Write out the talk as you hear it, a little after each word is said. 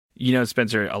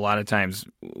Spencer, a lot of times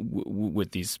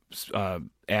with these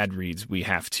ad reads, we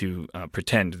have to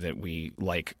pretend that we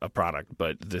like a product,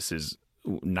 but this is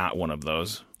not one of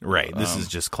those. Right. This is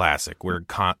just classic. We're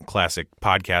classic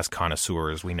podcast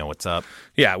connoisseurs. We know what's up.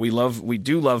 Yeah, we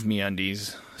do love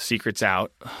MeUndies. Secrets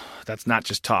Out. That's not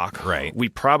just talk. Right. We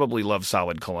probably love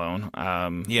Solid Cologne.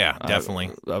 Yeah,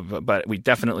 definitely. But we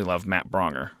definitely love Matt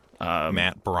Bronger.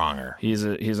 Matt Bronger. He's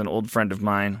an old friend of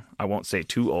mine. I won't say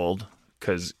too old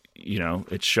because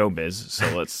it's showbiz.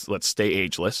 So let's stay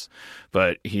ageless.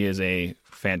 But he is a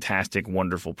fantastic,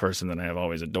 wonderful person that I have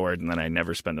always adored and that I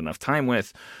never spend enough time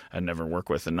with and never work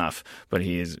with enough. But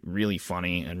he is really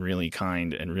funny and really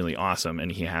kind and really awesome.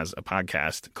 And he has a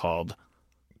podcast called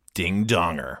Ding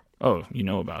Donger. Oh, you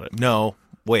know about it? No,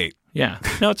 wait. Yeah.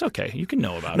 No, it's okay. You can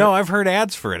know about it. No, I've heard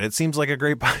ads for it. It seems like a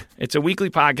great It's a weekly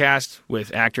podcast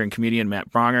with actor and comedian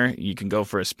Matt Bronger. You can go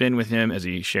for a spin with him as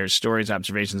he shares stories,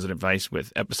 observations, and advice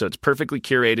with episodes perfectly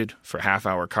curated for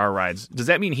half-hour car rides. Does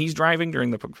that mean he's driving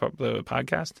during the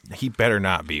podcast? He better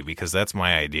not be, because that's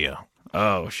my idea.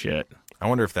 Oh, shit. I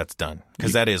wonder if that's done,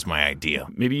 because that is my idea.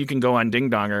 Maybe you can go on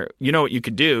Ding Donger. You know what you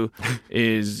could do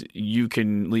is you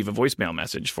can leave a voicemail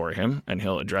message for him, and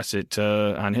he'll address it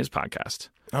on his podcast.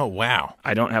 Oh, wow.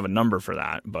 I don't have a number for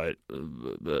that, but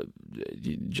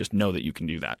you just know that you can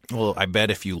do that. Well, I bet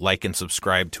if you like and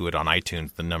subscribe to it on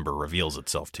iTunes, the number reveals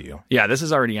itself to you. Yeah, this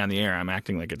is already on the air. I'm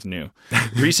acting like it's new.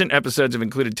 Recent episodes have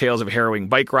included tales of harrowing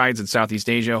bike rides in Southeast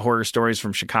Asia, horror stories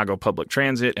from Chicago public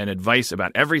transit, and advice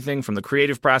about everything from the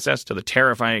creative process to the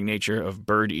terrifying nature of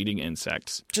bird-eating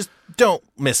insects. Just don't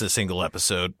miss a single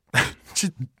episode.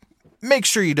 Just make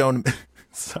sure you don't...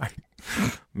 Sorry.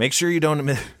 Make sure you don't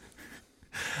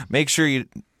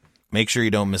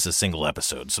miss a single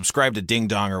episode. Subscribe to Ding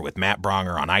Donger with Matt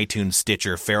Bronger on iTunes,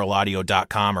 Stitcher,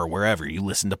 feralaudio.com, or wherever you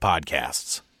listen to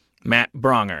podcasts. Matt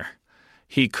Bronger.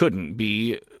 He couldn't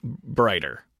be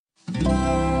brighter. Feral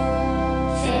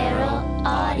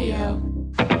Audio.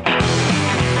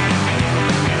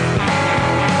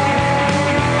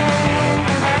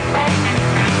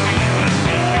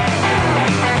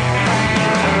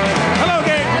 Hello,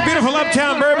 gang, from beautiful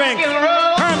uptown Burbank.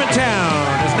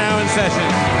 Harmontown is now in session.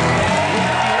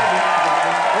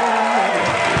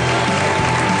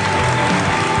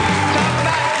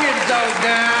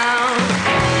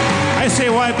 I say,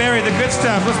 why bury the good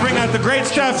stuff? Let's bring out the great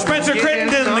stuff. Spencer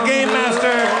Crittenden, the game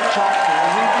master.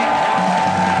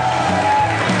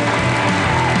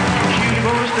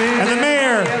 And the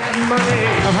mayor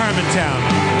of Harmontown.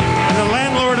 And the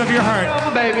landlord of your heart,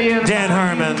 Dan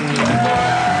Harmon.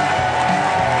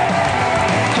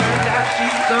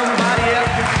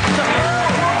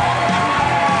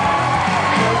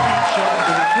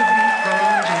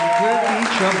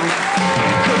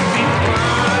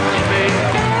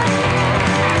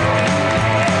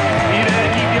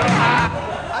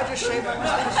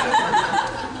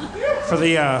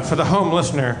 For the home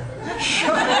listener,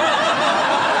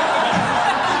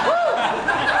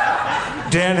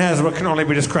 Dan has what can only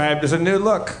be described as a new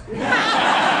look.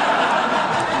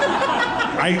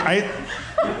 I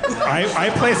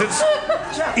place it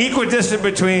equidistant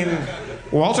between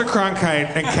Walter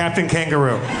Cronkite and Captain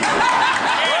Kangaroo,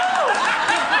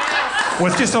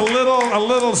 with just a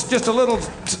little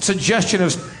suggestion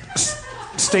of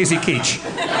Stacy Keach.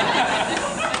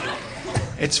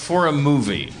 It's for a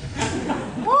movie.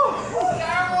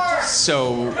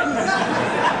 So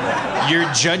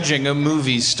you're judging a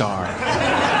movie star.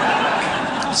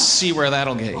 See where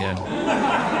that'll get you.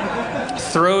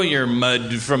 Throw your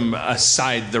mud from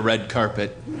aside the red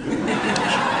carpet.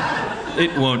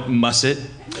 It won't muss it.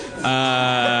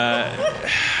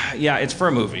 Yeah, it's for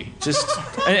a movie.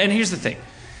 And here's the thing.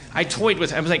 I toyed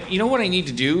with it. I was like, you know what I need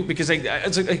to do? Because I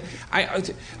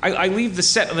leave the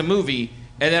set of the movie,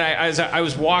 and then I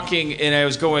was walking, and I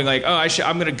was going like, oh,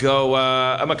 I'm going to go,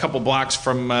 I'm a couple blocks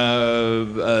from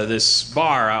this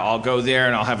bar. I'll go there,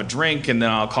 and I'll have a drink, and then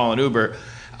I'll call an Uber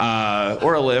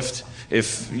or a Lyft,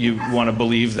 if you want to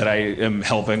believe that I am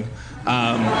helping.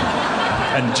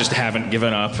 And just haven't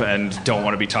given up and don't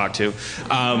want to be talked to.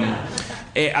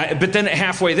 But then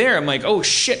halfway there, I'm like, oh,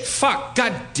 shit, fuck,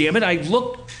 god damn it, I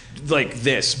look like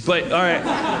this, but all right,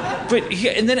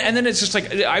 and then it's just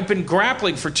like I've been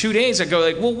grappling for 2 days. I go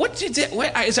like, well, what is it?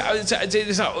 What is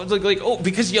like? Oh,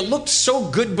 because you looked so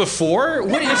good before.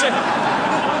 What is it?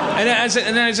 And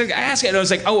then I was like, I asked it, and I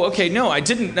was like, oh, okay, no, I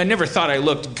didn't. I never thought I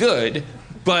looked good,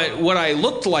 but what I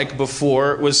looked like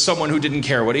before was someone who didn't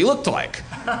care what he looked like.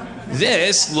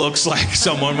 This looks like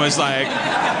someone was like,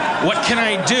 what can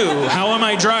I do? How am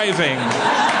I driving?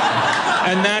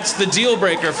 And that's the deal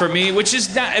breaker for me, which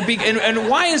is not a big. And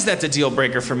why is that the deal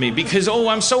breaker for me? Because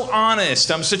I'm so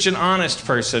honest. I'm such an honest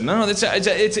person. No, it's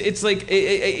like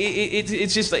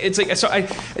it's just like it's like so.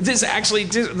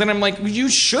 Then I'm like, you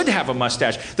should have a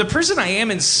mustache. The person I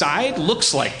am inside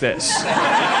looks like this.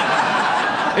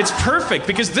 It's perfect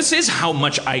because this is how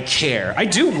much I care. I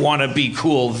do want to be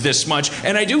cool this much,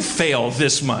 and I do fail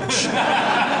this much.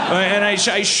 And I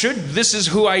should. This is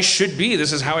who I should be.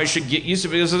 This is how I should get used to.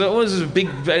 Because this is a big,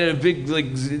 like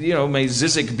my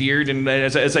Zizek beard, and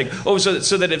it's like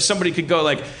so that if somebody could go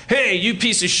like, "Hey, you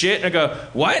piece of shit," and I go,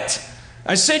 "What?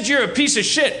 I said you're a piece of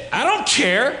shit. I don't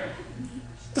care."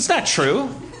 That's not true.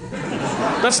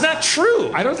 That's not true.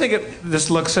 I don't think this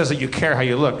look says that you care how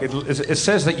you look. It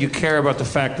says that you care about the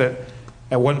fact that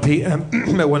at 1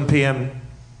 p.m.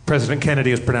 President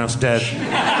Kennedy is pronounced dead.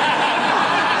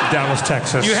 Dallas,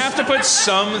 Texas. You have to put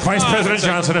some. Vice President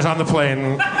Johnson is on the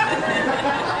plane.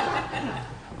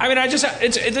 I mean,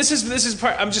 this is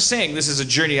part. I'm just saying, this is a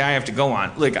journey I have to go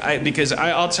on. Because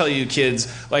I'll tell you,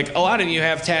 kids, like a lot of you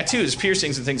have tattoos,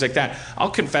 piercings, and things like that.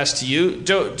 I'll confess to you,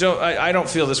 I don't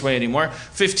feel this way anymore.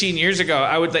 15 years ago,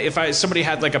 I would, if somebody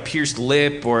had like a pierced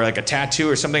lip or like a tattoo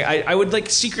or something, I would like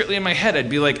secretly in my head, I'd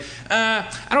be like, I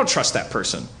don't trust that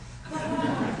person.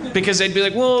 Because they'd be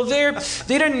like, well, they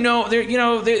didn't know,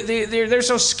 they're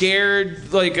so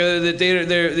scared, like that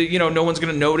they're no one's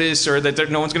gonna notice, or that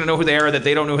no one's gonna know who they are, or that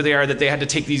they don't know who they are, that they had to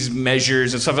take these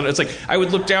measures and stuff. And it's like I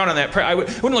would look down on that. I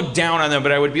wouldn't look down on them,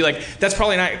 but I would be like, that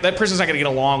person's not gonna get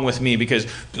along with me, because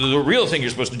the real thing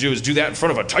you're supposed to do is do that in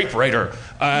front of a typewriter.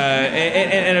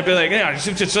 And I'd be like, yeah,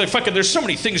 it's like fucking. There's so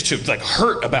many things to like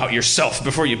hurt about yourself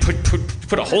before you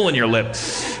put a hole in your lip.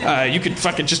 You could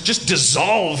fucking just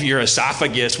dissolve your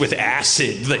esophagus with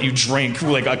acid that you drink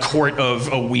like a quart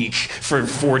of a week for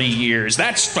 40 years.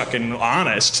 That's fucking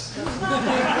honest.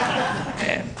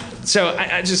 So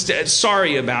I just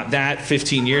sorry about that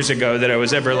 15 years ago that I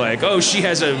was ever like, oh, she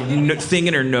has a thing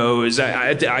in her nose.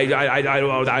 I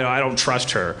don't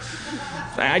trust her.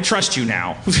 I trust you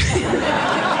now.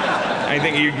 I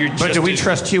think you're just. But do we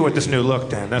trust you with this new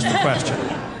look, Dan? That's the question.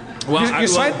 Well, your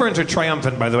sideburns are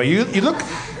triumphant, by the way. You look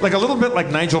like a little bit like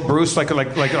Nigel Bruce, like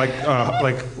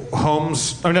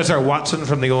Holmes. I mean, sorry, Watson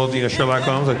from the old Sherlock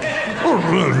Holmes. Like,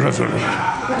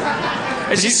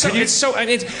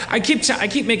 I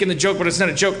keep making the joke, but it's not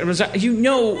a joke. It was, you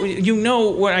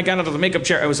know, when I got out of the makeup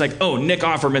chair, I was like, oh, Nick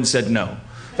Offerman said no.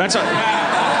 That's all.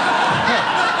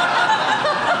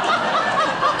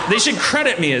 They should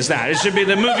credit me as that. It should be,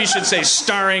 the movie should say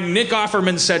starring Nick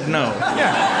Offerman said no.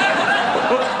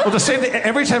 Yeah. Well, the same thing.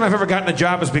 Every time I've ever gotten a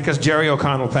job is because Jerry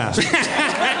O'Connell passed.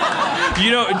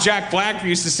 Jack Black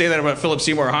used to say that about Philip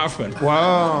Seymour Hoffman.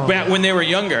 Wow. But when they were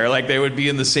younger, like they would be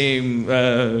in the same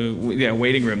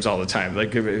waiting rooms all the time.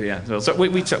 Like, yeah. So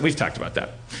we've talked about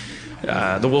that.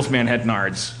 The Wolfman had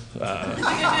nards.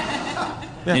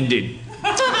 Indeed.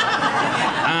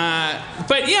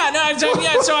 But yeah, no.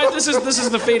 So this is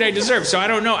the fate I deserve. So I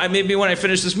don't know. Maybe when I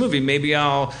finish this movie, maybe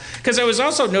I'll. Because I was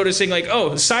also noticing, like,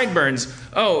 oh, sideburns.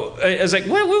 Oh, I was like,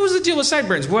 what was the deal with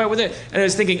sideburns? What were they? And I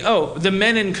was thinking, oh, the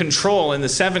men in control in the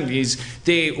 70s,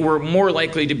 they were more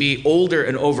likely to be older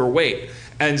and overweight,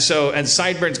 and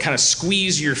sideburns kind of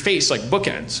squeeze your face like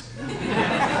bookends.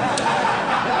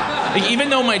 Like, even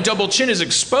though my double chin is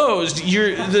exposed,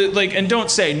 and don't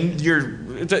say you're.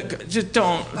 Just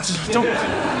don't.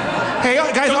 Hey,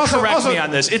 guys, don't also correct me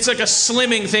on this. It's like a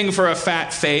slimming thing for a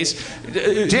fat face.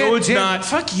 No, it's not.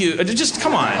 Fuck you. Just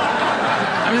come on.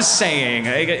 I'm just saying.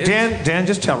 Dan,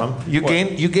 just tell him you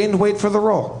gained weight for the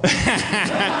role.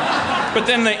 But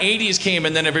then the 80s came,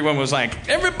 and then everyone was like,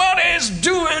 everybody's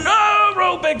doing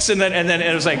aerobics, and then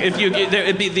it was like,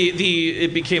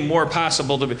 it became more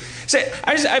possible to be. Say,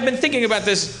 I've been thinking about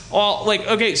this all, like,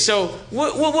 okay, so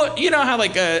what you know how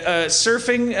like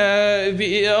surfing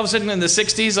all of a sudden in the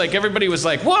 60s, like everybody was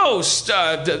like, whoa,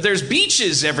 there's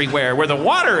beaches everywhere where the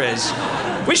water is.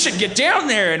 We should get down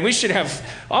there and we should have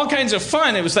all kinds of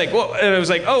fun. It was like,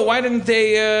 oh, why didn't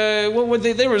they? What would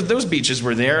they? Those beaches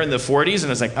were there in the 40s, and I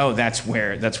was like, oh, that's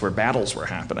where battles were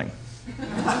happening.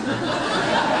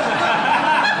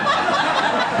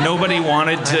 Nobody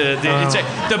wanted to.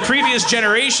 The previous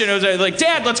generation was like,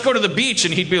 Dad, let's go to the beach,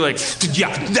 and he'd be like,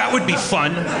 yeah, that would be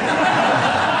fun.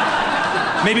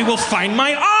 Maybe we'll find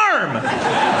my arm.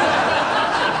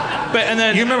 But and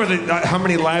then you remember how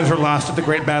many lives were lost at the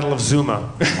Great Battle of Zuma?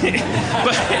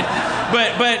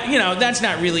 but you know, that's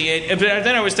not really it. But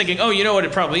then I was thinking, oh, you know what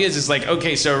it probably is? It's like,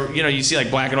 okay, so you know, you see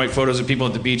like black and white photos of people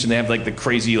at the beach, and they have like the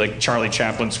crazy like Charlie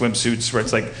Chaplin swimsuits where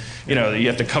it's like, you know, you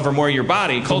have to cover more of your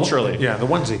body culturally. Yeah, the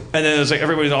onesie. And then it was like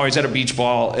everybody always had a beach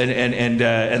ball, and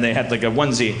they had like a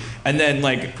onesie. And then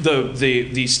like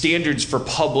the standards for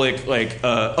public like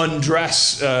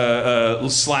undress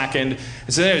slackened.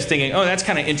 And so then I was thinking, oh, that's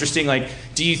kind of interesting. Like,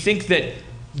 do you think that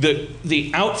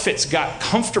the outfits got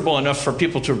comfortable enough for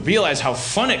people to realize how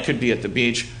fun it could be at the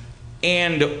beach,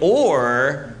 and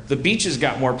or the beaches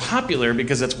got more popular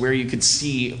because that's where you could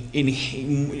see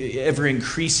ever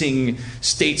increasing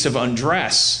states of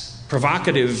undress,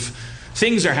 provocative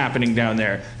things are happening down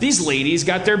there. These ladies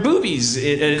got their boobies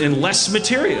in less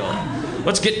material.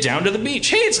 Let's get down to the beach.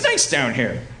 Hey, it's nice down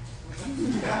here.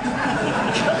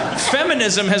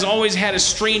 Feminism has always had a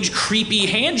strange, creepy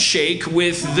handshake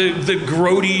with the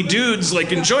grody dudes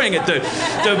like enjoying it. The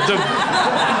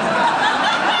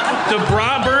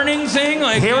bra burning thing.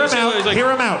 Like, hear him out. Like,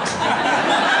 hear him out.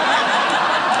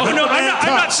 Oh no,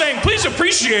 I'm not saying please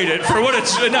appreciate it for what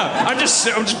it's. No, I'm just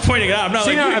pointing it out. I'm not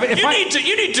See, like no,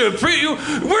 you need to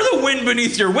we're the wind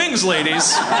beneath your wings,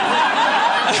 ladies.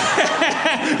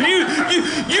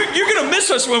 You're gonna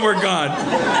miss us when we're gone.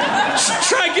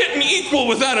 Try getting equal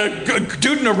without a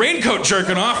dude in a raincoat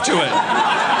jerking off to it.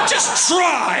 Just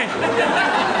try.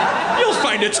 You'll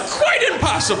find it's quite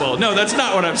impossible. No, that's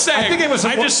not what I'm saying. I think it was.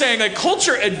 I'm just saying like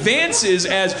culture advances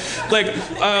as but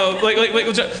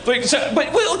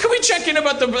can we check in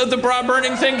about the bra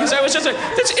burning thing? Because I was just like,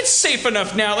 it's safe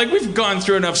enough now. Like we've gone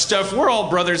through enough stuff. We're all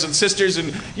brothers and sisters,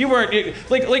 and you weren't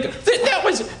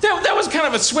that was kind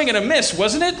of a swing and a miss,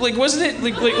 wasn't it? Like wasn't it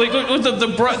like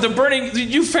the burning?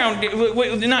 You found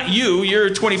not you.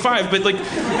 You're 25, but like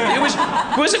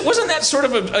wasn't that sort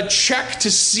of a check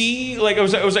to see? Like I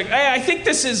was like, hey, I think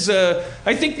this is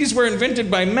I think these were invented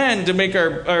by men to make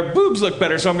our boobs look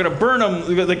better, so I'm gonna burn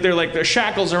them like they're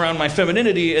shackles around my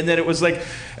femininity. And then it was like,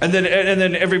 and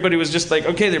then everybody was just like,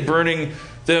 okay, they're burning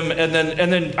them, and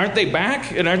then aren't they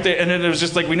back? And aren't they? And then it was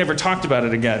just like we never talked about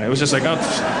it again. It was just like, oh,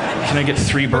 can I get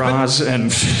 3 bras?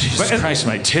 And Jesus Christ,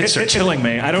 my tits are killing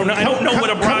me. I don't know what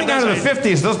a bra coming does. Out of the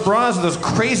 50s, those bras, those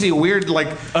crazy weird like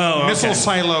missile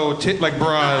silo like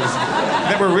bras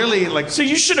that were really like. So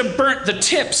you should have burnt the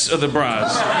tips of the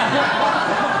bras.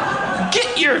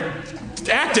 Get your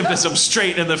activism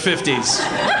straight in the 50s.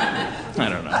 I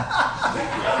don't know.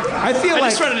 I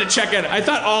just wanted to check in. I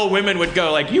thought all women would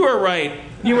go like, you were right.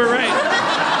 You were right.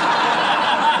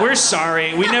 We're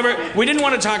sorry. We didn't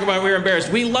want to talk about it. We were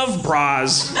embarrassed. We love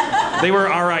bras. They were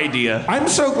our idea. I'm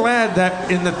so glad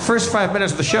that in the first 5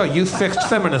 minutes of the show, you fixed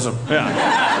feminism.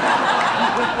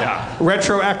 Yeah.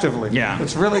 Retroactively. Yeah.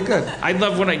 It's really good. I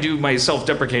love when I do my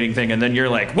self-deprecating thing and then you're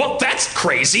like, well, that's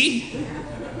crazy.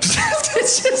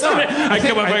 It's just I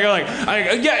come up and I go like,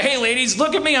 yeah, hey ladies,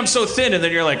 look at me, I'm so thin. And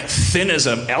then you're like, thin as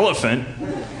an elephant.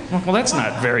 Well, that's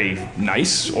not very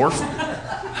nice or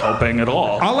helping at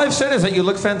all. All I've said is that you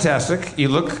look fantastic. You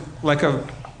look like a...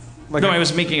 I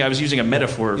was using a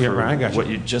metaphor for what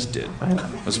you just did. I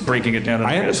was breaking it down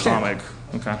into a comic.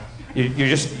 Okay.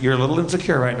 You're a little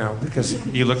insecure right now because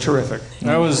you look terrific.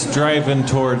 I was driving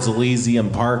towards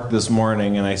Elysium Park this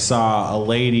morning and I saw a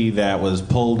lady that was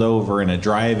pulled over in a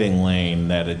driving lane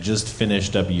that had just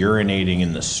finished up urinating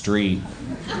in the street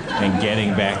and getting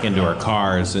back into her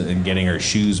cars and getting her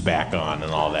shoes back on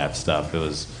and all that stuff.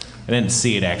 I didn't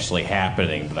see it actually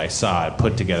happening, but I saw it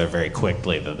put together very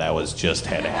quickly that was just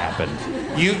had happened.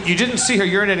 You didn't see her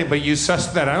urinating, but you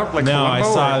sussed that out like No, Columbo,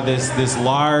 I saw this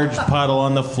large puddle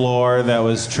on the floor that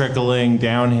was trickling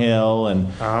downhill,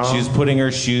 and she was putting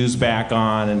her shoes back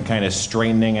on and kind of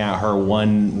straightening out her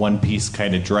one-piece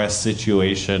kind of dress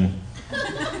situation.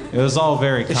 It was all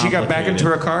very complicated. She got back into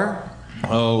her car?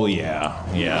 Oh, yeah.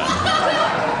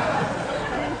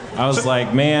 I was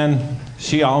like, man...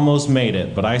 She almost made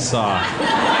it, but I saw.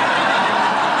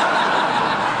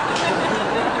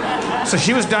 So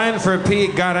she was dying for a pee,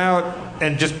 got out,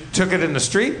 and just took it in the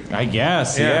street? I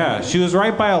guess, yeah. She was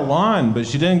right by a lawn, but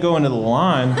she didn't go into the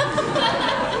lawn.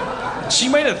 She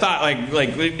might have thought,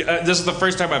 this is the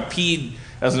first time I've peed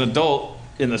as an adult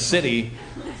in the city.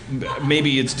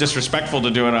 Maybe it's disrespectful to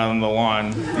do it on the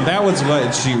lawn. That was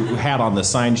what she had on the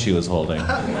sign she was holding.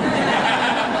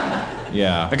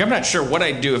 Yeah. Like, I'm not sure what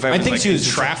I'd do if I was in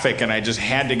traffic and I just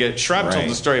had to get... Shrub told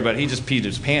the story about he just peed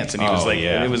his pants and he was like...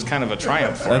 Yeah. It was kind of a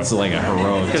triumph for him. That's like a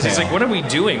heroic Because he's like, what are we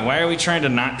doing? Why are we trying to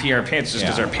not pee our pants just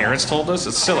because our parents told us?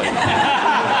 It's silly.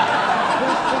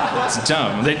 It's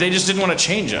dumb. They just didn't want to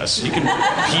change us. You can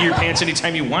pee your pants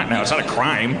anytime you want now. It's not a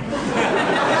crime.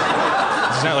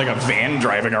 It's not like a van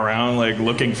driving around like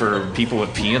looking for people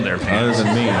with pee in their pants.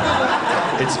 Other than me.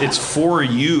 It's for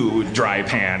you dry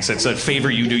pants. It's a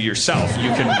favor you do yourself. You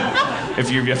can,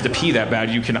 if you have to pee that bad,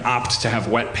 you can opt to have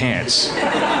wet pants.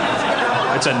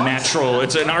 It's an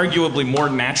arguably more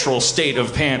natural state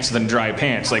of pants than dry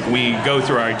pants. Like we go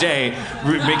through our day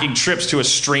making trips to a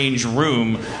strange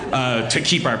room to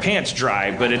keep our pants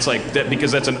dry, but it's like that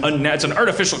because it's an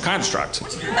artificial construct.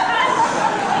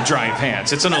 Dry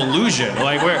pants. It's an illusion.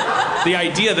 Like where the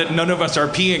idea that none of us are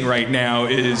peeing right now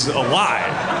is a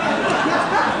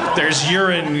lie. There's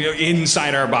urine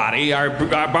inside our body. Our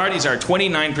bodies are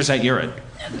 29% urine.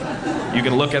 You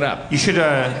can look it up. You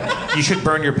should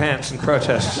burn your pants in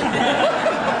protest.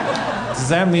 Does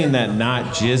that mean that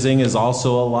not jizzing is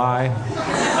also a lie?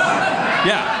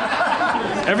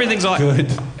 Yeah. Everything's a lie.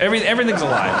 Good. Everything's a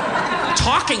lie.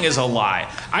 Talking is a lie.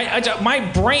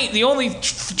 My brain, the only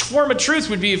form of truth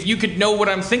would be if you could know what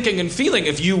I'm thinking and feeling.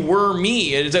 If you were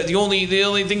me, the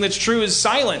only thing that's true is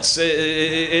silence.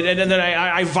 And then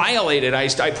I violate it.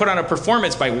 I put on a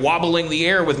performance by wobbling the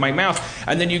air with my mouth,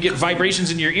 and then you get vibrations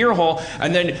in your ear hole,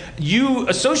 and then you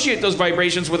associate those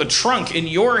vibrations with a trunk in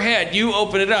your head. You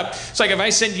open it up. It's like if I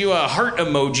send you a heart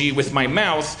emoji with my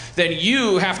mouth, then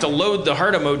you have to load the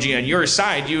heart emoji on your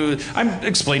side. I'm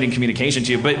explaining communication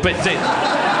to you, but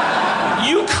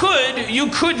you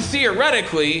could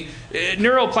theoretically,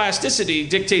 neuroplasticity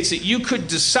dictates that you could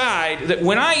decide that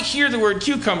when I hear the word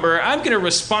cucumber, I'm going to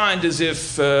respond as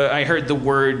if I heard the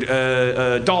word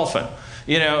dolphin.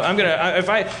 You know, if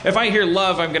I hear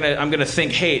love, I'm gonna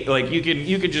think hate. Like you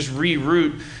can just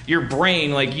reroute your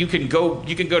brain. Like you can go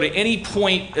to any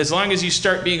point as long as you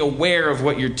start being aware of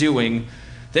what you're doing.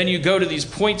 Then you go to these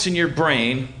points in your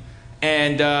brain.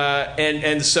 Then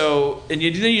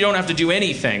you don't have to do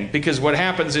anything because what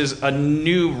happens is a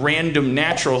new random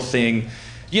natural thing.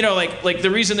 You know, like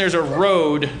the reason there's a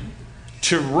road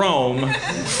to Rome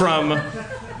from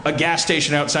a gas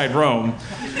station outside Rome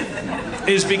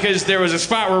is because there was a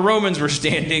spot where Romans were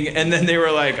standing, and then they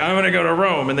were like, I'm going to go to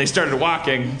Rome, and they started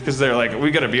walking because they're like, we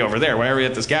got to be over there. Why are we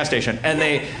at this gas station?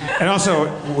 And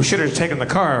also, we should have taken the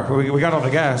car. We got all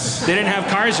the gas. They didn't have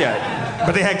cars yet.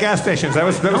 But they had gas stations. That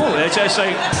was that's just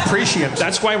like prescient.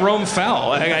 That's why Rome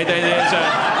fell.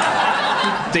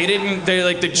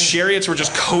 The chariots were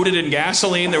just coated in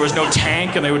gasoline. There was no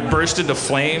tank, and they would burst into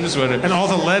flames. And all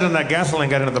the lead in that gasoline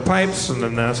got into the pipes, and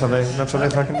then that's how they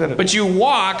fucking did it. But you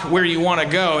walk where you want to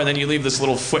go, and then you leave this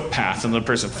little footpath, and the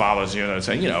person follows you. And it's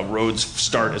like, roads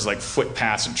start as like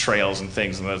footpaths and trails and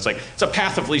things, and it's a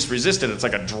path of least resistance. It's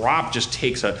like a drop just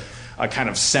takes a kind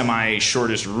of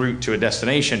semi-shortest route to a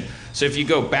destination. So if you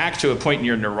go back to a point in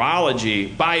your neurology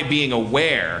by being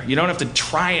aware, you don't have to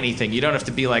try anything. You don't have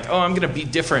to be like, oh, I'm going to be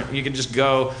different. You can just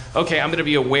go, okay, I'm going to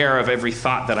be aware of every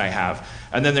thought that I have.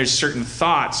 And then there's certain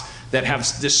thoughts that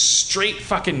have this straight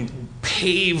fucking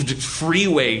paved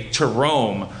freeway to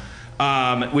Rome,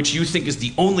 which you think is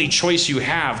the only choice you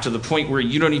have, to the point where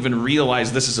you don't even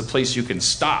realize this is a place you can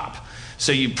stop.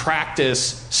 So you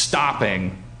practice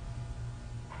stopping.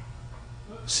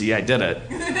 See, I did it.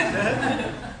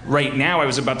 Right now, I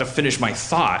was about to finish my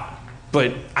thought,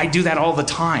 but I do that all the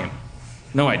time.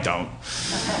 No, I don't.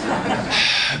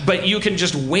 But you can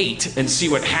just wait and see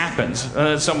what happens.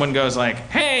 Someone goes like,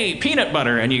 hey, peanut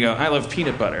butter, and you go, I love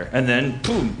peanut butter. And then,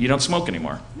 boom, you don't smoke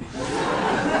anymore.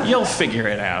 You'll figure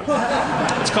it out.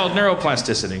 It's called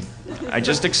neuroplasticity. I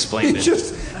just explained it.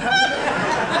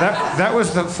 That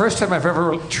was the first time I've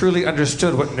ever truly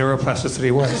understood what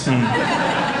neuroplasticity was.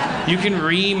 You can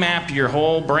remap your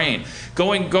whole brain.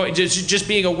 Just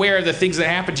being aware of the things that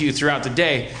happen to you throughout the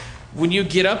day. When you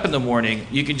get up in the morning,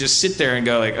 you can just sit there and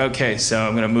go like, okay, so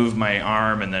I'm going to move my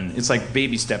arm, and then it's like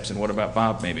baby steps, and what about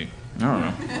Bob, maybe? I don't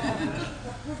know.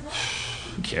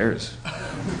 Who cares?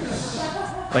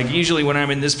 Like usually when I'm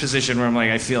in this position where I'm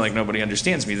like, I feel like nobody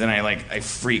understands me, then I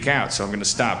freak out, so I'm going to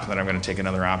stop, and then I'm going to take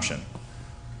another option.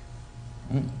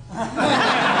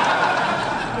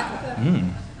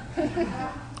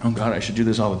 Oh, God, I should do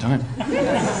this all the time.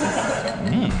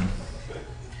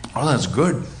 Oh, that's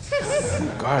good.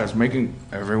 God, it's making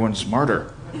everyone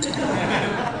smarter.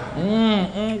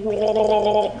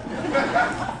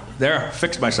 There,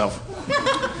 fixed myself.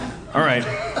 All right.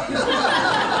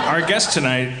 Our guest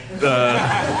tonight...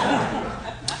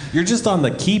 You're just on the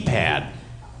keypad.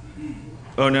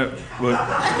 Oh, no. What?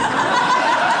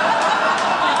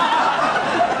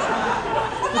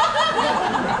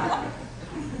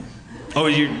 Oh,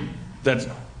 that's...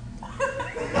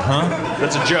 Huh?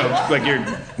 That's a joke. Like you're...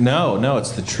 No,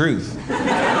 it's the truth.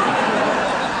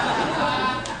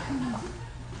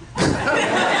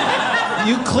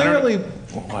 You clearly...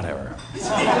 Whatever.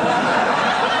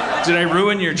 Did I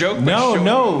ruin your joke?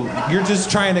 No, you're just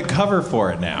trying to cover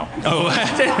for it now. Oh, all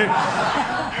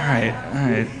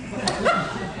right.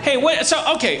 Hey,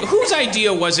 okay, whose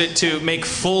idea was it to make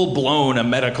full-blown a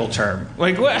medical term?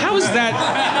 Like, how is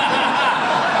that?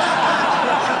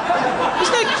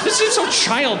 This seems so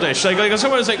childish. Like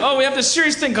someone was like, oh, we have this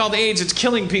serious thing called AIDS. It's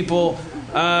killing people.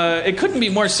 It couldn't be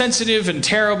more sensitive and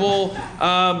terrible.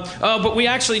 But we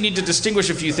actually need to distinguish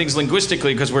a few things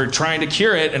linguistically because we're trying to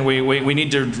cure it, and we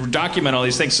need to document all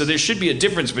these things. So there should be a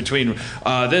difference between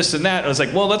this and that. I was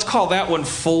like, well, let's call that one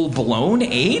full-blown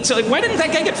AIDS. So, like, why didn't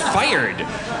that guy get fired?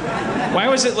 Why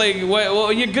was it like?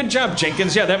 Well, yeah, good job,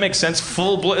 Jenkins. Yeah, that makes sense.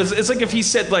 Full-blown. It's like if he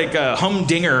said like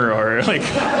humdinger or like,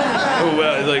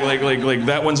 like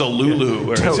that one's a Lulu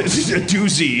or it's a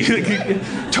doozy.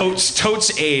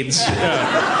 Totes AIDS.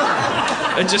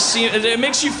 It just it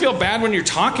makes you feel bad when you're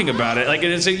talking about it. Like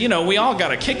it's we all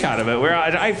got a kick out of it. Where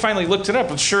I finally looked it up,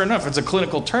 and sure enough, it's a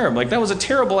clinical term. Like that was a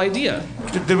terrible idea.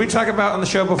 Did we talk about on the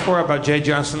show before about Jay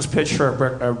Johnson's pitch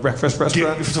for a breakfast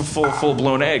restaurant? It's a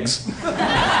full-blown eggs.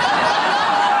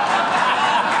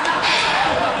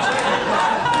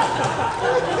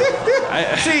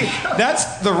 See, that's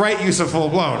the right use of full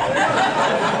blown.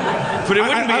 But it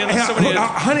wouldn't be unless somebody.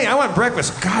 Honey, I want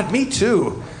breakfast. God, me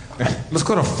too. Let's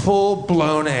go to full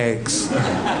blown eggs.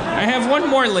 I have one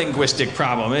more linguistic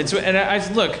problem.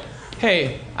 Look.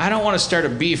 Hey, I don't want to start a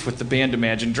beef with the band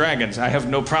Imagine Dragons. I have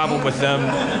no problem with them.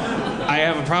 I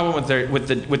have a problem with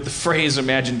the phrase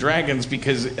Imagine Dragons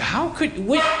because how could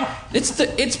that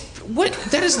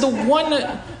is the one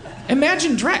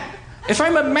Imagine If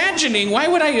I'm imagining, why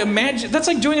would I imagine? That's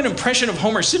like doing an impression of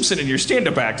Homer Simpson in your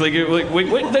stand-up act.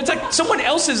 That's like someone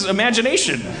else's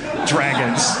imagination.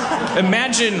 Dragons.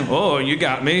 Imagine, oh, you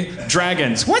got me.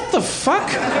 Dragons. What the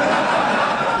fuck?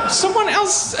 Someone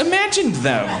else imagined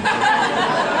them.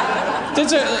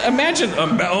 Imagine,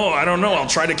 I don't know, I'll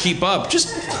try to keep up.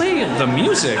 Just play the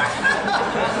music.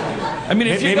 I mean,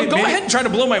 if you go ahead and try to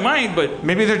blow my mind, but...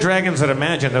 Maybe they're dragons that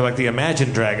imagine. They're like the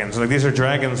Imagine Dragons. Like these are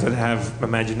dragons that have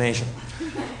imagination.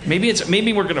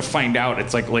 Maybe we're gonna find out.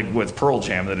 It's like with Pearl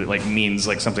Jam that it like means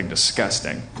like something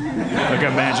disgusting. Like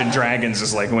Imagine Dragons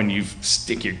is like when you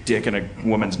stick your dick in a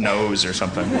woman's nose or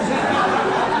something.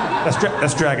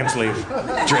 That's dragon sleeve.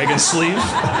 Dragon sleeve?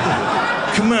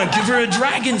 Come on, give her a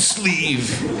dragon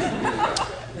sleeve.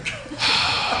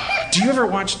 Do you ever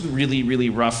watch really, really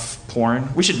rough porn?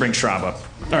 We should bring Schraub up.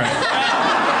 All right.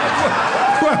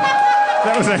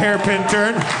 That was a hairpin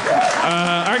turn.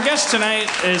 Our guest tonight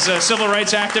is a civil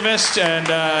rights activist and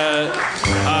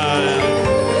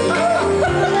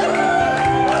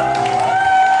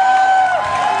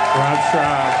Rob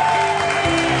Schraub.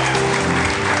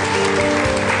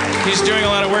 He's doing a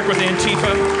lot of work with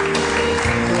Antifa.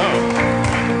 Oh.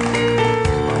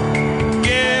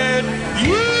 Get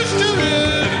used to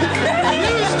it.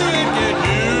 Used to it. Get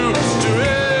used to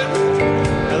it.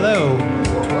 Hello.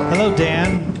 Hello,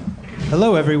 Dan.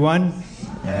 Hello, everyone.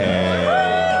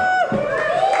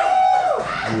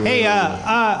 Hey,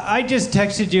 I just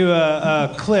texted you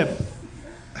a clip.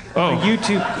 Oh. A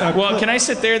YouTube. Well, clip. can I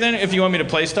sit there then if you want me to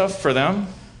play stuff for them?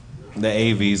 The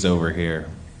AV's over here.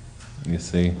 You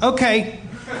see? Okay.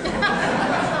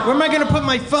 Where am I going to put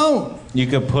my phone? You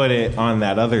could put it on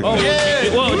that other thing. Do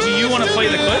you want to play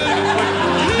the clip?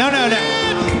 No.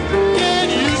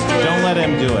 Don't let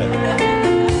him do it.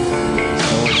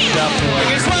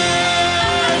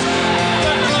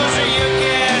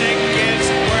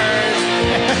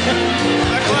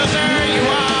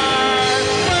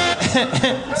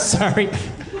 Sorry.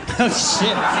 Oh,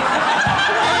 shit.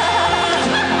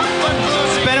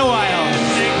 It's been a while.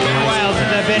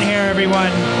 Since I've been here,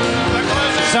 everyone.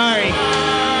 Sorry.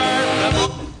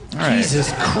 All right.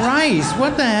 Jesus Christ,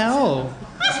 what the hell?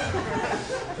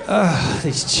 Ugh,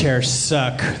 these chairs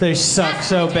suck. They suck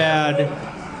so bad.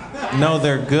 No,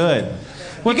 they're good.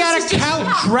 We got a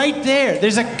couch right there.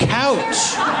 There's a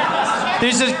couch.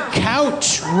 There's a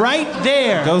couch right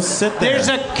there. Go sit there. There's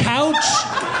a couch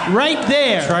right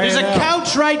there. There's a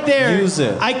couch right there. Use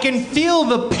it. I can feel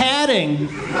the padding.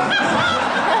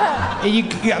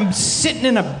 I'm sitting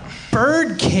in a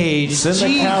bird cage. Sit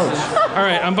in the couch. All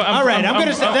right, I'm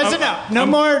gonna sit. That's enough. No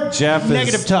more Jeff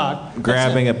negative is talk.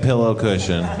 grabbing a pillow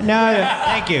cushion. No,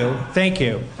 thank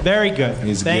you. Very good.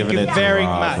 He's thank giving you it to very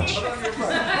Rob. much.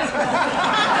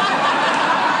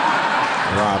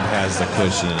 Rob has the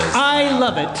cushion in his I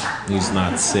love it. He's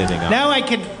not sitting on Now I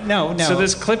can no. So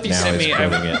this clip you Now sent he's me,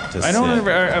 putting it to I don't sit.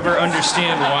 ever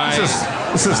understand why.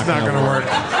 This is not going to work.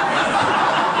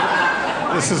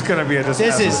 This is going to be a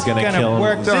disaster. This is gonna gonna kill him.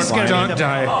 work. This is gonna Don't be the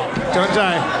die. Don't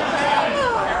die.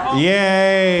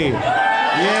 Yay! Yay!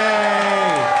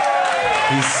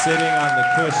 He's sitting on the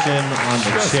cushion on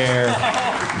the chair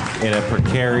in a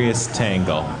precarious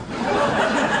tangle.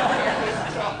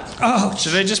 Oh,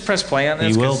 should I just press play on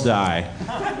this? He will die.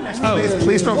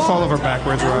 Please don't fall over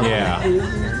backwards, Rob. Yeah.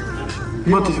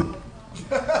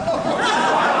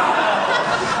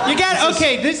 You got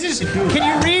okay. This is. Can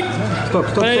you read?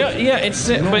 But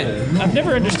I've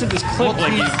never understood this clip.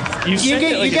 Like you You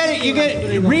get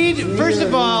it. Read first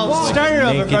of all. Start it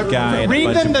over. Naked guy and a Read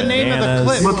bunch them of the name of the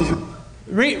bananas. clip.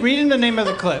 Read him the name of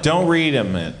the clip. Don't read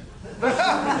him it.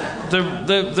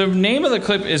 The name of the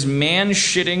clip is "Man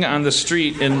Shitting on the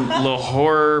Street in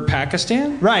Lahore,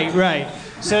 Pakistan." Right.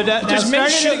 So There's men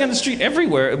shitting on the street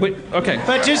everywhere. But okay.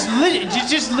 But just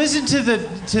listen to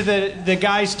the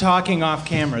guys talking off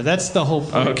camera. That's the whole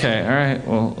point. Okay. All right.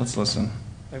 Well, let's listen.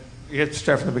 You have to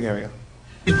start from the beginning.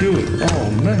 You do it.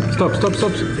 Oh man. Stop.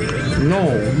 No.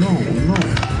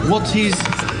 What he's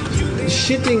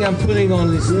shitting and putting on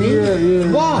his knee?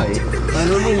 Yeah. Why? I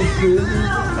don't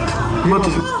know.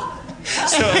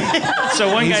 So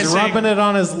one guy's He's saying, rubbing it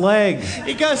on his leg.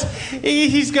 He goes.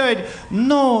 He's going.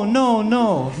 No.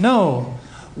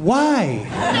 Why?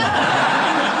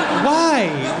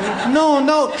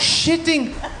 No.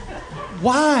 Shitting.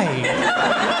 Why?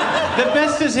 The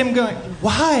best is him going.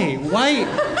 Why?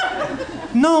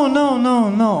 No.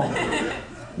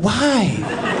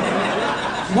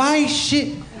 Why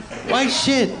shit?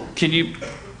 Can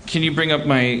you bring up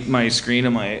my screen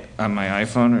on my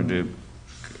iPhone or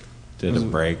Did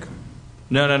it break?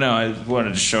 No. I wanted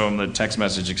to show him the text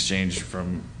message exchange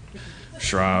from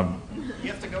Schraub.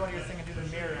 You have to go on your thing and do the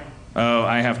mirroring. Oh,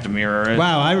 I have to mirror it.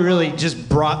 Wow, I really just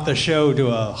brought the show to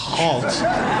a halt.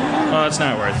 Oh, it's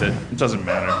not worth it. It doesn't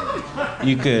matter.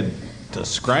 You could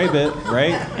describe it,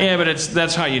 right? Yeah, but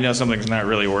that's how you know something's not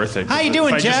really worth it. How you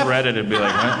doing, if I Jeff? just read it, it'd be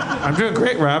like, what? I'm doing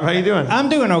great, Rob. How you doing? I'm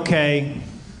doing okay.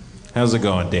 How's it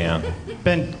going, Dan?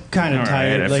 Been kind of All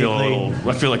tired right, lately.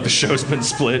 I feel like the show's been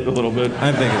split a little bit.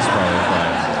 I think it's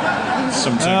probably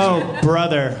Sometimes. Oh,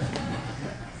 brother.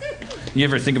 You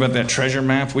ever think about that treasure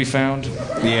map we found?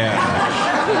 fine. Yeah.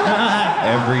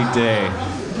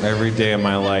 Every day of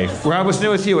my life. Rob, what's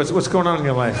new with you? What's going on in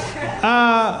your life?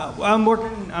 I'm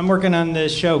working on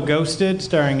this show Ghosted,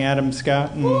 starring Adam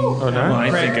Scott and Well, I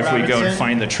Craig think if we go and Robinson.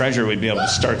 find the treasure, we'd be able to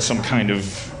start some kind of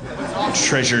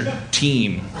treasure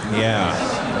team.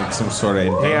 Yeah. Like some sort of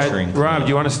Hey, adventuring. Rob, do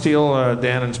you want to steal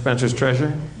Dan and Spencer's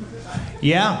treasure?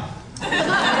 Yeah.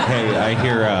 Hey, I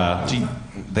hear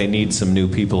they need some new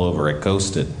people over at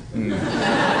Ghosted.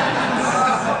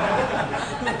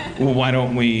 Well, why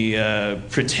don't we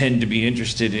pretend to be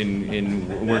interested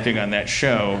in working on that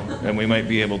show, and we might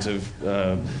be able to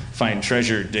find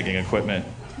treasure digging equipment.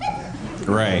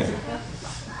 Right.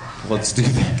 Let's do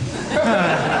that.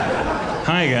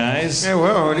 Hi, guys. Hey,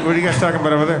 whoa, what are you guys talking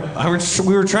about over there?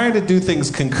 We were trying to do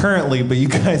things concurrently, but you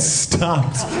guys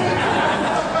stopped.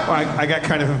 Well, I got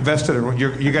kind of invested in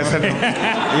you guys had.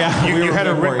 Yeah, You had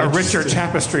a more richer interested.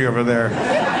 tapestry over there.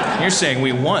 You're saying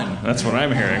we won. That's what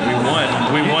I'm hearing. We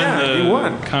won. We won the you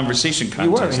won. conversation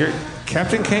You won. contest.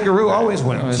 Captain Kangaroo always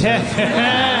wins.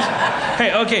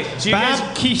 Hey, okay. So you Bob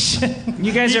guys, Keeshan.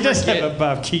 you guys He ever does get- have a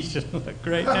Bob Keeshan look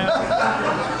right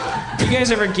now. you guys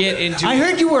ever get into? I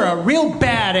heard you were a real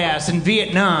badass in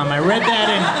Vietnam. I read that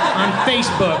on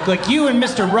Facebook. Like you and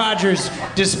Mr. Rogers,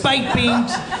 despite being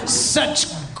such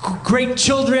great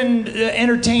children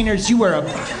entertainers, you were a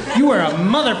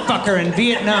motherfucker in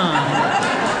Vietnam.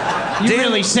 You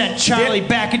really sent Charlie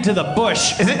back into the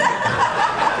bush.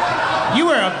 You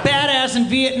were a badass in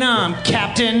Vietnam,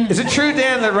 Captain. Is it true,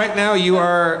 Dan, that right now you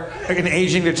are an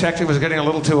aging detective who's getting a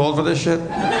little too old for this shit?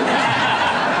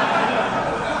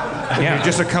 Yeah. You're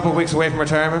just a couple weeks away from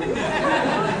retirement?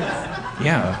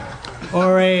 Yeah.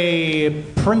 Or a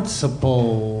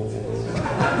principal.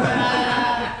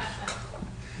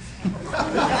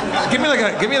 Give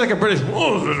me like a British.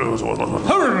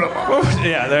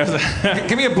 Yeah. There's.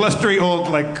 Give me a blustery old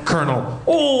like colonel.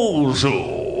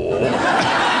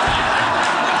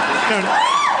 No,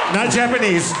 not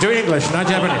Japanese. Do English, not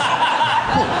Japanese.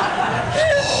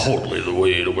 Hardly the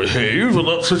way to behave in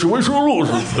that situation or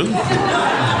something.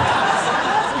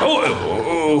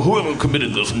 However, whoever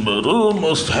committed this murder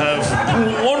must have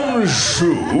one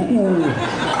shoe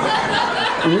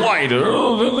wider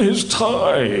than his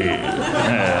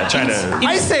tie. Trying to.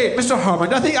 I say, Mr.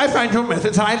 Harmon, I find your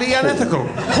methods highly unethical.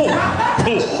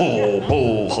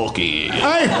 Bull hockey.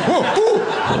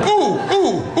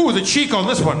 Ooh, the cheek on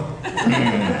this one.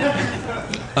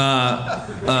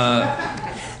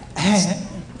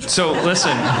 So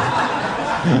listen.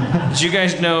 Did you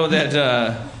guys know that?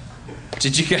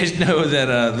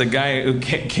 The guy who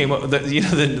came up,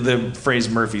 the phrase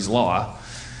Murphy's Law?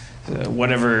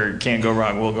 whatever can go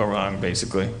wrong will go wrong,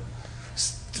 basically.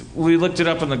 We looked it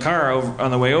up in the car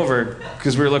on the way over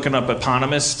because we were looking up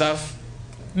eponymous stuff,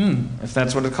 if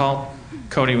that's what it's called.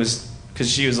 Cody was, because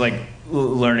she was like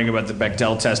learning about the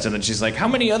Bechdel test, and then she's like, how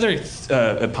many other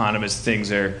eponymous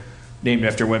things are named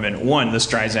after women? One, the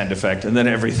Streisand effect, and then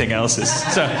everything else is.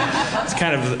 So it's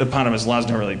kind of eponymous laws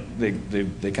don't really,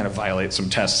 they kind of violate some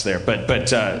tests there. But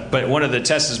one of the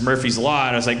tests is Murphy's Law,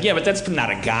 and I was like, yeah, but that's not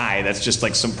a guy. That's just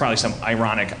like probably some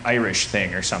ironic Irish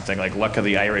thing or something, like Luck of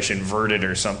the Irish inverted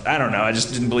or something. I don't know. I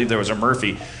just didn't believe there was a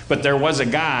Murphy. But there was a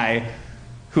guy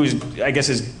whose, I guess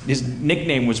his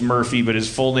nickname was Murphy, but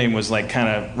his full name was like kind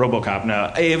of RoboCop.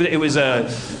 No, it was a.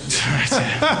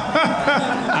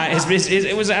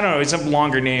 It was, I don't know, it's some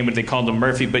longer name, but they called him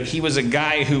Murphy. But he was a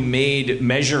guy who made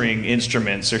measuring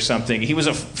instruments or something. He was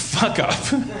a fuck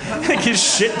up. Like his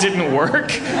shit didn't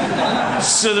work.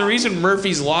 So the reason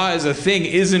Murphy's Law is a thing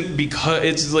isn't because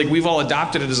it's like we've all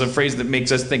adopted it as a phrase that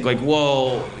makes us think like,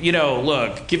 well,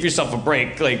 look, give yourself a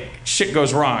break. Like shit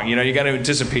goes wrong. You got to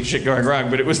anticipate shit going wrong.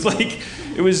 But it was like,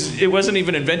 it wasn't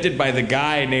even invented by the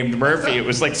guy named Murphy. It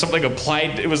was like something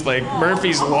applied. It was like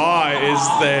Murphy's Law is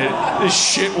that this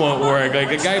shit won't work. Like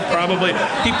the guy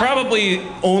probably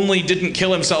only didn't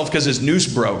kill himself because his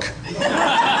noose broke.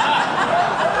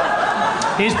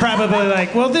 He's probably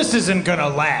like, well, this isn't gonna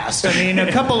last. I mean,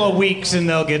 a couple of weeks and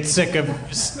they'll get sick of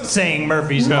saying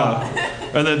Murphy's Law.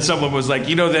 And then someone was like,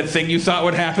 that thing you thought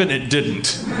would happen? It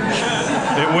didn't.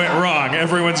 It went wrong.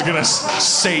 Everyone's gonna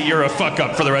say you're a fuck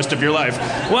up for the rest of your life.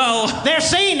 Well, they're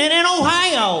saying it in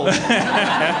Ohio.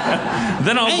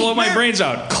 Then I'll blow my brains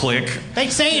out. Click. They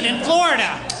say it in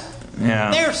Florida.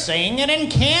 Yeah. They're saying it in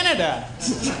Canada.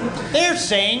 They're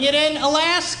saying it in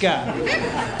Alaska.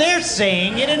 They're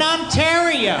saying it in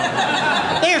Ontario.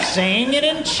 They're saying it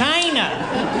in China.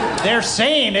 They're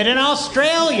saying it in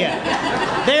Australia.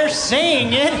 They're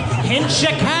saying it in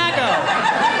Chicago.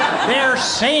 They're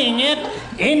saying it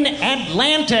in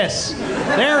Atlantis.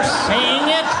 They're saying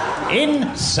it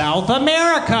in South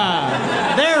America.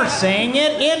 They're saying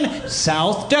it in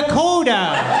South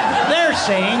Dakota. They're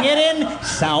saying it in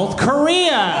South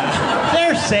Korea.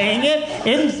 They're saying it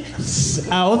in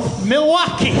South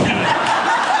Milwaukee.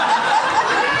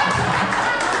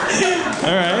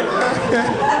 All right.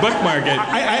 Bookmark it.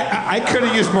 I could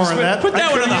have used more of that. Put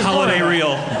that one on the holiday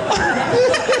reel.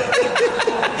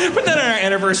 Put that on our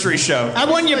anniversary show. I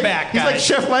won you back, guys.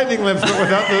 He's like Chef Lightning Lips, but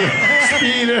without the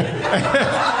speed.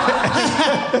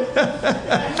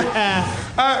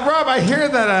 Rob, I hear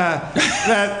that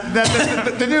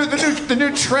the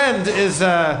new trend is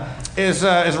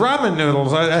ramen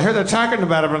noodles. I hear they're talking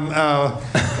about them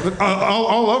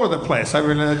all over the place. I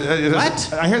mean,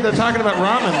 what? I hear they're talking about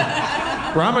ramen.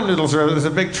 Ramen noodles is a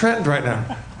big trend right now.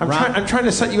 I'm trying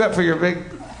to set you up for your big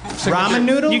ramen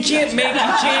noodles. You can't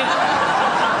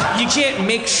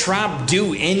make Schraub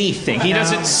do anything. He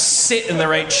doesn't sit in the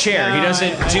right chair. He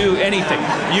doesn't do anything.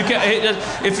 You can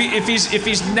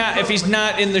if he's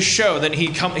not in the show, then he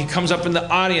comes up in the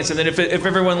audience, and then if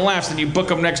everyone laughs, then you book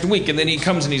him next week, and then he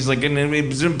comes and he's like in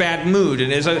a bad mood,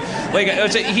 and he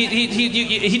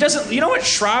doesn't. You know what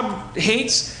Schraub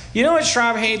hates? You know what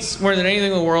Schraub hates more than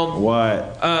anything in the world?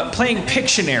 What? Playing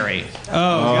Pictionary.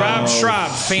 Oh, Rob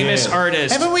Schraub, famous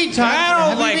artist. Haven't we talked? I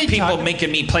don't like people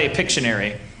making me play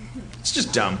Pictionary. It's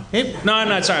just dumb. No, I'm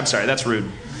not sorry. I'm sorry. That's rude.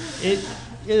 It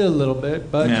a little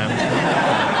bit, but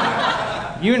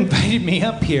you invited me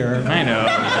up here. I know.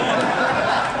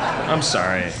 I'm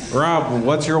sorry. Rob,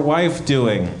 what's your wife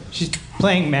doing? She's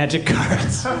playing magic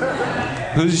cards.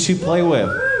 Who does she play with?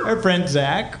 Her friend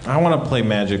Zach. I want to play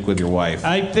magic with your wife.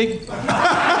 I think.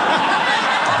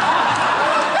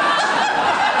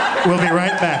 We'll be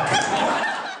right back.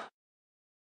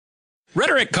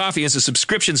 Rhetoric Coffee is a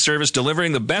subscription service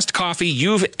delivering the best coffee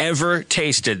you've ever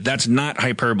tasted. That's not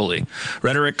hyperbole.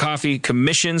 Rhetoric Coffee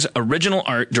commissions original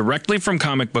art directly from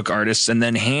comic book artists and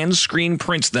then hand screen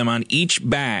prints them on each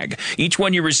bag. Each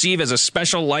one you receive has a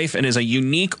special life and is a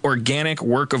unique organic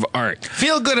work of art.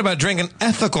 Feel good about drinking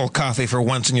ethical coffee for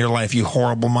once in your life, you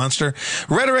horrible monster.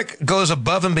 Rhetoric goes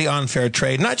above and beyond fair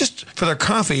trade, not just for their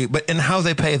coffee, but in how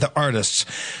they pay the artists.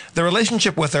 The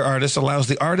relationship with their artists allows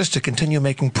the artist to continue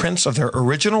making prints of their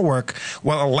original work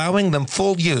while allowing them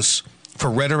full use for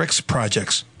Rhetoric's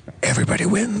projects. Everybody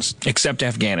wins. Except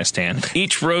Afghanistan.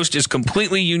 Each roast is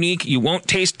completely unique. You won't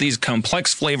taste these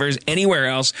complex flavors anywhere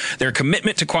else. Their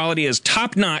commitment to quality is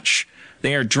top-notch.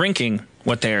 They are drinking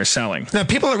what they are selling. Now,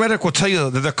 people at Rhetoric will tell you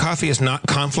that their coffee is not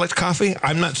conflict coffee.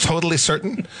 I'm not totally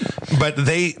certain, but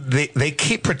they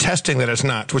keep protesting that it's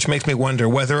not, which makes me wonder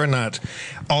whether or not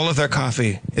all of their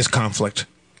coffee is conflict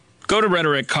Go to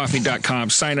rhetoriccoffee.com,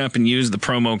 sign up, and use the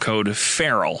promo code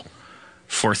FERAL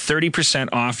for 30%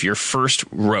 off your first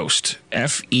roast.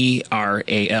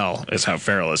 Feral is how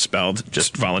feral is spelled.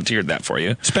 Just volunteered that for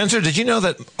you. Spencer, did you know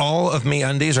that all of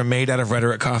MeUndies are made out of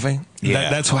Rhetoric coffee?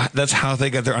 Yeah. That's how they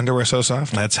get their underwear so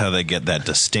soft? That's how they get that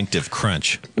distinctive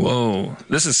crunch. Whoa,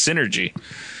 this is synergy.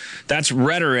 That's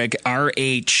Rhetoric,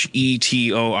 Rhetoric,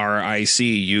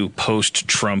 you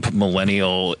post-Trump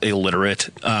millennial illiterate.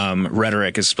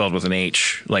 Rhetoric is spelled with an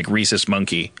H, like rhesus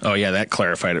monkey. Oh, yeah, that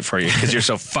clarified it for you, because you're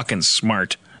so fucking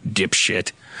smart,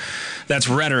 dipshit. That's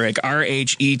Rhetoric,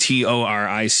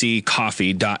 Rhetoric,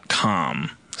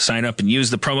 coffee.com. Sign up and use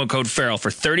the promo code FERAL for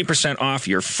 30% off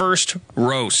your first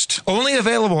roast. Only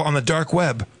available on the dark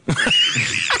web.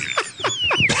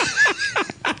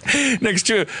 Next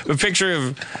to a picture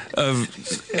of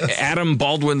Adam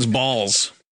Baldwin's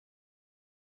balls.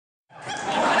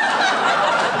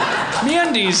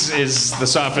 MeUndies is the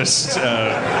softest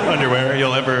underwear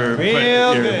you'll ever put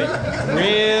Real your... good.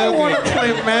 Real I want to good.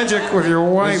 play magic with your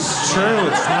wife. It's true.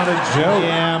 It's not a joke.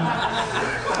 Yeah.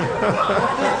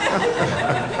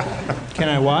 Can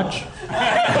I watch?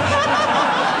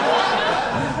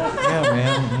 Yeah,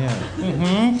 man.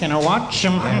 Yeah. Can I watch?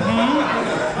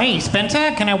 Hey,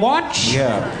 Spencer, can I watch?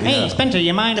 Yeah. Hey, Spencer,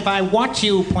 you mind if I watch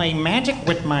you play magic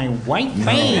with my wife? No.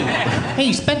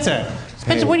 Hey, Spencer.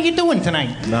 Spencer, Hey. what are you doing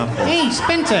tonight? Nothing. Hey,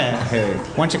 Spencer. Hey.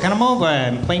 Why don't you come over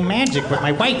and play magic with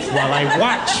my wife while I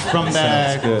watch from the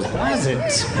Sounds good.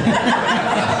 closet?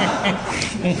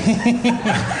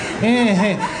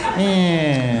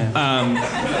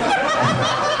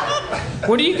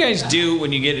 What do you guys do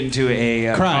when you get into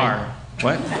a Cry. car?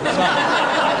 What?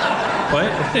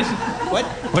 What?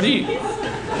 What do you...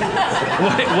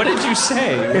 What did you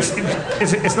say?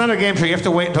 It's not a game show. You have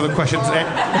to wait until the question's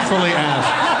fully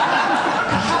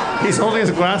asked. He's holding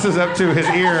his glasses up to his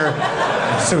ear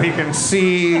so he can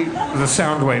see the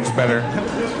sound waves better.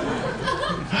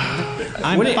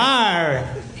 I'm far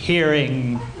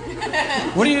hearing.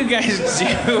 What do you guys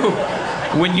do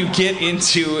when you get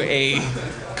into a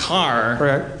car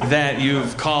Right. that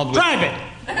you've called with... Drive it!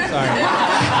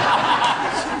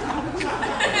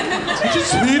 I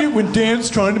just hate it when Dan's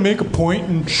trying to make a point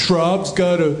and Schraub's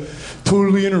got to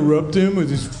totally interrupt him with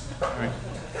his...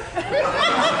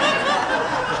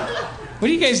 What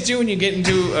do you guys do when you get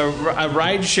into a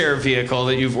rideshare vehicle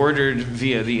that you've ordered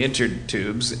via the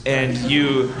intertubes and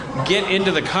you get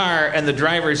into the car and the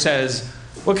driver says,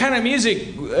 "What kind of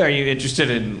music are you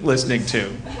interested in listening to?"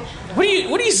 What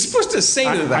are you supposed to say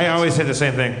to that? I always say the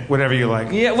same thing. Whatever you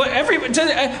like. Yeah, well,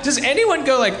 does anyone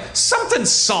go like something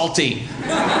salty?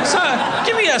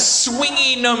 Give me a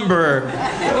swingy number.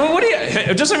 What do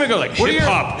you? Does anyone go like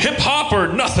hip hop or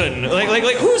nothing?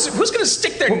 Like who's gonna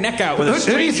stick their neck out with a Who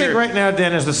stranger? do you think right now,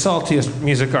 Dan, is the saltiest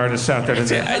music artist out there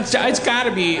today? It's got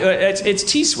to be. It's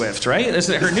T Swift, right? This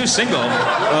is her new single.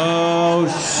 Oh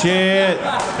shit!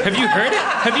 Have you heard it?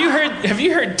 Have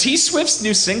you heard T Swift's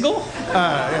new single?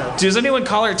 Yeah. Does anyone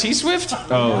call her T Swift?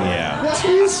 Oh yeah.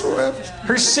 T-Swift.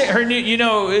 Her new, you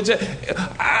know, it's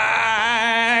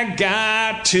I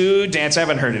got to dance. I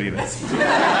haven't heard it either.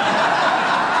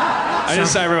 I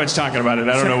just saw everyone's talking about it.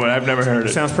 I don't know what. I've never heard it.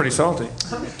 Sounds pretty salty.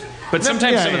 But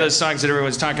sometimes Yeah, some of yeah. those songs that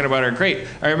everyone's talking about are great.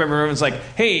 I remember everyone's like,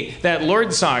 "Hey, that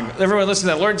Lord song." Everyone listened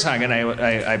to that Lord song, and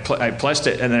I plushed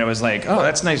it, and then it was like, "Oh,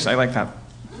 that's nice. I like that."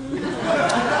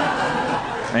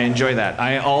 I enjoy that.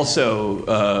 I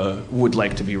also would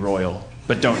like to be royal,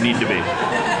 but don't need to be.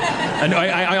 And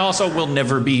I also will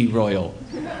never be royal.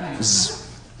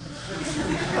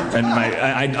 And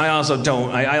I also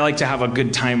don't. I like to have a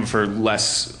good time for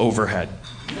less overhead.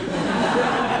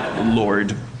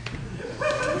 Lord.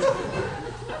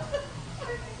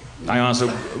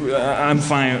 I'm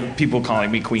fine with people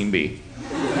calling me Queen Bee.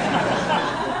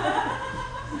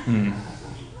 All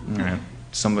right.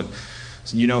 Somebody,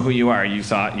 you know who you are. You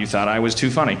thought I was too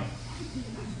funny.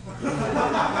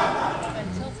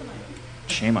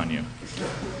 Shame on you.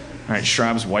 All right,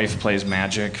 Schraub's wife plays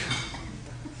magic.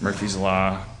 Murphy's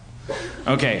Law.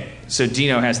 Okay, so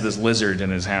Dino has this lizard in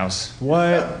his house.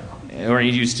 What? Or he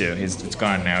used to. It's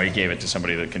gone now. He gave it to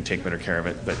somebody that can take better care of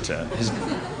it. But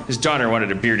his daughter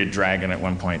wanted a bearded dragon at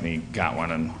one point, and he got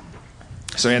one. And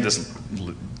so he had this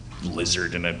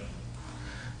lizard in a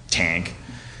tank.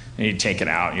 And you take it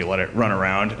out, you let it run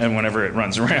around, and whenever it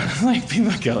runs around, like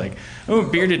people go like, "Oh,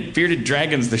 bearded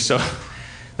dragons! They're so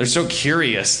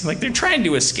curious. Like they're trying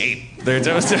to escape. They're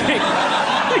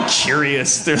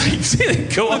curious. They're like they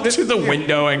go up to the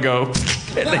window and go."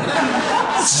 And they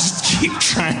just keep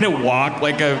trying to walk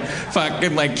like a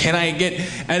fucking, like, can I get...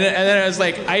 And then I was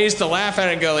like, I used to laugh at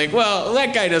it and go like, well,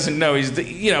 that guy doesn't know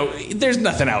there's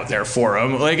nothing out there for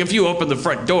him. Like, if you open the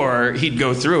front door, he'd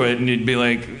go through it and you'd be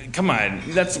like, come on,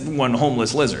 that's one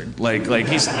homeless lizard. Like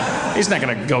he's not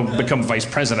going to go become vice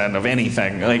president of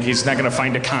anything. Like, he's not going to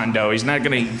find a condo. He's not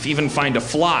going to even find a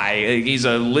fly. He's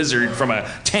a lizard from a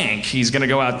tank. He's going to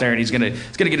go out there and he's going to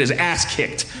get his ass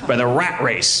kicked by the rat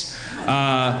race.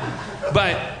 But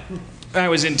I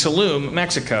was in Tulum,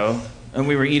 Mexico, and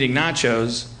we were eating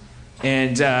nachos,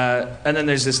 and then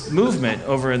there's this movement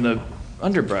over in the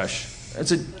underbrush.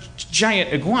 It's a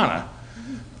giant iguana.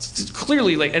 It's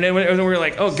clearly like, and then we were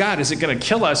like, oh God, is it going to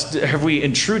kill us? Have we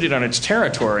intruded on its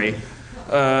territory?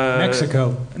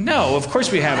 Mexico. No, of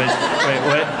course we haven't. Wait,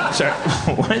 what? Sorry,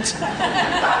 what?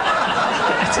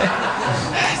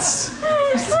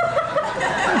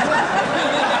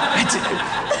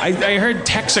 I heard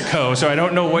Texaco, so I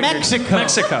don't know what Mexico.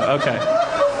 Mexico, okay.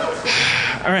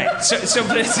 All right, so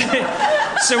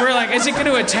we're like, is it going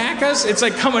to attack us? It's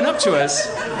like coming up to us.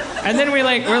 And then we're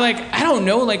like, I don't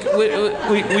know, like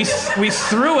we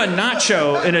threw a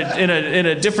nacho in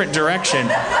a different direction,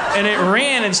 and it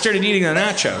ran and started eating the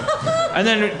nacho. And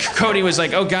then Cody was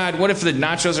like, oh God, what if the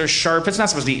nachos are sharp? It's not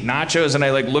supposed to eat nachos. And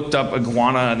I like looked up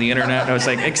iguana on the internet, and I was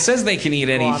like, it says they can eat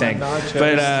anything,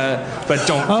 but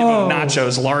don't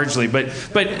nachos largely. But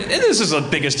this is the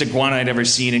biggest iguana I'd ever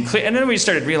seen. And then we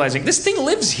started realizing this thing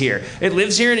lives here. It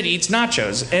lives here and it eats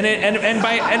nachos. And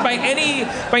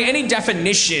by any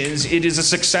definitions, it is a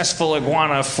successful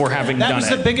iguana for having done it. That was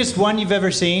the biggest one you've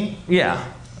ever seen? Yeah.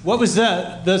 What was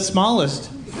the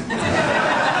smallest?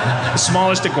 The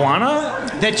smallest iguana?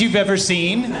 That you've ever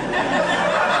seen?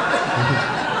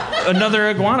 Another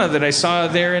iguana that I saw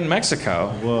there in Mexico.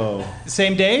 Whoa.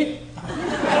 Same day?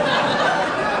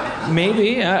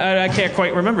 Maybe. I can't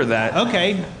quite remember that.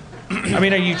 Okay. I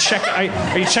mean, are you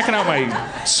checking out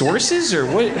my sources or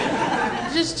what?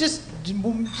 Just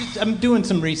I'm doing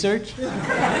some research.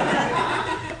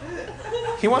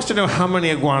 He wants to know how many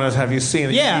iguanas have you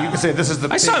seen? Yeah. You can say this is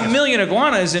the I saw 1 million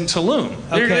iguanas in Tulum.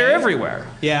 They're everywhere.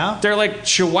 Yeah. They're like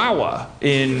Chihuahua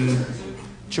in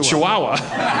Chihuahua.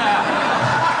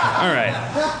 All right.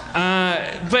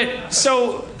 But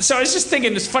so I was just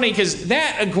thinking, it's funny because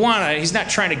that iguana, he's not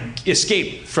trying to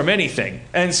escape from anything.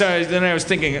 And so then I was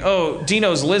thinking, oh,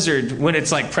 Dino's lizard, when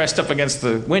it's like pressed up against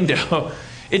the window,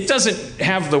 it doesn't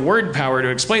have the word power to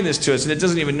explain this to us, and it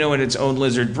doesn't even know in its own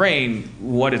lizard brain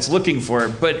what it's looking for.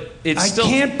 But it's still... I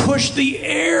can't push the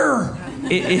air.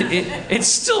 It's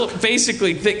still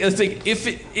basically if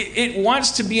it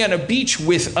wants to be on a beach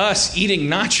with us eating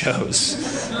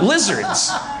nachos,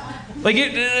 lizards. Like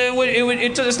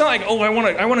it's not like, oh, I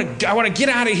want to get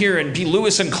out of here and be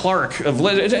Lewis and Clark of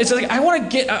lizards. It's like I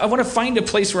want to find a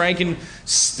place where I can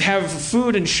have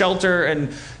food and shelter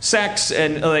and sex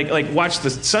and like watch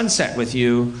the sunset with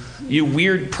you. You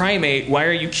weird primate. Why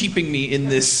are you keeping me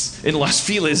in Las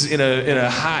Feliz in a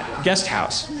hot guest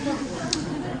house?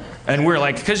 And we're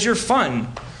like, because you're fun.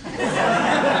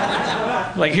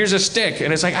 Like, here's a stick.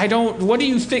 And it's like, what do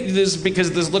you think this,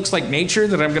 because this looks like nature,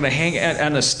 that I'm going to hang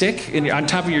on a stick on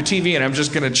top of your TV and I'm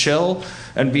just going to chill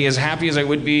and be as happy as I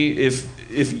would be if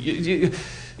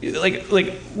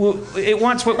it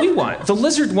wants what we want. The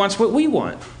lizard wants what we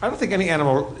want. I don't think any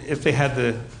animal, if they had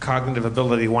the cognitive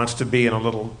ability, wants to be in a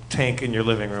little tank in your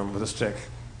living room with a stick.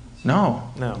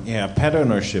 No. Yeah, pet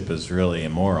ownership is really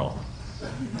immoral.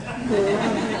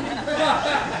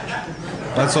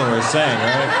 That's what we're saying,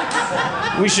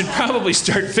 right? We should probably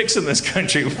start fixing this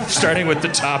country, starting with the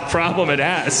top problem it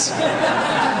has.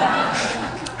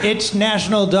 It's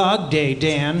National Dog Day,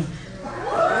 Dan.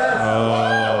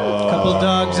 Oh. A couple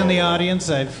dogs in the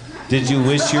audience. Did you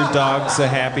wish your dogs a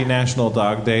happy National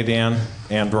Dog Day, Dan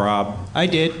and Rob? I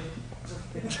did.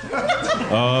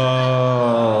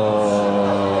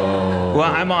 Oh.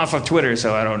 Well, I'm off of Twitter,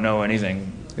 so I don't know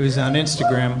anything. It was on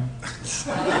Instagram.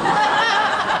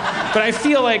 But I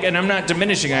feel like, and I'm not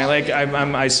diminishing,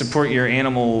 I support your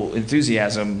animal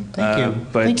enthusiasm. Thank you.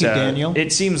 But Thank you, Daniel.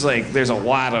 It seems like there's a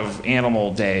lot of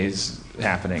animal days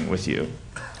happening with you.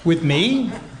 With me?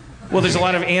 Well, there's a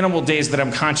lot of animal days that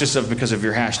I'm conscious of because of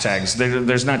your hashtags.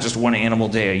 There's not just one animal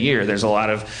day a year. There's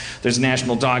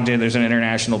National Dog Day. There's an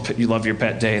International You Love Your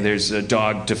Pet Day. There's a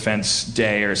Dog Defense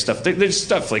Day or stuff. There's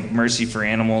stuff like Mercy for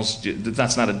Animals.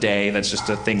 That's not a day. That's just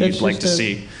a thing you'd like to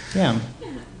see. Yeah.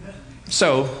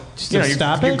 So,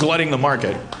 you're glutting the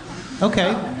market.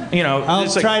 Okay. I'll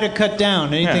try to cut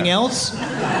down. Anything else?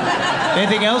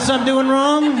 Anything else I'm doing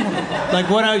wrong? Like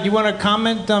you want to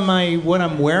comment on what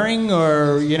I'm wearing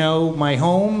or, my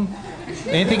home?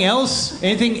 Anything else?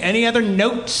 Any other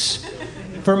notes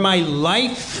for my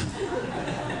life?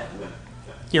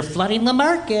 You're flooding the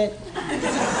market.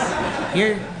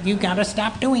 You gotta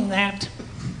stop doing that.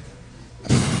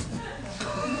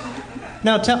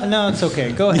 No, it's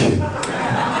okay. Go ahead.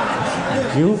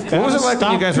 What was it like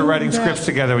when you guys were writing scripts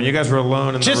together? When you guys were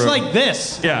alone in the room? Just like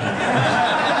this.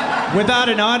 Yeah. Without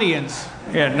an audience.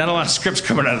 Yeah, not a lot of scripts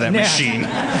coming out of that machine.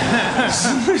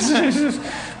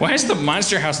 Why is the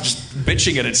Monster House just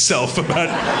bitching at itself about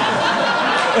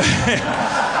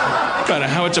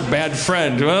how it's a bad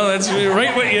friend? Well, that's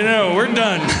right what you know. We're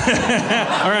done.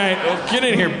 All right, well, get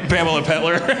in here, Pamela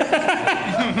Petler.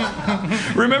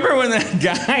 Remember when that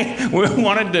guy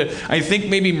wanted to, I think,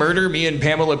 maybe murder me and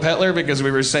Pamela Petler because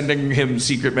we were sending him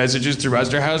secret messages through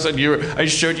Monster House, and I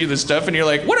showed you the stuff, and you're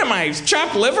like, what am I,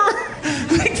 chopped liver?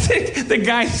 the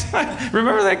guy thought,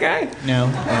 remember that guy? No.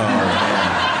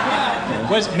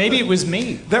 Maybe it was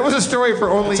me. That was a story for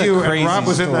only you, and Rob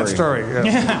was in that story.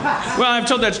 Yeah. Well, I've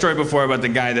told that story before about the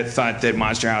guy that thought that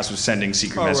Monster House was sending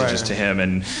secret messages to him,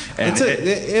 and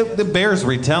the bears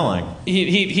retelling.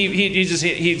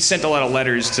 He sent a lot of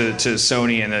letters to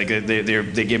Sony, and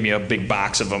they gave me a big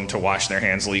box of them to wash their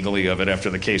hands legally of it after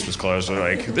the case was closed.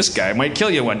 They're like, this guy might kill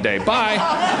you one day. Bye.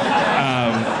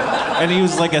 And he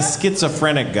was like a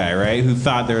schizophrenic guy, right? Who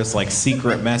thought there was like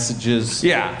secret messages.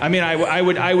 Yeah, I mean, I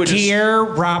would. Dear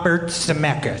Robert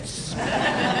Zemeckis,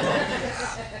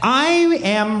 I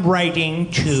am writing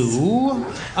to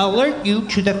alert you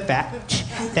to the fact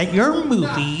that your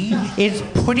movie is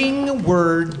putting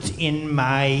words in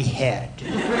my head.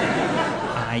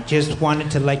 I just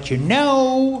wanted to let you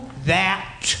know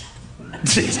that.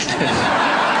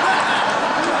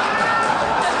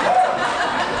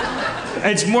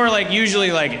 It's more like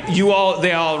usually like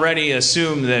they already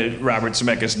assume that Robert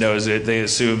Zemeckis knows it. They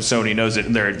assume Sony knows it,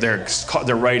 and they're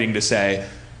writing to say,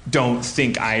 don't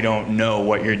think I don't know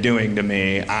what you're doing to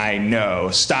me. I know.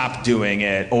 Stop doing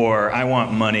it, or I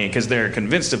want money, because they're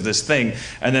convinced of this thing.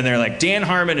 And then they're like, Dan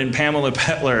Harmon and Pamela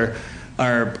Petler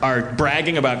are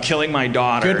bragging about killing my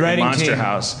daughter in Monster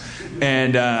House.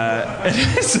 And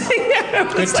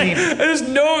it's like,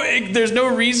 there's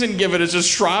no reason given. It's just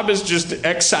Schraub is just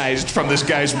excised from this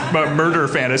guy's murder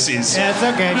fantasies. Yeah, it's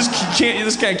okay.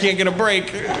 This guy can't get a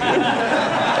break.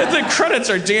 The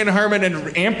credits are Dan Harmon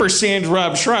and ampersand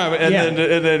Rob Schraub,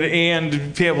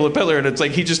 and Pamela Petler, and it's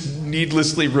like he just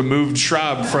needlessly removed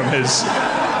Schraub from his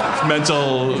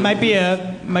mental. Might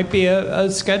be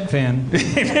a Scud fan.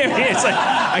 It's like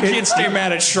I can't stay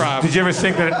mad at Schraub. Did you ever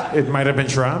think that it might have been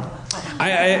Schraub?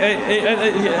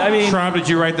 I mean, Schraub, did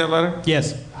you write that letter?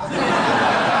 Yes.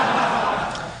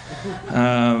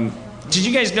 Did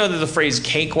you guys know that the phrase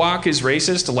cakewalk is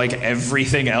racist, like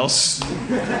everything else?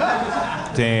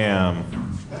 Damn.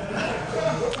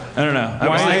 I don't know.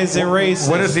 Why is it racist?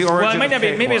 What is the origin? Well, it might not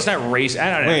be. Maybe it's not racist.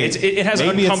 I don't know. Wait, it has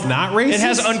maybe it's not racist? It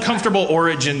has uncomfortable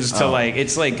origins to like.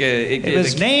 It's like it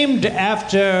was named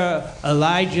after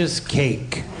Elijah's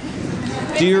cake.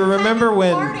 Do you remember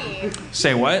when? Party.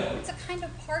 Say what? It's a kind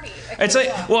of party. It's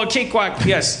like, well, a cakewalk,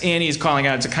 yes, Annie's calling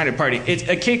out, it's a kind of party.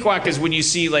 A cakewalk is when you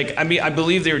see, like, I mean, I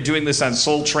believe they were doing this on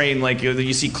Soul Train, like,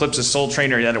 you see clips of Soul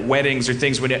Train or at weddings or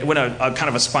things when a kind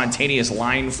of a spontaneous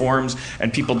line forms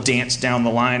and people dance down the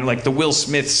line, like the Will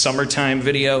Smith Summertime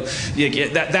video.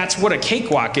 That's what a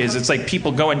cakewalk is. It's like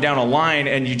people going down a line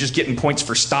and you're just getting points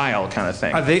for style kind of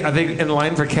thing. Are they in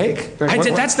line for cake?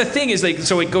 That's the thing is, like,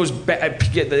 so it goes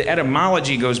back, the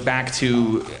etymology goes back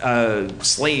to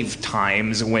slave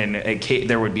times when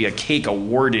there would be a cake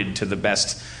awarded to the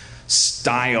best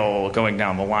style going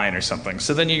down the line or something.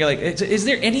 So then you're like, is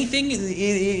there anything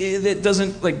that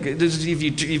doesn't, like,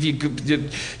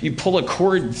 if you pull a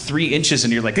cord 3 inches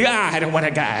and you're like, I don't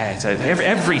want to,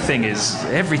 everything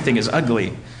is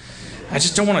ugly. I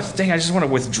just don't want to think. I just want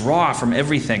to withdraw from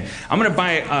everything. I'm going to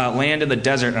buy land in the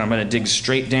desert and I'm going to dig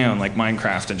straight down like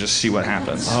Minecraft and just see what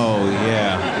happens. Oh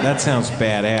yeah, that sounds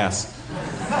badass.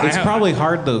 It's probably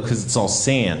hard though because it's all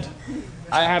sand.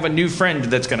 I have a new friend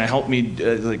that's going to help me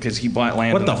because he bought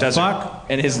land in the desert. What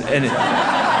the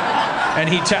fuck?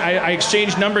 I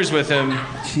exchanged numbers with him,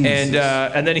 and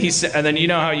then you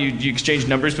know how you exchange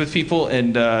numbers with people,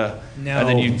 and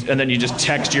then you just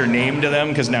text your name to them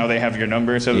because now they have your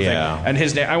number, sort of thing. And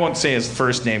his name, I won't say his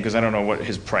first name because I don't know what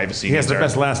his privacy. He has the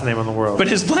best last name in the world, but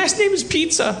his last name is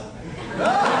Pizza.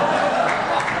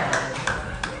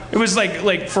 It was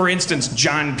like for instance,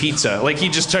 John Pizza. Like he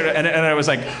just started, and I was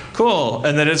like, cool.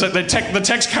 And then it's like the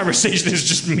text conversation is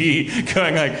just me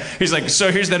going like, he's like,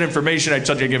 so here's that information I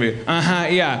told you to give you.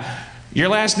 Yeah. Your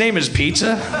last name is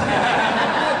Pizza?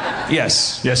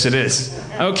 Yes, it is.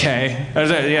 Okay. I was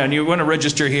like, yeah, and you want to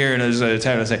register here, and there's a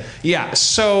tab. I say, yeah.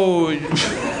 So,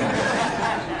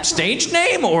 stage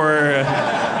name or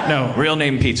no? Real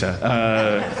name pizza.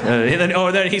 And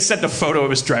then he sent a photo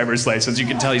of his driver's license. You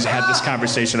can tell he's had this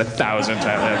conversation 1,000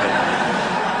 times.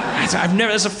 I've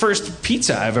never. That's the first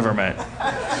pizza I've ever met.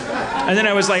 And then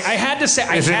I was like, I had to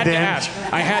ask.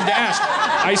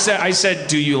 I said,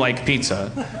 do you like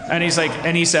pizza? And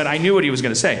he said, I knew what he was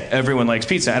going to say. Everyone likes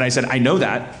pizza. And I said, I know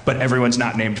that, but everyone's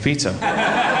not named pizza.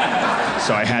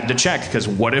 So I had to check, because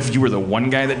what if you were the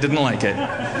one guy that didn't like it?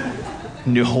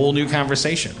 Whole new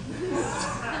conversation.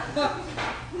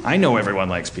 I know everyone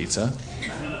likes pizza.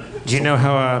 Do you know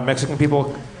how Mexican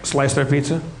people slice their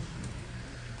pizza?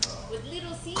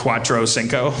 Cuatro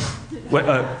Cinco. What?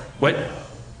 With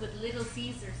Little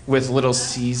Caesars. With Little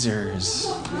Caesars.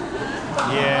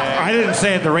 Yeah. I didn't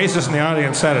say it. The racist in the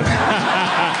audience said it.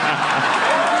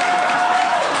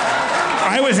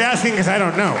 I was asking because I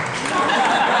don't know.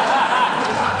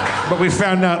 But we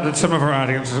found out that some of our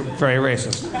audience is very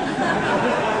racist.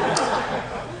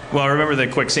 Well, remember the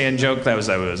quicksand joke? That's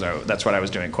what I was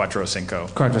doing. Cuatro Cinco.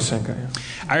 Cuatro Cinco. Yeah.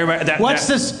 I remember that. What's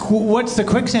the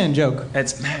quicksand joke?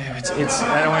 It's. I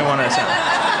don't even want to say.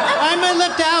 I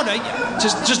left out.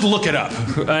 Just look it up.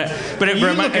 But it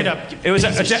look it up. It was.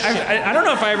 I don't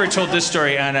know if I ever told this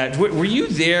story. Were you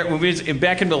there when we was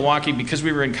back in Milwaukee, because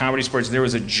we were in comedy sports? There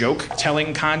was a joke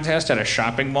telling contest at a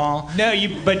shopping mall. No,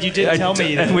 but you did tell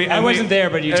me. I wasn't there,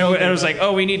 but you told me. And it was like,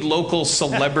 oh, we need local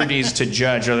celebrities to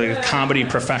judge, or like comedy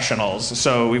professionals.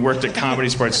 So we worked at comedy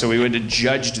sports, so we would have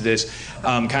judged this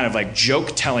kind of like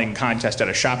joke telling contest at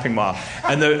a shopping mall,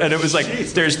 and it was like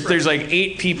there's like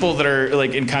 8 people that are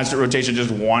like in constant rotation,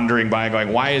 just wandering by,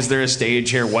 going, why is there a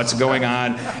stage here? What's going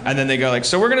on? And then they go like,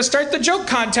 so we're gonna start the joke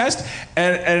contest,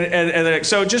 and then like,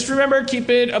 so just remember, keep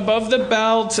it above the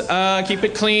belt, keep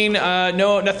it clean,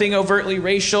 nothing overtly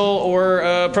racial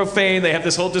or profane. They have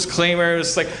this whole disclaimer.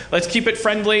 It's like, let's keep it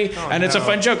friendly, and it's a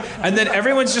fun joke. And then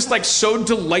everyone's just like so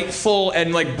delightful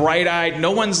and like bright-eyed.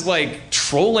 No one's like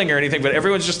trolling or anything, but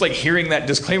everyone's just like hearing that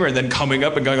disclaimer and then coming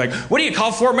up and going like, what do you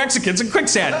call 4 Mexicans in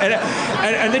quicksand?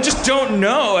 And they just don't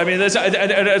know. I mean, it's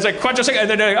like Cuatro Cinco, and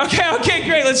then they're like, okay,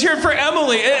 great, let's hear it for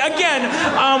Emily. And again,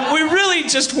 we really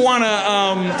just want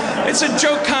to, it's a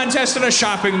joke contest in a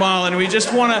shopping mall, and we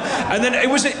just want to, and then it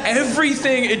was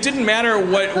everything. It didn't matter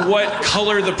what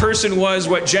color the person was,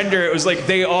 what gender. It was like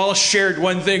they all shared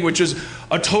one thing, which was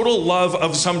a total love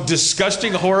of some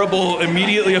disgusting, horrible,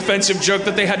 immediately offensive joke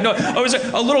that they had no. It was a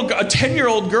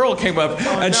 10-year-old girl came up,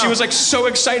 and she was like so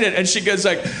excited, and she goes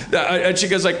like, it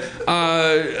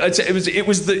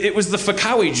was the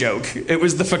Fakawi joke. It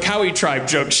was the Fakawi tribe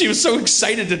joke. She was so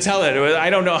excited to tell it. I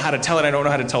don't know how to tell it. I don't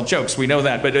know how to tell jokes. We know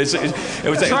that, but it was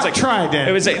like try, Dan.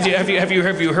 It was like, have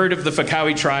you heard of the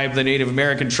Fakawi tribe, the Native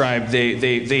American tribe? They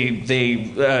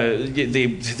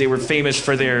were famous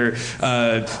for their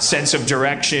sense of direction,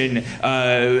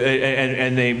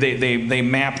 and they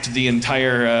mapped the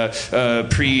entire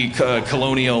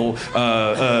pre-colonial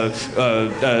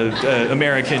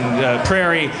American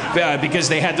prairie because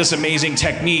they had this amazing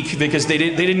technique, because they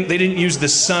didn't use the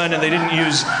sun, and they didn't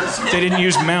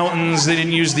use mountains, they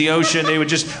didn't use the ocean. They would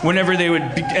just, whenever they would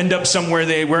end up somewhere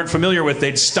they weren't familiar with,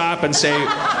 they'd stop and say,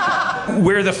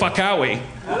 "We're the Fakawi."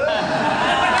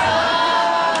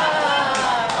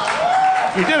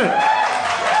 You did it.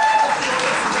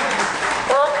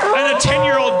 And a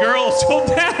 10-year-old girl told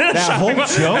that in a That shopping whole mall.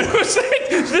 joke? And it was like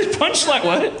the punchline.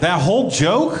 What? That whole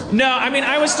joke? No, I mean,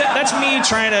 that's me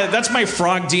trying to. That's my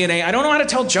frog DNA. I don't know how to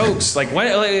tell jokes. Like what?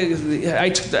 I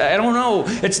don't know.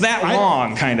 It's that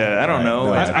long, kind of. I don't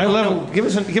know. I love it. Give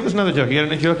us another joke. You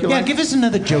got a joke you like? Yeah, give us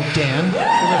another joke, Dan.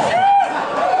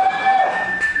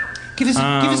 Give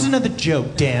us another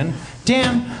joke, Dan.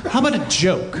 Dan, how about a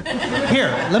joke?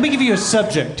 Here, let me give you a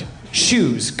subject.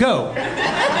 Shoes. Go.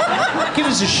 Give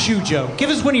us a shoe joke. Give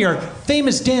us one of your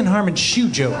famous Dan Harmon shoe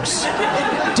jokes.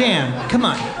 Dan, come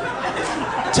on.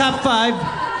 Top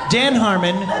 5 Dan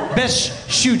Harmon best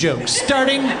shoe jokes,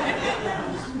 starting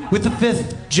with the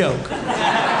 5th joke.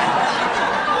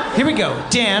 Here we go.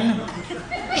 Dan,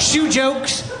 shoe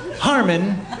jokes.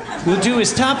 Harmon will do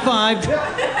his top 5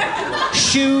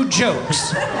 shoe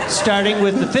jokes, starting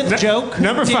with the 5th joke.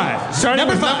 Number 5. Starting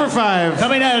with number 5.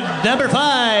 Coming out number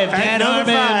 5, Dan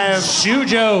number Harmon 5. shoe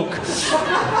joke.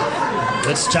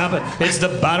 Let's top it. It's the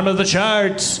bottom of the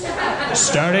charts.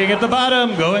 Starting at the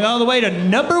bottom, going all the way to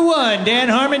number 1, Dan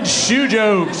Harmon shoe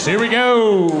jokes. Here we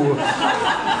go.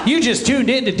 You just tuned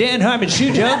in to Dan Harmon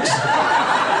shoe jokes.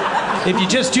 If you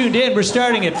just tuned in, we're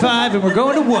starting at 5 and we're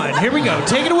going to 1. Here we go.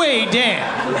 Take it away, Dan.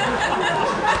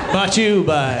 Brought to you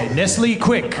by Nestle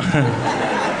Quick.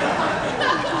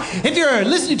 If you're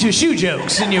listening to shoe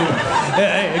jokes and you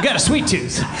got a sweet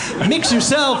tooth, mix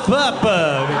yourself up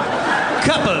a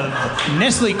cup of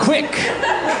Nestle Quick.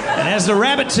 And as the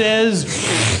rabbit says,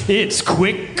 it's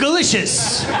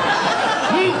quick-delicious.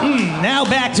 Now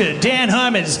back to Dan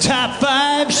Harmon's top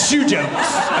 5 shoe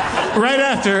jokes. Right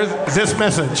after this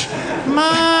message.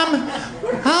 Mom,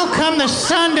 how come the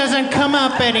sun doesn't come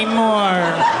up anymore?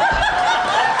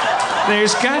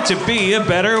 There's got to be a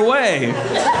better way.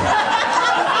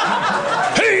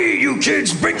 Hey, you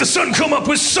kids, make the sun come up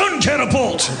with Sun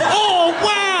Catapult! Oh,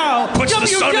 wow! Puts the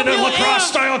sun in a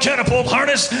lacrosse-style catapult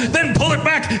harness, then pull it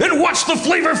back and watch the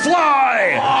flavor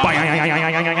fly!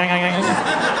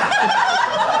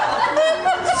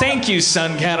 Thank you,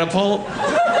 Sun Catapult.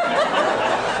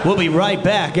 We'll be right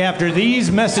back after these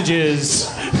messages.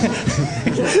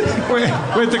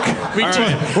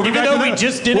 Even though we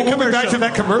just did a commercial. We'll be back to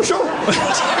that commercial?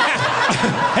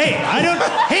 Hey,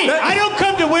 I don't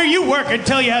come to where you work and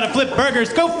tell you how to flip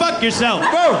burgers. Go fuck yourself.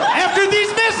 Whoa. After these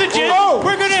messages,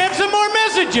 we're going to have some more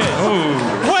messages.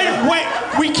 Wait,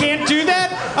 we can't do that?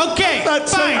 Okay,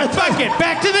 fine, fuck it.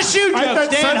 Back to the shoe jokes,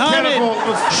 Dan Harmon.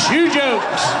 Shoe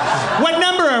jokes. What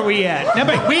number are we at?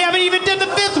 We haven't even done the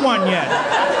 5th one yet.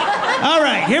 All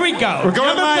right, here we go. We're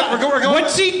going live. We're going.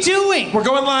 What's he doing? We're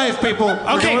going live, people.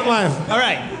 Okay. We're going live. All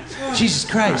right. Jesus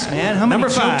Christ, man. How many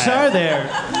jokes are there?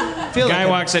 Guy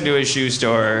walks into a shoe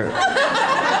store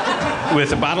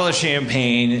with a bottle of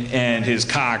champagne and his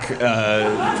cock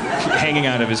hanging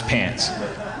out of his pants.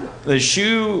 The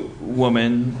shoe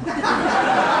woman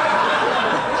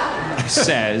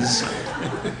says,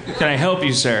 "Can I help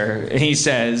you, sir?" And he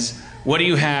says, "What do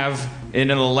you have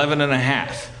in an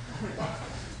 11.5?"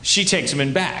 She takes him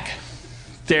in back.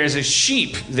 There's a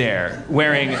sheep there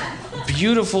wearing a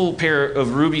beautiful pair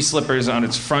of ruby slippers on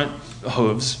its front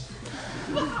hooves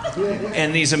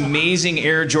and these amazing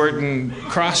Air Jordan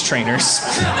cross trainers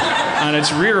on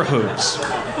its rear hooves.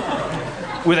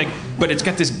 But it's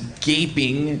got this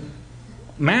gaping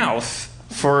mouth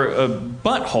for a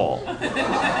butthole.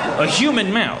 A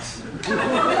human mouth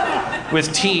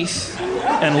with teeth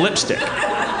and lipstick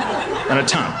and a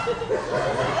tongue.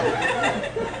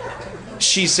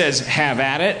 She says, "Have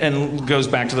at it," and goes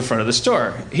back to the front of the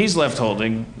store. He's left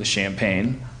holding the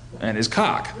champagne and his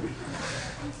cock.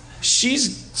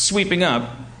 She's sweeping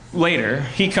up. Later,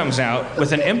 he comes out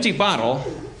with an empty bottle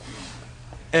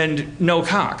and no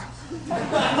cock.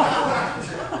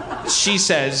 She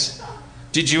says,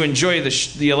 "Did you enjoy the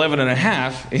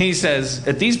 11.5?" And he says,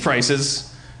 "At these prices,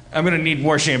 I'm going to need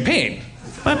more champagne."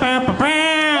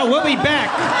 We'll be back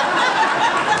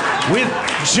with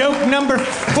joke number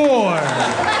 4.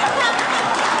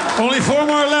 Only 4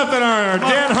 more left in our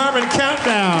Dan Harmon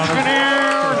countdown.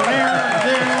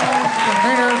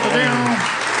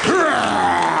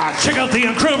 Check out the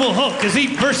Incredible Hulk as he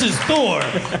versus Thor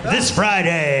this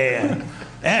Friday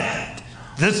at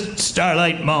the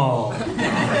Starlight Mall.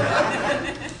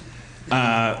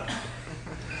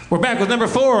 We're back with number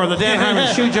 4 on the Dan Harmon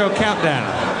shoe joke countdown.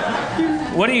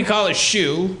 What do you call a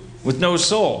shoe with no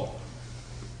sole?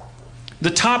 The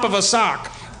top of a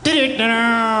sock.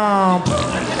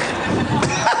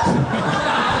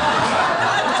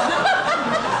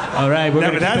 All right, we're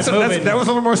going to keep it moving. That was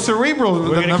a little more cerebral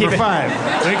than number 5.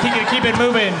 We're going to keep it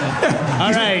moving.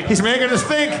 All right. He's making us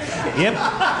think. Yep.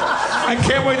 I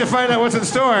can't wait to find out what's in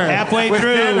store. Halfway with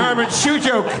through. Dan Harmon's shoe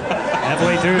joke.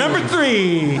 Halfway through. Number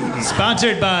 3.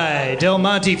 Sponsored by Del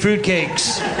Monte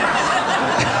Fruitcakes.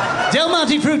 Del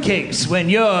Monte Fruitcakes, when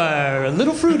you're a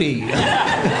little fruity.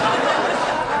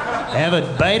 Have a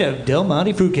bite of Del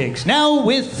Monte Fruitcakes. Now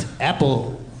with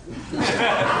Apple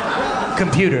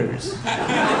computers.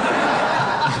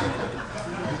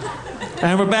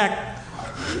 And we're back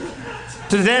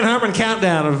to the Dan Harmon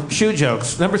countdown of shoe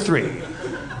jokes. Number 3.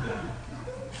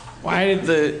 Why did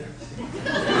the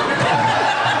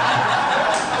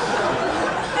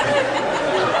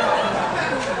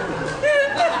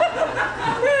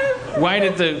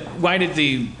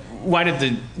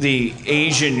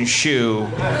Asian shoe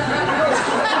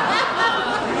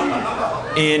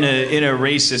in a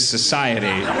racist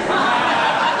society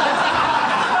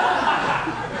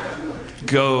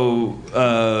go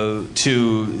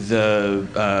to the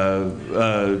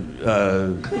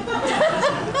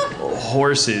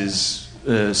horse's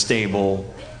stable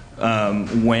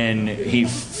when he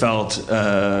felt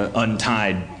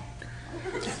untied?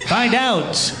 Find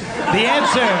out the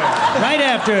answer right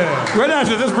after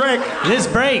this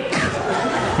break.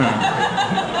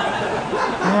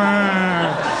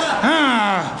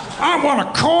 I want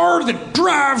a car that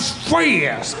drives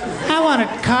fast. I want a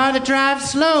car that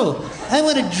drives slow. I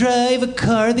want to drive a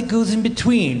car that goes in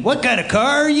between. What kind of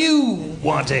car are you?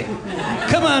 wanting.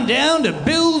 Come on down to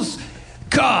Bill's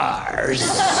Cars.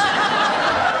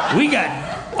 We got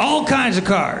all kinds of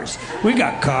cars. We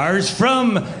got cars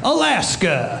from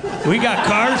Alaska. We got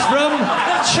cars from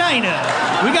China.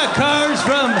 We got cars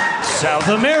from South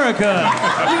America.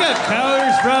 We got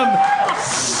cars from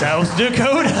South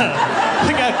Dakota.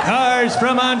 We got cars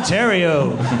from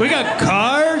Ontario. We got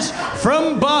cars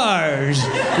from bars.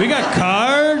 We got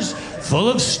cars full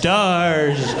of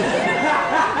stars.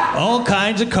 All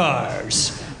kinds of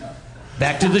cars.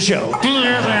 Back to the show.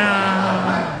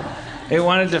 They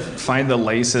wanted to find the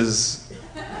laces.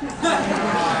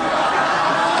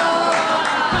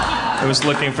 I was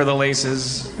looking for the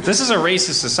laces. This is a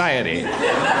racist society.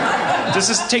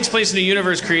 Takes place in a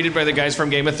universe created by the guys from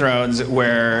Game of Thrones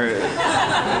where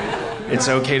it's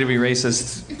okay to be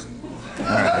racist. All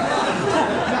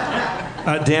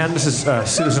right. Dan, this is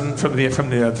Susan from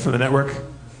the network.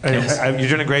 Yes. You're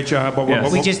doing a great job.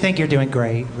 We just think you're doing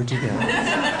great. We're doing.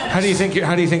 How do you think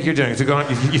you're doing? Is it going?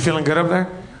 You feeling good up there?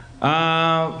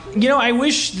 I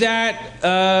wish that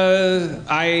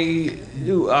I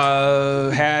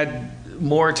had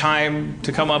more time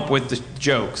to come up with the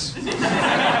jokes.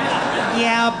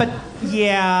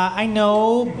 Yeah, I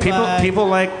know. People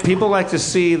like to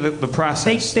see the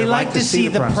process. They like to see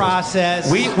the process.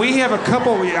 We have a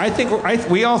couple.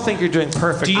 We all think you're doing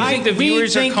perfect. Do you think the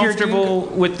viewers are comfortable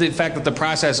with the fact that the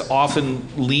process often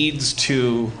leads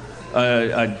to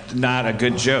not a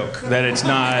good joke? That it's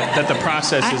not that the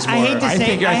process is more. I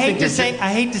hate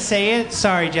to say it.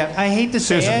 Sorry, Jeff. I hate to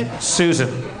say it. Susan.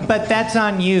 But that's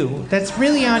on you. That's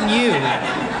really on you.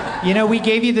 You know, we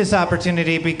gave you this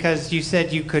opportunity because you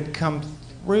said you could come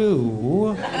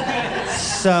through.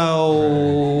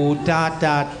 So, ...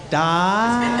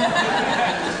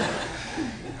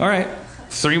 All right.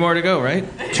 3 more to go, right?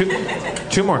 Two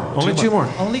more. Only two more.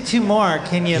 Only 2 more.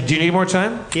 Can you? Do you need more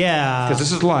time? Yeah. Because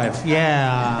this is live.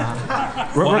 Yeah.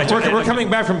 We're coming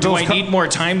back from Bill's. Do I need more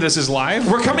time? This is live.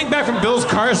 We're coming back from Bill's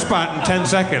car spot in 10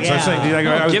 seconds. Yeah. I was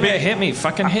saying, hit me.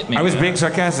 Fucking hit me. I was being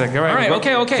sarcastic. All right.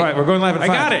 Okay. Fine, we're going live in 5.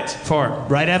 I got it. 4.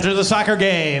 Right after the soccer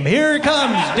game, here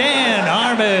comes Dan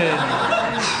Harmon.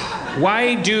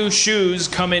 Why do shoes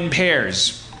come in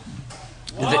pairs?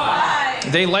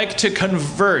 They like to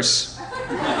converse.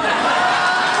 Oh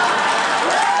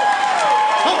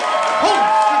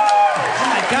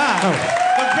my God. Oh.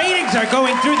 The ratings are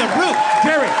going through the roof.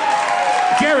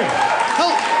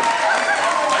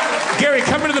 Gary,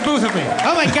 come into the booth with me.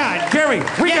 Oh my God. Gary,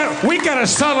 we got a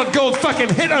solid gold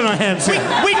fucking hit on our hands here.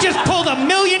 We just pulled 1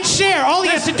 million share. All he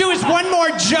has to do is one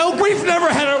more joke. We've never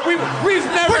had a. We're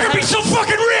gonna be so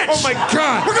fucking rich. Oh my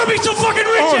God. We're gonna be so fucking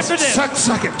rich after this. Suck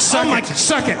it.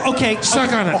 Suck it. Okay.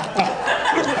 Suck on it.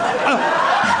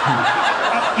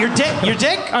 Your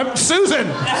dick? I'm Susan.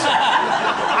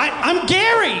 I'm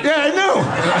Gary. Yeah, I know.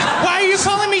 Why are you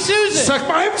calling me Susan?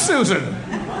 I'm Susan.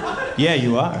 Yeah,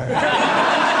 you are.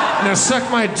 Now suck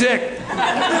my dick.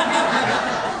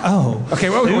 Oh. Okay,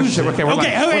 we're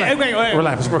live. We're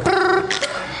live.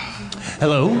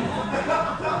 Hello.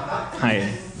 Hi.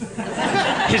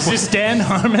 Is this Dan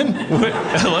Harmon?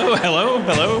 Hello.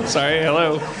 Sorry,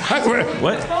 hello.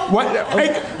 What?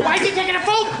 Hey, why is he taking a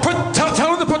phone?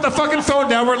 Tell him to put the fucking phone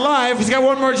down. We're live. He's got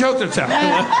one more joke to tell.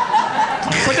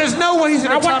 But there's no way he's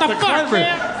going to top the conference.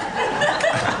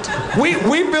 We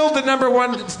build the number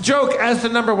one joke as the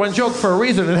number one joke for a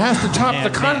reason. It has to top the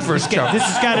Converse joke. This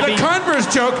has got to be. The Converse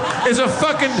joke is a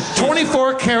fucking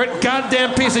 24-karat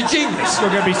goddamn piece of genius. We're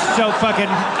gonna be so fucking.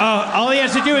 All he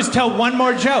has to do is tell one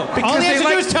more joke. All he has to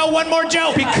do is tell one more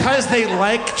joke. Because they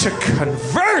like to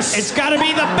converse. It's got to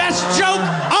be the best joke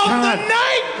of the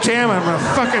night. Damn, I'm gonna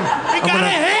fucking. We got a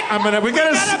hit. We got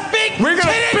a big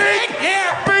hit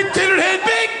here. Big titted hit.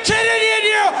 Big titted hit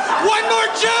here. One more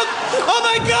joke. Oh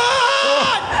my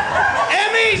God.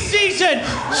 Emmy season.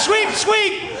 Sweep.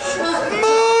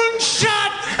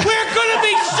 Moonshot. We're gonna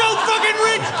be so fucking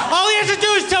rich. All he has to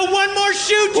do is tell one more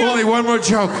shoe joke. Only one more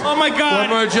joke. Oh my God.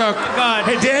 One more joke. Oh my God.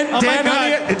 Hey, Dan,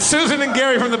 honey, it's Susan and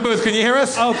Gary from the booth. Can you hear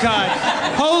us? Oh God.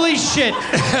 Holy shit.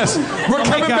 Yes. We're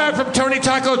coming back from Tony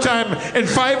Taco Time in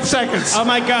 5 seconds. Oh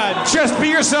my God. Just be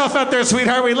yourself out there,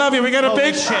 sweetheart. We love you. We got a Holy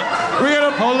big shit.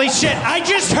 Holy shit.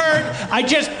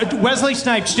 Wesley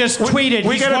Snipes just tweeted.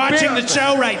 He's watching the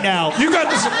show right now. You got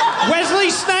this.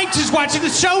 Wesley Snipes is watching the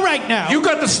show right now. You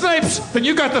got the Snipes, then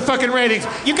you got the fucking ratings.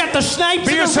 You got the Snipes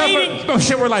and the ratings. Oh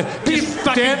shit, we're live.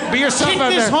 Dan, be yourself out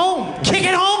there. Kick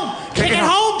it home. Kick it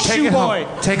home, shoe boy.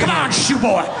 Come on, shoe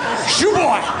boy. Shoe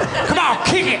boy. Come on,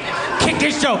 kick it. Kick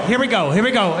this joke. Here we go.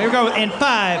 In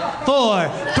 5, 4,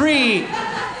 3.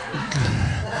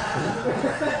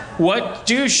 What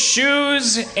do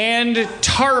shoes and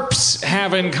tarps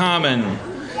have in common?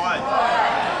 What?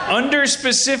 Under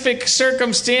specific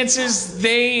circumstances,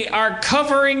 they are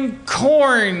covering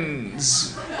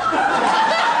corns.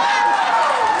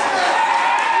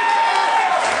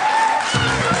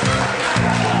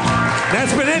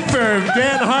 That's been it for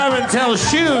Dan Harmon Tells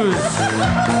Shoes.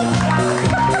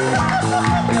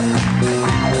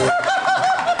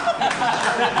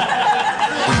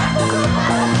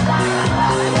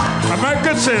 A Mark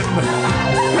Goodson,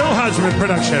 Bill Hodgman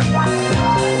production.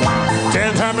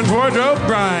 Dan Harmon's Wardrobe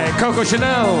by Coco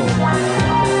Chanel.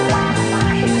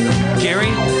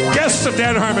 Gary? Guests of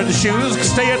Dan Harmon's Shoes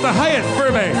stay at the Hyatt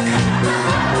Burbank.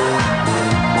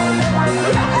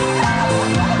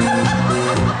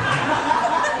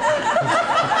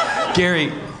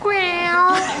 Gary.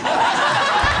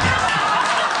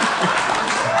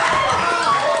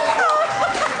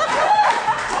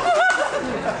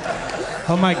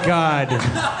 Oh my God!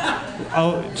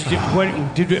 Oh,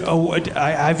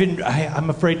 I'm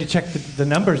afraid to check the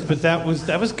numbers, but that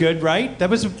was good, right? That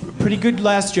was a pretty good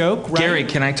last joke, right? Gary,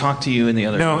 can I talk to you in the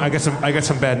other? No, I got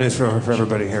some bad news for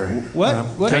everybody here. What?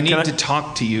 What? I need to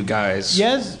talk to you guys.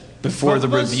 Yes. Before the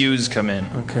reviews come in.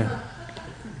 Okay.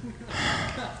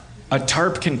 A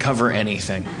tarp can cover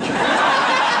anything.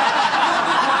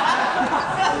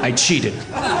 I cheated.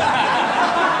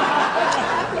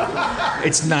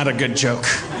 It's not a good joke.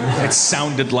 It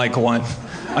sounded like one.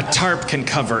 A tarp can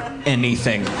cover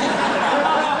anything.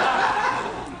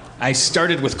 I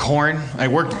started with corn. I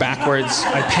worked backwards.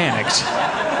 I panicked.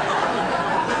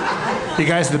 You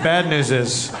guys, the bad news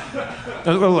is...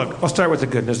 Well, look, I'll start with the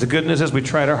good news. The good news is we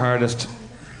tried our hardest,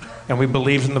 and we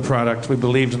believed in the product. We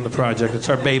believed in the project. It's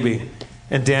our baby.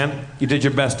 And Dan, you did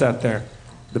your best out there.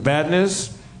 The bad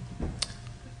news,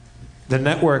 the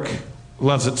network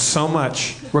loves it so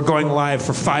much, we're going live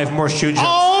for 5 more shoe jokes.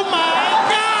 Oh my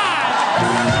God!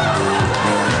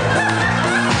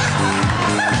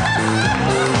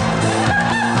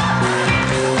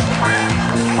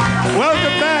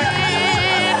 Welcome back.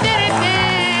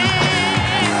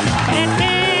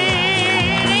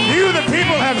 You, the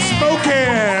people, have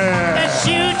spoken.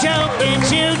 Shoe joking,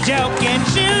 shoe joking,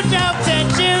 shoe jokes and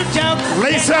shoe jokes.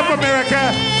 Lace up,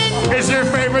 America. Is your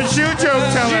favorite shoe joke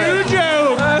teller? Shoe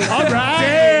joke. All right.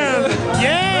 Dan.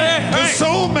 Yeah. The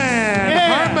Soul Man. Yeah.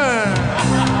 Harmon.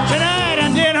 Tonight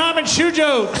on Dan Harmon Shoe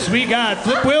Jokes, we got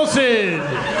Flip Wilson,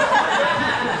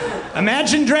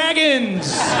 Imagine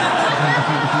Dragons,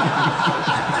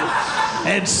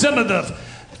 and some of the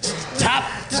top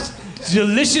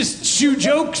delicious shoe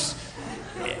jokes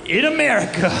in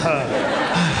America.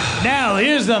 Now,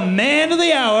 here's the man of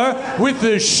the hour with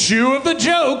the shoe of the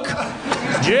joke,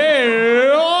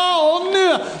 Dan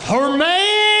Harmon.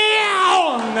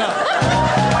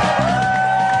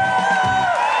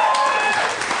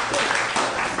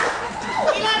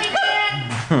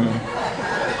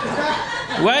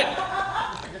 What?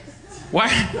 Why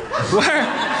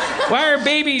are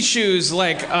baby shoes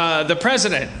like the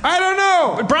president? I don't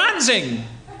know. Bronzing.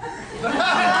 No,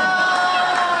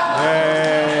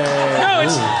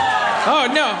 it's. Oh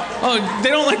no. Oh, they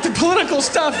don't like the political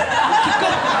stuff.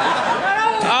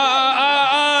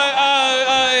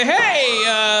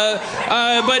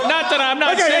 But not that I'm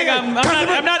not saying I'm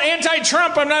not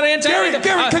anti-Trump. I'm not anti. Gary,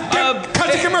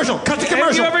 cut the commercial. Cut the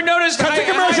commercial. Have you ever noticed Cut the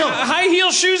commercial. High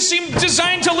heel shoes seem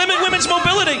designed to limit women's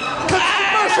mobility? Cut the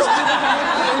commercial.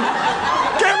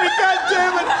 Gary,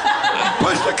 goddammit.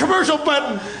 Push the commercial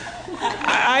button.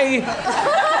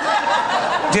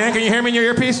 Dan, can you hear me in your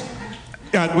earpiece?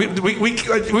 Yeah,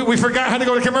 we forgot how to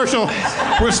go to commercial.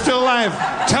 We're still live.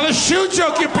 Tell a shoe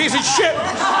joke, you piece of shit.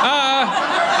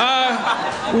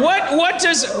 What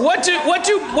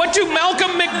do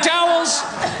Malcolm McDowell's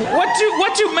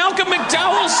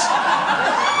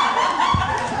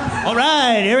All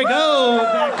right, here we go.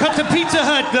 Cut to Pizza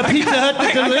Hut. The Pizza Hut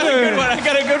delivered. I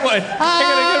got a good one.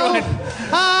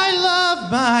 I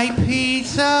love my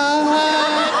Pizza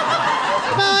Hut.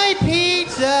 My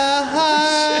Pizza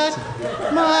Hut.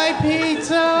 My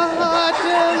Pizza Hut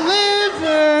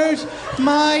delivers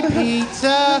my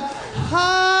Pizza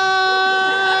Hut.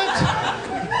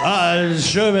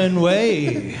 Sherman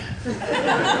Way.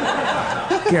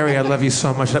 Gary, I love you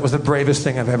so much. That was the bravest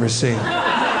thing I've ever seen.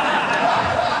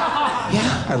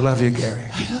 Yeah. I love you, Gary.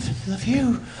 I love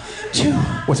you, too.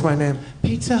 What's my name?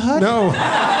 Pizza Hut? No.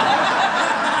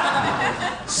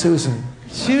 Susan.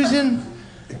 Susan?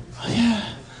 Oh,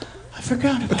 yeah. I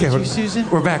forgot about you, Susan.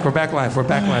 We're back live. We're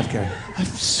back live, Gary. I'm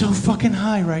so fucking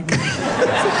high right now.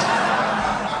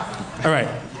 All right.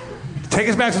 Take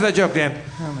us back to that joke, Dan.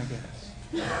 Oh, my goodness.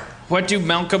 What do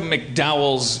Malcolm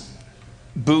McDowell's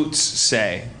boots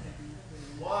say?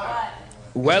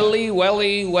 Welly,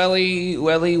 welly, welly,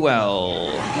 welly,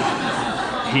 well.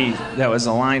 That was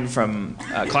a line from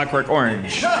Clockwork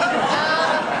Orange.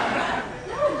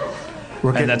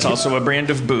 And that's also a brand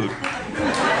of boot.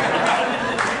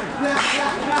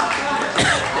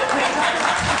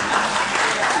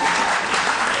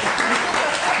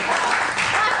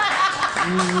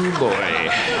 Oh boy.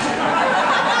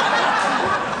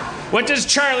 What does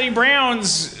Charlie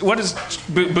Brown's, what does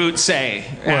Boot say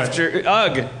after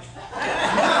Ugh?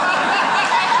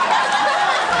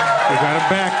 We got him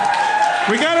back.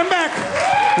 We got him back.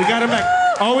 We got him back.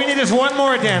 All we need is one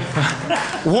more, Dan.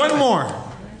 One more.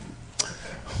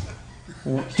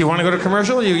 Do you want to go to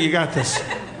commercial? You got this.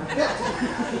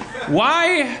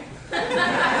 Why?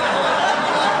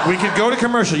 We could go to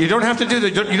commercial. You don't have to do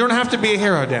that. You don't have to be a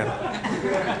hero, Dan.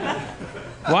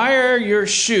 Why are your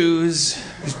shoes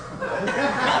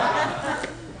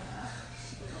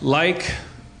like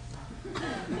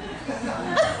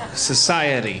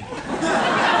society?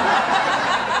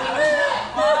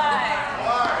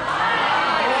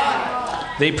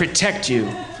 They protect you.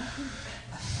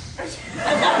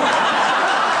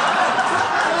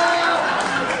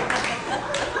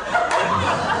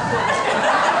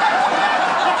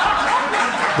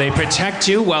 They protect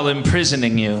you while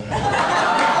imprisoning you.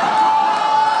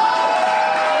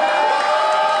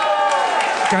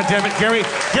 God damn it, Gary.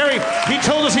 Gary, he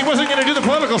told us he wasn't going to do the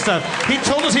political stuff. He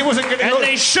told us he wasn't going to And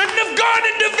they shouldn't have gone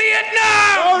into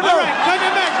Vietnam! Oh, no. All right, take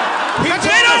it back.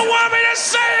 They don't want me to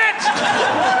say it!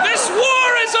 This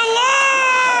war is a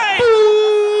lie!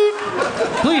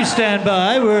 Please stand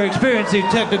by. We're experiencing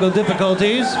technical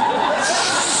difficulties.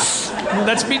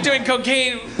 That's me doing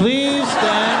cocaine. Please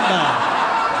stand by.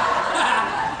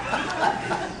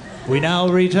 We now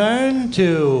return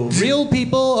to Real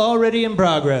People Already in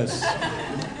Progress.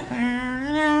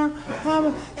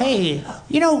 Hey,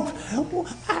 you know,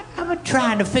 I'm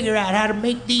trying to figure out how to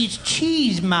make these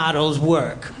cheese models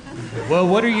work. Well,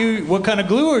 what kind of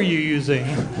glue are you using?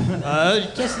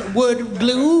 Just wood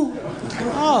glue.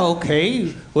 Oh,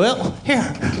 okay. Well,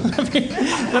 here,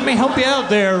 let me help you out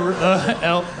there,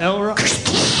 Elra.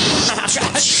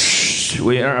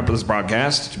 We interrupt this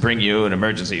broadcast to bring you an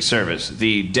emergency service.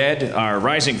 The dead are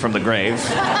rising from the grave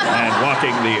and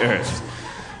walking the earth.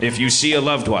 If you see a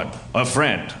loved one, a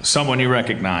friend, someone you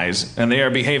recognize, and they are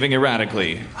behaving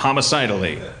erratically,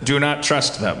 homicidally, do not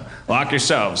trust them. Lock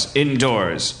yourselves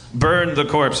indoors. Burn the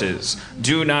corpses.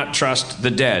 Do not trust the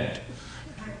dead.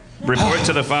 Report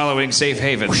to the following safe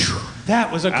haven.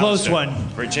 That was a close Alistair, one.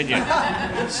 Virginia.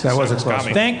 That was a close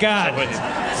one. Thank God.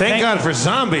 Thank God for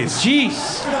zombies.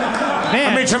 Jeez.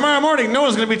 Man. I mean, tomorrow morning, no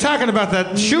one's going to be talking about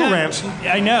that shoe rant.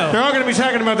 I know. They're all going to be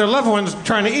talking about their loved ones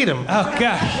trying to eat them. Oh,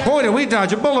 gosh. Boy, did we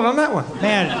dodge a bullet on that one.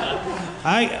 Man,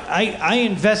 I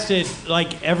invested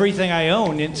like everything I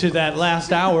own into that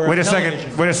last hour. Wait a of second.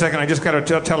 television. Wait a second. I just got a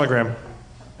telegram.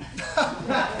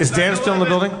 Is Dan still in the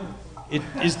building?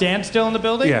 Is Dan still in the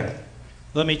building? Yeah.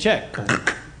 Let me check.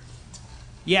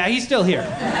 Yeah, he's still here.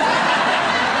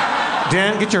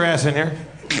 Dan, get your ass in here.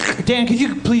 Dan, could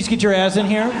you please get your ass in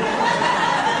here?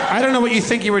 I don't know what you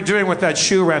think you were doing with that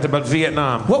shoe rant about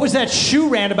Vietnam. What was that shoe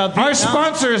rant about Vietnam? Our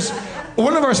sponsors,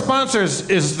 one of our sponsors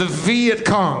is the Viet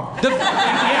Cong.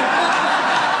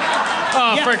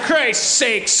 Oh, for Christ's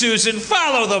sake, Susan,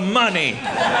 follow the money.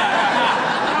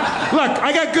 Look,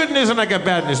 I got good news and I got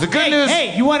bad news. The good news...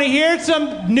 Hey, you want to hear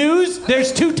some news?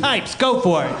 There's two types. Go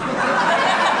for it.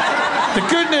 The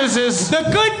good news is... The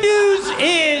good news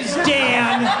is,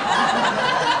 Dan...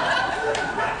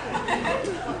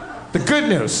 The good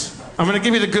news. I'm going to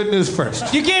give you the good news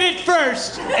first. You get it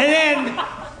first, and then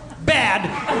bad.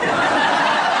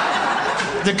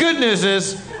 The good news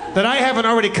is that I haven't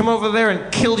already come over there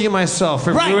and killed you myself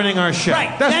for ruining our show.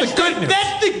 Right. That's the good news.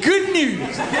 That's the good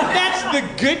news. That's the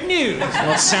good news.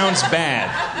 Well, it sounds bad.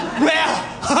 Well,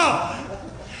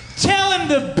 tell him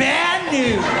the bad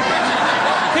news.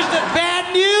 Because the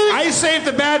bad news... I saved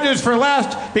the bad news for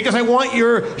last because I want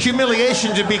your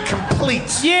humiliation to be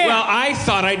complete. Yeah. Well, I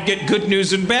thought I'd get good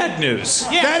news and bad news.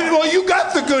 Yeah. Well, you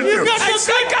got the good news.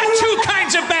 I got two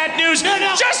kinds of bad news. No.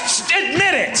 Just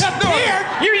admit it. Here.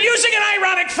 You're using an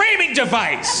ironic framing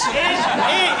device.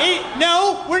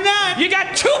 No, we're not. You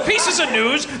got two pieces of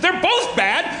news. They're both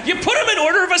bad. You put them in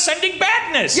order of ascending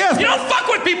badness. Yes, You don't fuck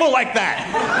with people like that.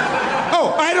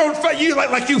 Oh, I don't fuck you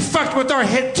like you fucked with our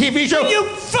hit TV show. You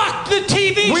fucked the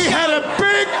TV show. We had a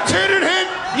big titted hit.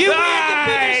 You had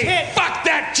the biggest hit. Fuck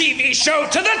that TV show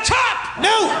to the top.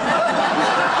 No.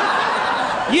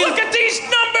 Look at these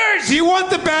numbers. Do you want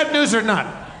the bad news or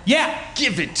not? Yeah.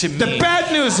 Give it to me. The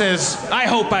bad news is... I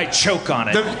hope I choke on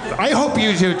it. I hope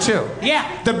you do too.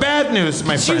 Yeah. The bad news,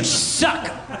 my You friend.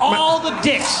 suck. all the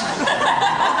dicks.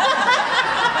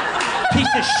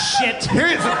 Piece of shit.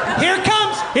 Here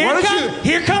comes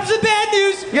the bad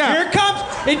news. Yeah. Here it comes.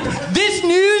 This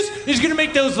news is going to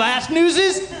make those last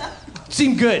newses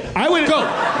seem good. I would go.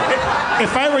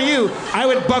 If I were you, I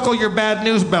would buckle your bad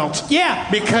news belt. Yeah.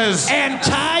 Because... And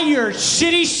tie your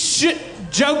shitty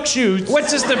joke shoes. What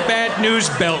does the bad news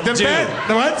belt do?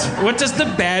 What? What does the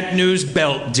bad news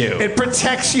belt do? It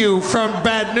protects you from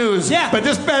bad news. Yeah. But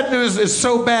this bad news is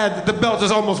so bad that the belt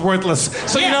is almost worthless.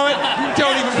 So you know what?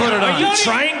 Don't even put it on. Are you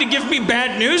trying to give me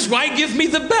bad news? Why give me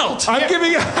the belt?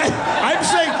 I'm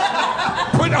saying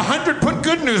put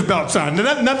good news belts on.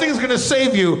 Nothing's going to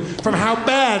save you from how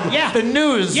bad the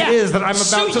news is that I'm about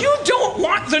so to... you don't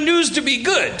want the news to be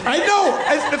good. I know.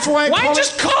 That's why Why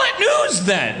just call it news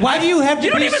then? Why do you have to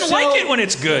You don't be even so... like it when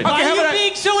it's good. Why are you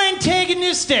being so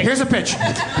antagonistic? Here's a pitch.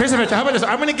 How about this?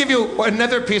 I'm going to give you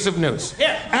another piece of news.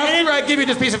 Yeah. After I give you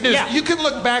this piece of news, you can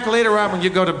look back later on when you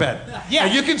go to bed. Yeah.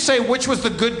 And you can say which was the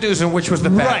good news and which was the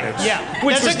bad news. Yeah.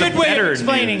 Which That's a good way of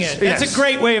explaining it. That's a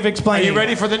great way of Are explaining it. you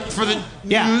ready for the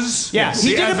news? Yeah.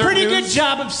 He did a pretty good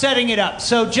job of setting it up.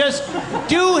 So just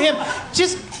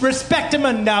respect him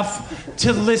enough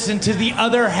to listen to the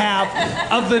other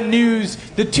half of the news,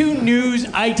 the two news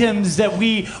items that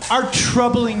we are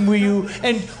troubling you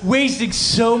and wasting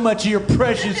so much of your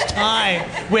precious time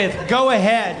with. Go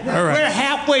ahead. All right. We're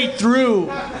halfway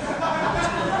through.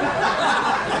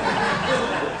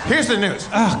 Here's the news.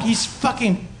 Oh, he's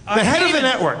fucking... The head of the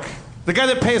network, the guy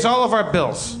that pays all of our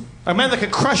bills, a man that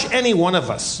could crush any one of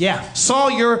us, saw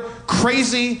your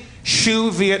crazy shoe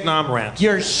Vietnam rant.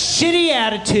 Your shitty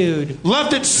attitude.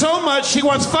 Loved it so much, he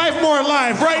wants 5 more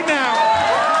live right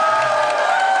now.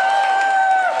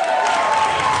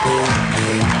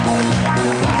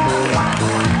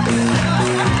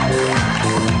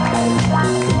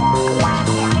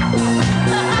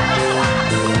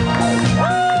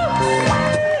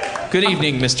 Good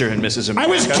evening, Mr. and Mrs. America.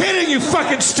 I was kidding, you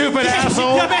fucking stupid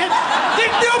asshole. No, man,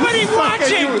 there's nobody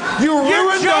watching. You Your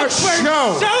ruined our jokes were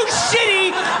show. so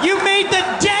shitty, you made the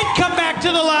dead come back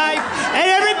to the life, and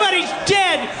everybody's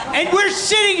dead, and we're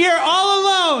sitting here all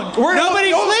alone.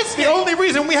 Nobody's listening. The only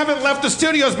reason we haven't left the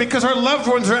studio is because our loved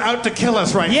ones are out to kill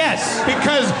us right now. Yes.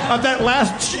 Because of that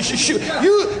last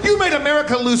You made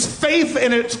America lose faith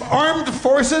in its armed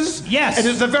forces. Yes. And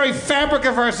it's the very fabric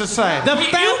of our society. The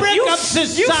fabric of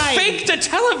society. You faked a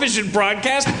television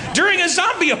broadcast during a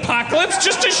zombie apocalypse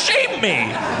just to shame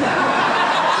me.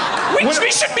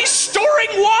 We should be storing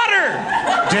water.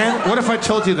 Dan, what if I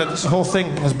told you that this whole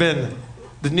thing has been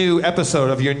the new episode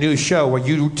of your new show where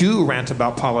you do rant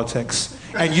about politics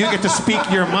and you get to speak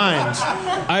your mind?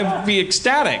 I'd be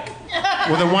ecstatic.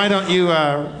 Well, then why don't you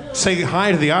say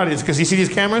hi to the audience? Because you see these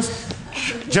cameras?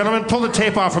 Gentlemen, pull the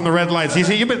tape off from the red lights. You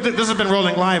see, this has been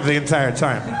rolling live the entire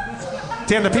time.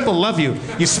 Dan, the people love you.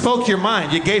 You spoke your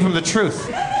mind. You gave them the truth.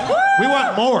 We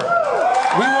want more.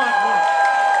 We want more.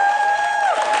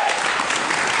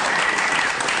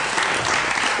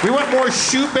 We want more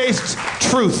shoe-based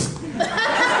truth.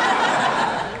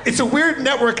 It's a weird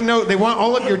network note. They want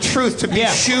all of your truth to be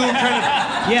shoe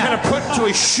kind of put into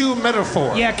a shoe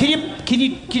metaphor. Yeah, can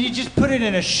you just put it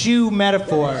in a shoe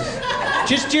metaphor?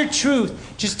 Just your truth.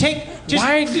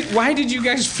 Why did you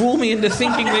guys fool me into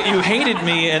thinking that you hated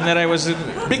me and that I was...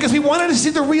 Because we wanted to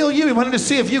see the real you. We wanted to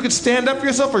see if you could stand up for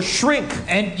yourself or shrink.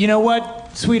 And you know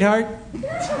what, sweetheart?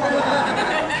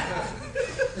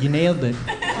 You nailed it.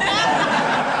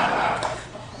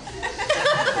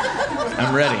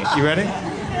 I'm ready. You ready?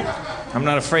 I'm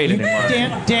not afraid anymore.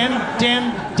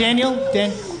 Daniel,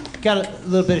 got a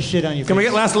little bit of shit on your face. Can we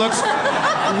get last looks?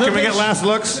 Can we get last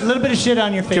looks? A little bit of shit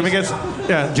on your face. Can we get...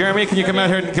 Yeah, Jeremy, can you come out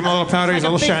here and give him a little powder? He's a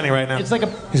little shiny right now. It's like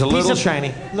He's a little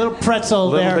shiny. Little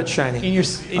pretzel there. A little bit shiny.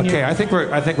 Okay, I think we're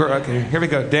okay. Here we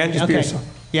go. Dan, just be yourself.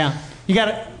 Yeah. You got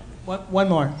it. One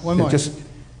more. Just...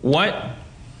 What?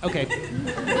 Okay.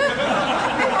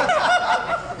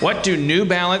 What do New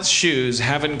Balance shoes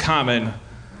have in common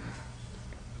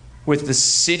with the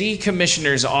City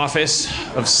Commissioner's Office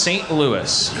of St.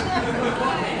 Louis?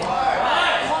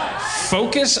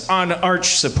 Focus on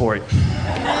arch support.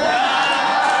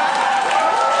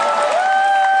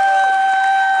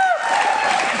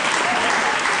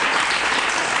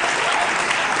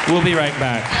 We'll be right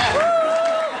back.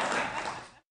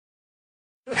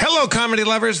 Hello, comedy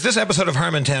lovers. This episode of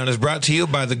Harmontown is brought to you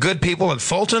by the good people at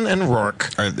Fulton and Rourke.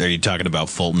 Are you talking about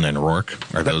Fulton and Rourke?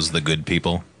 Are those the good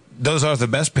people? Those are the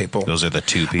best people. Those are the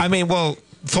two people. I mean, well,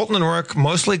 Fulton and Rourke,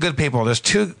 mostly good people. There's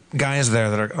 2 guys there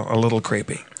that are a little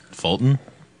creepy. Fulton?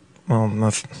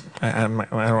 Well, I don't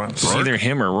know. It's either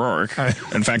him or Rourke.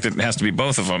 In fact, it has to be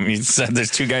both of them. He said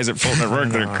there's two guys at Fulton and Rourke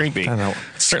that are creepy. I know.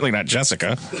 It's certainly not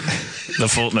Jessica, the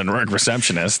Fulton and Rourke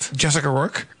receptionist. Jessica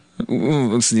Rourke?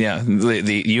 Yeah.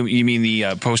 You mean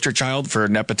the poster child for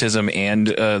nepotism and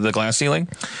the glass ceiling?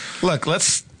 Look,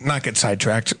 let's not get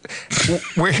sidetracked.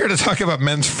 We're here to talk about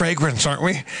men's fragrance, aren't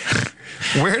we?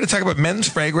 We're here to talk about men's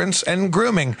fragrance and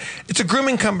grooming. It's a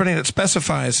grooming company that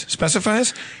specifies?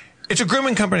 It's a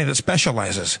grooming company that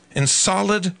specializes in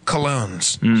solid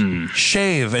colognes,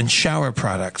 shave and shower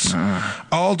products,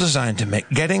 all designed to make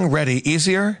getting ready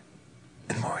easier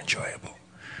and more enjoyable.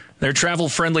 Their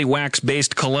travel-friendly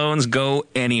wax-based colognes go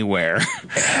anywhere.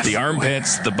 The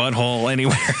armpits, the butthole,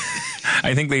 anywhere.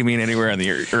 I think they mean anywhere on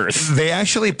the earth. They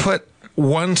actually put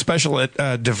one special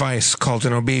device called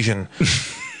an Obesian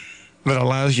that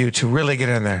allows you to really get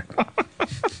in there.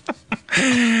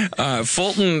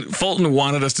 Fulton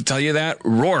wanted us to tell you that.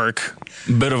 Rourke,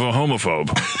 bit of a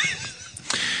homophobe.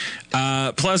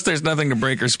 Plus, there's nothing to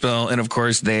break or spill, and of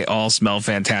course, they all smell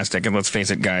fantastic. And let's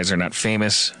face it, guys are not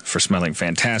famous for smelling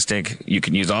fantastic. You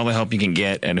can use all the help you can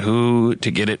get, and who to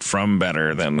get it from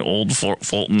better than old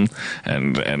Fulton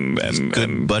and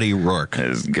good buddy Rourke.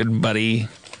 His good buddy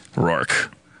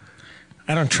Rourke.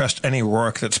 I don't trust any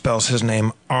Rourke that spells his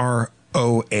name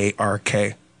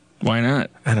Roark. Why not?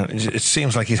 I don't. It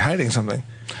seems like he's hiding something.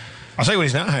 I'll tell you what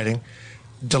he's not hiding: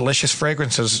 delicious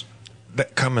fragrances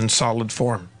that come in solid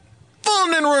form.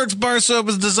 Fulton and Rourke's bar soap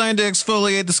is designed to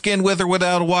exfoliate the skin with or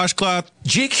without a washcloth.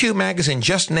 GQ magazine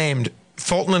just named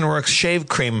Fulton and Rourke's shave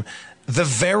cream the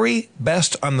very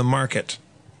best on the market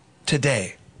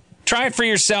today. Try it for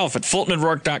yourself at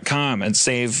FultonandRourke.com and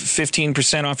save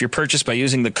 15% off your purchase by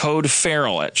using the code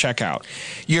FERAL at checkout.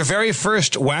 Your very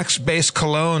first wax-based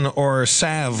cologne or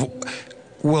salve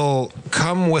will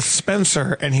come with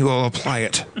Spencer, and he will apply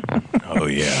it. Oh,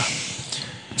 yeah.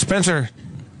 Spencer,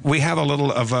 we have a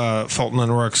little of Fulton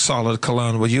and Rourke's solid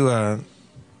cologne. Will you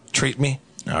treat me?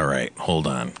 All right, hold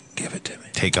on. Give it to me.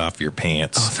 Take off your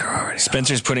pants. Oh, they're already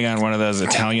Spencer's putting on one of those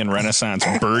Italian Renaissance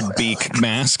bird beak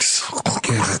masks.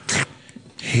 Give it.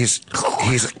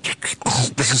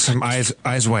 This is some eyes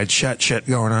wide shut shit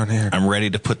going on here. I'm ready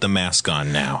to put the mask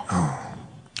on now. Oh.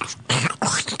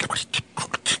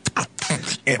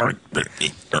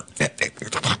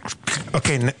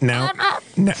 Okay,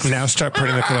 now start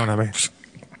putting the cologne on me.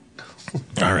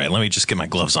 All right, let me just get my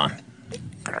gloves on.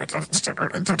 Go to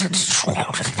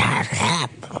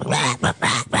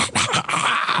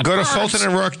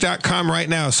FultonandRourke.com right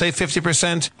now. Save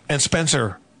 50%, and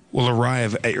Spencer will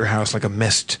arrive at your house like a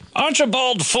mist.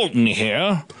 Archibald Fulton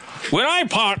here. When I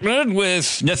partnered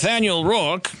with Nathaniel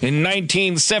Rourke in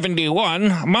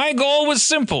 1971, my goal was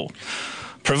simple.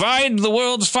 Provide the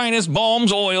world's finest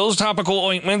balms, oils, topical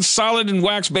ointments, solid and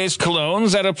wax-based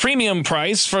colognes at a premium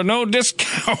price for no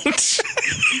discount.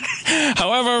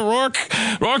 However,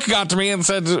 Rourke got to me and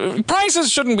said,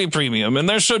 prices shouldn't be premium and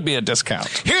there should be a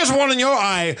discount. Here's one in your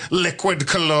eye, liquid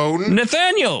cologne.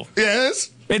 Nathaniel.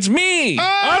 Yes? It's me,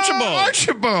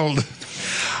 Archibald.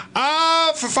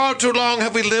 For far too long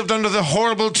have we lived under the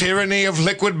horrible tyranny of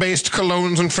liquid-based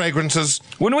colognes and fragrances.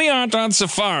 When we aren't on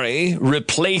safari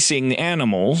replacing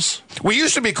animals, we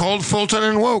used to be called Fulton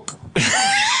and Woke.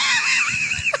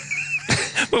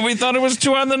 But we thought it was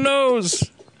too on the nose.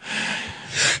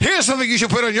 Here's something you should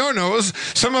put on your nose.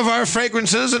 Some of our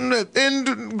fragrances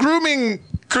and grooming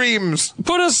creams.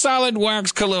 Put a solid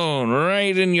wax cologne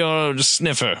right in your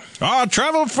sniffer. Our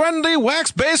travel-friendly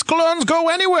wax-based colognes go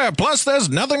anywhere. Plus, there's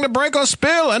nothing to break or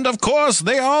spill. And, of course,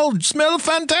 they all smell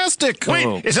fantastic.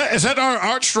 Wait, is that our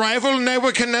arch rival,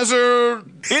 Nebuchadnezzar?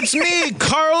 It's me,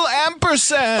 Carl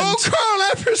Ampersand. Oh, Carl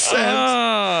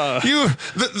Ampersand. You,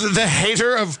 the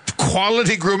hater of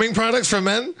quality grooming products for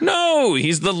men? No,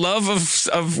 he's the love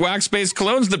of wax-based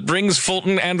colognes that brings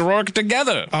Fulton and Rourke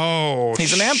together. Oh.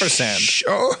 He's an ampersand.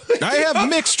 I have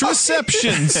mixed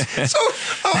receptions.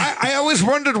 I always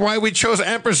wondered why we chose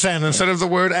ampersand instead of the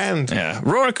word and. Yeah,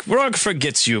 Rourke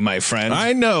forgets you, my friend.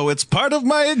 I know, it's part of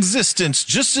my existence,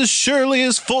 just as surely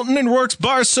as Fulton and Rourke's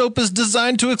bar soap is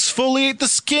designed to exfoliate the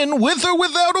skin with or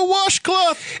without a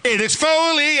washcloth. It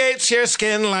exfoliates your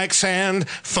skin like sand.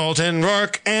 Fulton,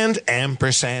 Rourke, and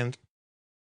ampersand.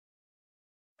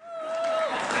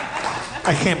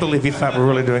 I can't believe you thought we were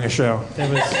really doing a show.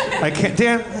 I can't.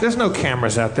 Dan, there's no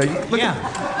cameras out there. Yeah.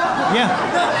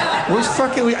 Where's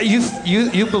fucking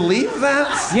you believe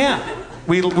that? Yeah.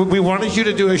 We wanted you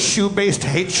to do a shoe-based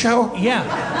hate show?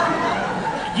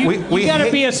 Yeah. You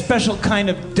gotta be a special kind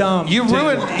of dumb. You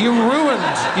ruined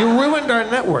our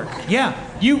network. Yeah.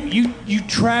 You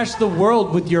trashed the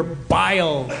world with your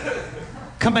bile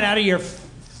coming out of your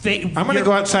I'm going to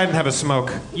go outside and have a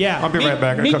smoke. Yeah. I'll be right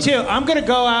back. Me too. I'm going to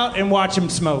go out and watch him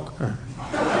smoke.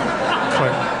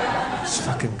 This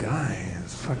fucking guy.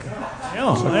 I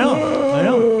know.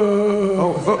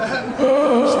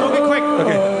 Smoke it quick.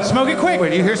 Okay. Smoke it quick.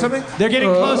 Wait, do you hear something? They're getting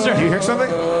closer. Do you hear something?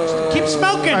 Keep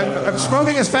smoking. I'm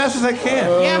smoking as fast as I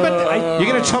can. Yeah, but you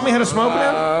going to tell me how to smoke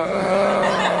now?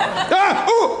 Ah!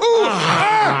 Ooh! Ooh!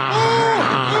 Ah!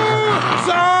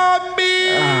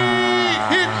 Zombie!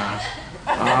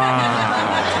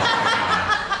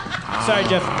 Sorry,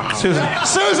 Jeff. Susan!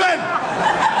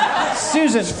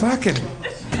 Fucking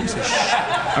piece of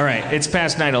shit. All right, it's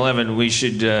past 9:11. We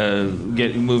should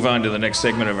move on to the next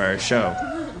segment of our show.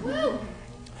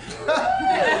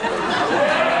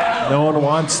 No one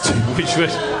wants to. We should.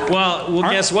 Well,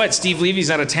 guess what? Steve Levy's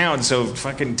out of town, so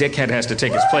fucking dickhead has to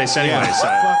take his place anyway. So.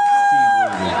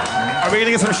 Are we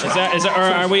gonna get some?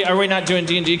 Are we not doing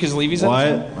D&D because Levy's out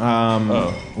of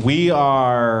town? We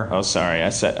are. Oh, sorry. I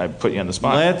put you on the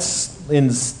spot. Let's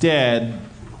instead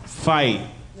fight.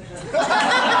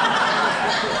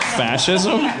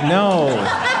 Fascism? No.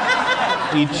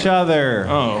 Each other.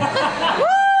 Oh.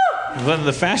 Then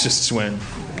the fascists win.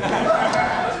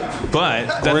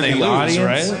 But then they lose,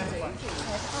 audience? right?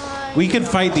 We could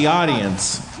fight the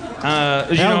audience. That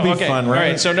would be fun, right? All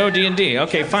right, so no D&D.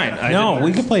 Okay, fine.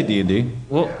 We could play D&D.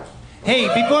 Well, hey,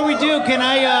 before we do, can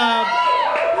I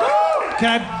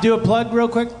do a plug real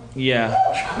quick? Yeah.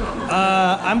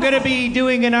 I'm going to be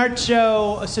doing an art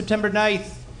show September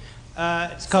 9th.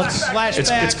 It's called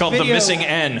Slashback It's called Video. The Missing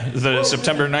N, the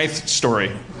September 9th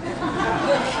story.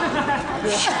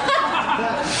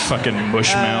 Fucking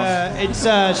mushmouth. It's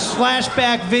a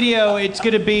Slashback Video. It's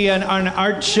going to be an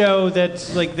art show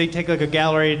that's like they take like a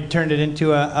gallery and turn it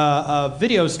into a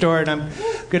video store, and I'm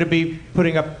going to be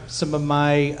putting up some of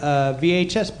my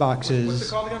VHS boxes. What's it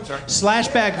called again? I'm sorry.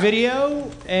 Slashback Video,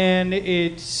 and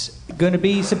it's going to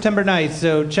be September 9th.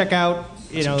 So check out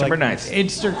September 9th.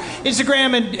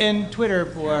 Instagram and Twitter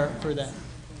for that.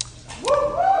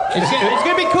 It's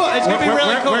gonna be cool. It's gonna be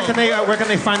really cool. Where can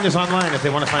they find this online if they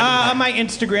want to find it? On my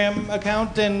Instagram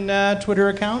account and Twitter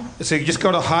account. So you just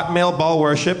go to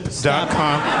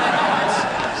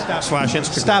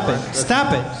hotmailballworship.com/Instagram.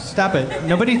 Stop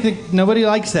it. Nobody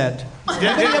likes that.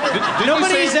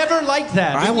 Nobody's ever liked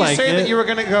that. Didn't you say that you were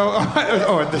going to go?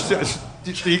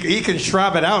 He can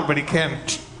shrub it out, but he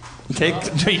can't take.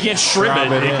 You can't shrimp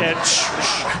it. You can't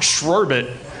shrub it.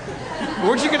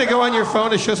 Weren't you going to go on your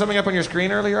phone to show something up on your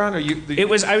screen earlier on, or you? I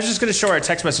was just going to show our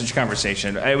text message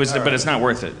conversation. But it's not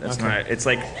worth it. It's not. It's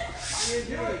like.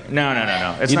 No.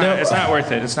 It's not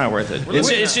worth it. It's not worth it. It's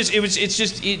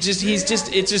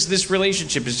just this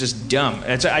relationship is just dumb.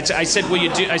 I said, will you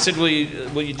do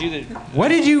the? What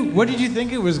did you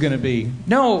think it was going to be?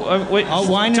 No, wait. All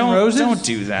wine and roses. Don't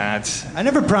do that. I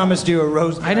never promised you a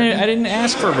rose. I didn't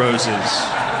ask for roses.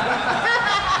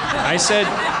 I said.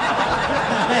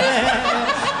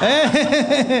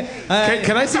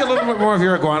 Can I see a little bit more of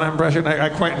your iguana impression? I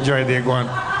quite enjoyed the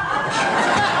iguana.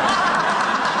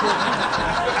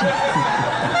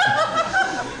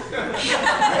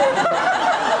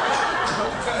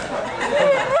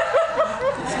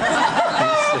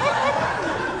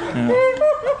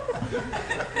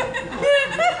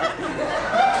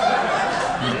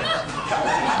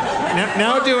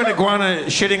 Now do an iguana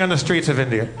shitting on the streets of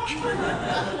India.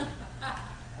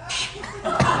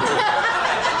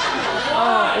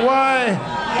 Why?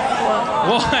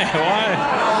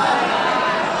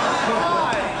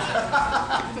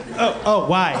 Oh,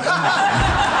 why?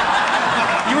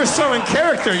 You were so in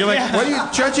character. You're like, what are you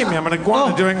judging me? I'm an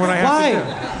iguana doing what I have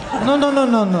to do.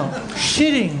 No.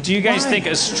 Shitting. Do you guys think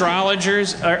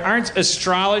aren't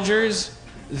astrologers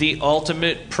the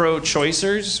ultimate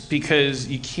pro-choicers? Because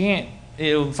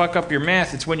it'll fuck up your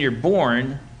math. It's when you're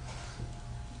born.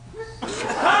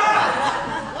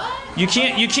 You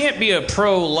can't be a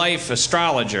pro-life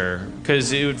astrologer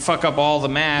because it would fuck up all the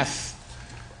math.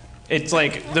 It's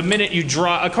like the minute you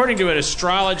draw, according to an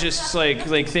astrologist's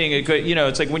like thing,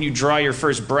 it's like when you draw your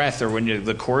first breath or when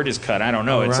the cord is cut. I don't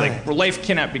know. It's like life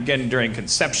cannot begin during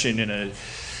conception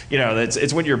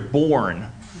it's when you're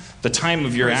born, the time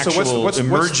of your actual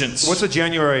emergence. What's a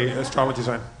January astrology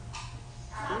sign?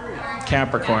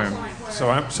 Capricorn.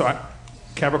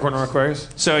 Capricorn or Aquarius?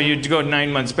 So you go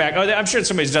 9 months back. Oh, I'm sure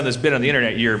somebody's done this bit on the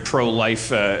internet. Your pro-life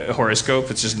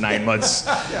horoscope. It's just 9 months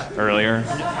earlier.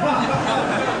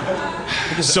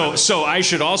 So I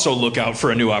should also look out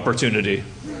for a new opportunity.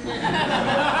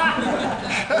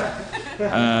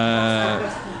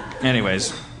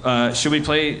 Anyways, should we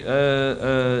play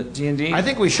D&D? I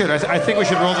think we should. I think we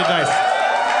should roll the dice.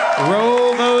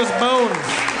 Roll those bones.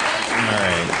 All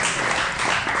right.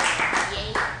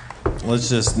 let's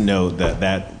just note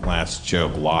that last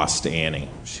joke lost Annie.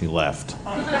 She left.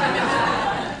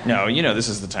 No, this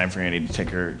is the time for Annie to take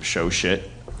her show shit.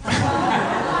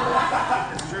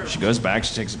 She goes back,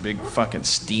 she takes a big fucking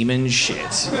steaming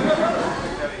shit.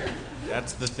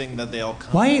 That's the thing that they all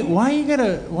come. Why you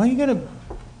gotta?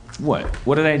 What?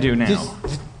 What did I do now? Just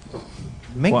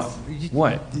make what?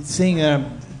 Saying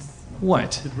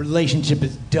what? The relationship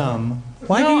is dumb.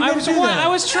 Why no, do you I was do that? I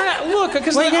was trying to look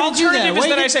because Why the you gotta do alternative that? is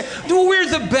that I say, "Well, we're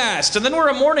the best," and then we're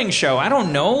a morning show. I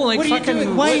don't know, like What are fucking. you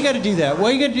doing? Why you got to do that? Why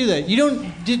you got to do that? You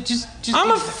don't just. I'm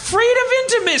afraid of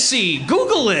intimacy.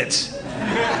 Google it.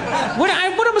 What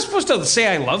am I supposed to say?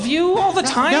 I love you all the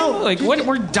time? No, like what?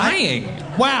 We're dying.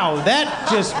 Wow, that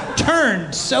just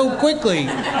turned so quickly.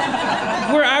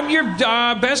 I'm your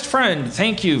best friend.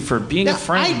 Thank you for being a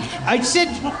friend. I said,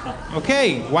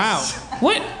 okay. Wow.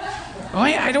 What?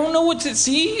 I don't know what to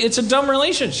see. It's a dumb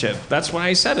relationship. That's why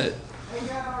I said it.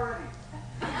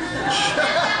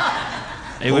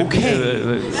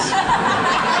 Okay.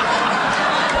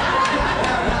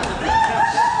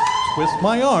 Twist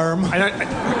my arm. All right,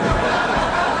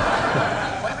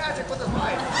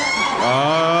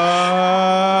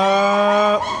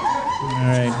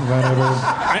 whatever.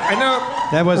 I know.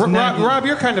 That was Rob,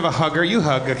 you're kind of a hugger. You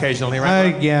hug occasionally,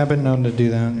 right? Yeah, I've been known to do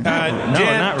that. Dan,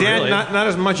 not really. not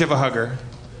as much of a hugger.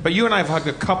 But you and I have hugged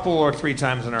a couple or 3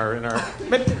 times in our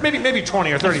maybe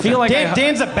 20 or 30 I feel times. like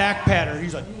Dan's a back patter.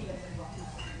 He's like.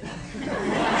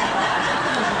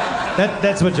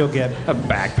 That's what you'll get. A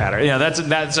back patter. Yeah,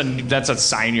 that's a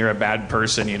sign you're a bad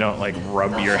person. You don't like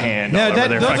rub your hand No, all over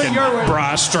their those are fucking your words.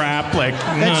 bra strap. Like,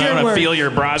 That's I your want to word. feel your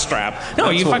bra strap.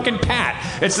 No, you fucking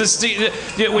pat. It's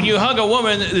when you hug a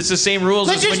woman, it's the same rules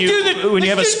Let's as when just you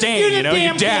have a stain. You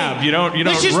damn you dab. thing. You don't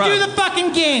Let's just rub. do the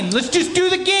fucking game. Let's just do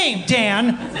the game,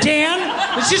 Dan.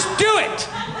 Let's just do it.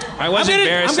 I was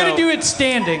embarrassed. I'm gonna do it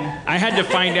standing. I had to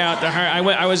find out.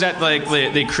 I was at like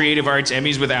the Creative Arts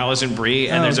Emmys with Allison Brie,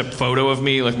 and there's a photo of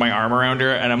me with my arm around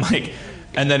her, and I'm like.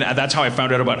 And then that's how I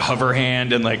found out about hover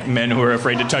hand and like men who are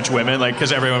afraid to touch women, like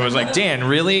because everyone was like, "Dan,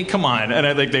 really? Come on!" And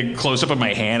I like they close up of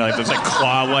my hand, like this like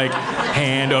claw like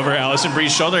hand over Allison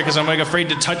Brie's shoulder because I'm like afraid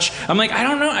to touch. I'm like, I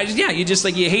don't know. You just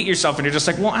like you hate yourself and you're just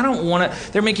like, well, I don't want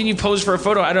to. They're making you pose for a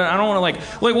photo. I don't want to like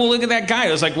well, look at that guy.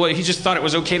 It was like, well, he just thought it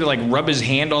was okay to like rub his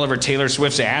hand all over Taylor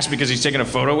Swift's ass because he's taking a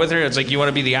photo with her. It's like you want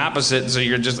to be the opposite, so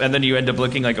you're just and then you end up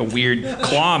looking like a weird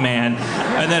claw man.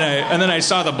 And then I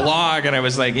saw the blog and I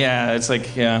was like, yeah, it's like.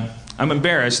 Yeah, I'm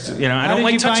embarrassed. I don't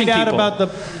like touching people. How did you find out about the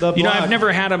blog? I've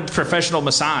never had a professional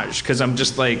massage because I'm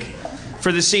just like,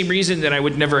 for the same reason that I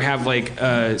would never have like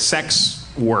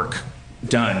sex work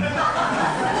done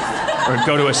or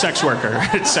go to a sex worker.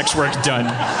 Sex work done.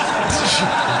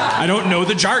 I don't know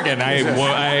the jargon.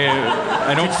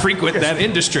 I don't frequent that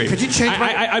industry. Could you change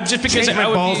my just because change my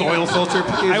balls oil filter?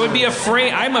 Please? I would be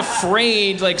afraid. I'm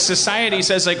afraid. Like society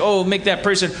says, like, oh, make that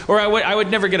person. Or I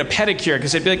would never get a pedicure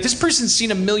because I'd be like, this person's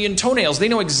seen a million toenails. They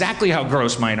know exactly how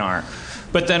gross mine are.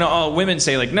 But then all women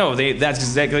say like, no, that's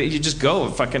exactly. You just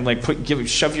go fucking like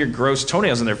shove your gross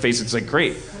toenails in their face. It's like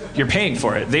great. You're paying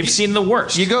for it. They've seen the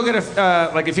worst. You go get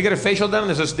if you get a facial done,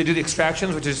 they do the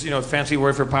extractions, which is a fancy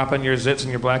word for popping your zits and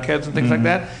your blackheads and things like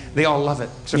that. They all love it.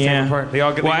 It's their favorite part. They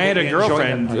all get. Well, I had a enjoy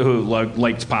girlfriend it. who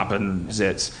liked popping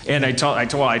zits, and I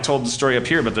told the story up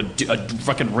here about a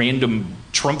fucking random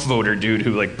Trump voter dude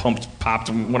who like popped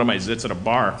one of my zits at a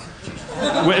bar,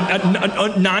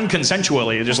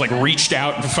 non-consensually. Just like reached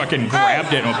out and fucking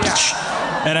grabbed it.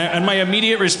 And my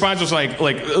immediate response was like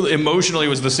emotionally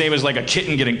was the same as like a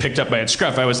kitten getting picked up by its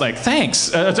scruff. I was like,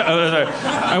 thanks.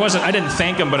 I didn't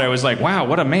thank him, but I was like, wow,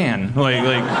 what a man.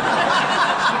 Like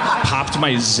popped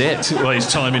my zit while he's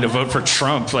telling me to vote for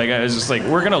Trump. Like I was just like,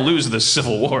 we're gonna lose the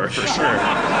Civil War for sure.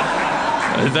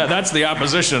 That's the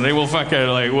opposition. They will fucking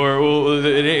like we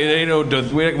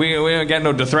don't got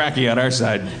no Dothraki on our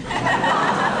side.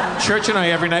 Church and I,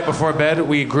 every night before bed,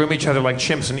 we groom each other like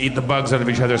chimps and eat the bugs out of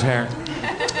each other's hair.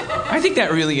 I think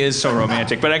that really is so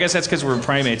romantic, but I guess that's because we're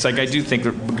primates. Like I do think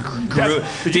the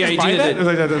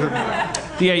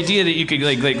idea that you could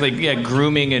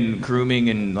grooming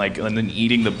and like and then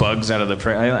eating the bugs out of the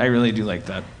prey. I really do like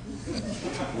that.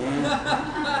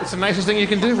 It's the nicest thing you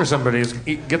can do for somebody is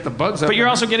get the bugs out. But you're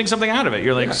also getting something out of it.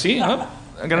 You're like, see, I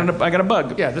got a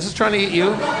bug. Yeah, this is trying to eat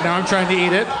you. Now I'm trying to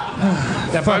eat it.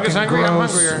 That bug is hungry. I'm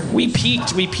hungrier. We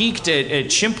peaked at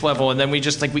chimp level, and then we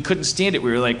just we couldn't stand it.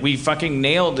 We were like, we fucking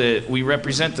nailed it. We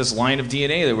represent this line of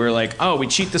DNA that we're like, oh, we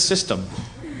cheat the system.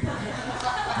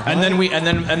 And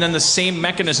then the same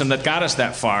mechanism that got us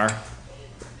that far.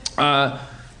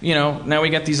 Now we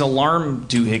got these alarm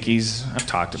doohickeys. I've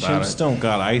talked about Chimps don't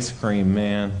got ice cream,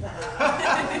 man.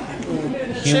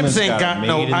 Humans Chimps ain't got it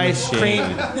no made in the ice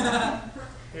cream.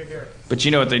 shade. But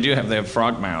you know what they do have? They have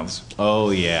frog mouths.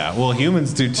 Oh, yeah. Well,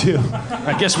 humans do too.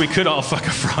 I guess we could all fuck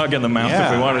a frog in the mouth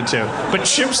if we wanted to. But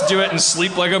chimps do it and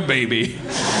sleep like a baby.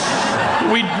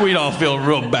 We'd all feel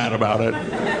real bad about it.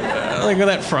 Like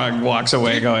that frog walks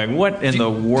away going, what in the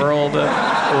world?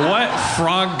 What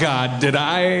frog god did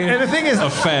I And the thing is,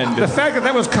 offend? the fact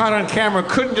that was caught on camera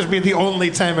couldn't just be the only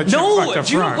time a chimp fucked a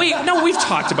frog. We've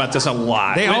talked about this a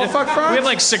lot. They all fuck frogs? We have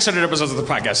like 600 episodes of the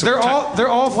podcast. So They're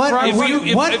all frogs.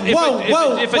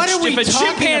 If a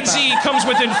chimpanzee comes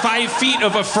within 5 feet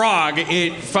of a frog,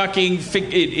 it fucking...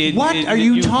 What are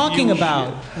you talking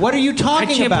about? What are you talking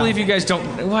about? I can't believe you guys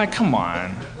don't... Well, come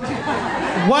on.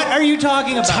 What are you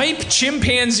talking about? Type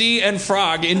chimpanzee and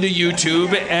frog into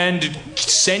YouTube and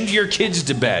send your kids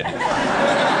to bed.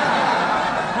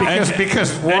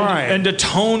 Because why? And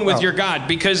atone with your God.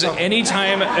 Because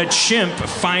anytime a chimp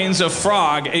finds a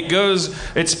frog,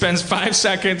 it spends 5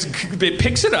 seconds, it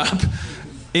picks it up,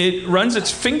 it runs its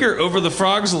finger over the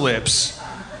frog's lips,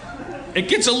 it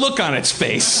gets a look on its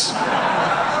face.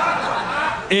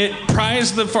 It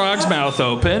pries the frog's mouth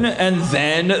open, and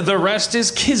then the rest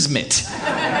is kismet.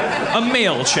 A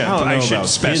male chimp, I should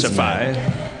specify.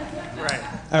 Right.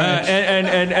 And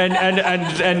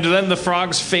then the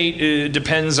frog's fate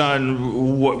depends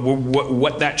on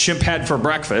what that chimp had for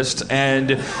breakfast,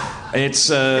 and it's.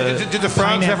 Did the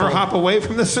frogs ever hop away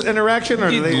from this interaction,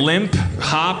 or do they limp,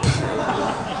 hop?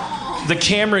 The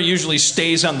camera usually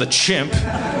stays on the chimp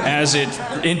as it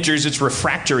enters its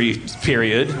refractory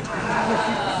period.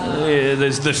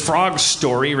 The frog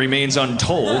story remains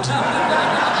untold.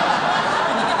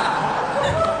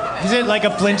 Is it like a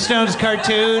Flintstones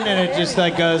cartoon and it just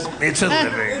like goes, It's a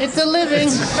living. It's a living.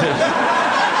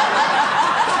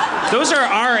 Those are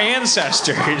our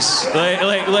ancestors.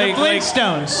 Like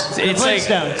Flintstones. It's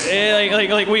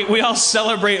like we all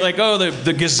celebrate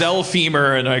the gazelle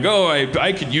femur and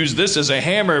I could use this as a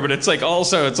hammer, but it's like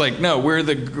also it's like no,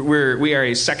 we are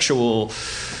a sexual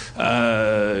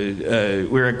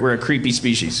we're a creepy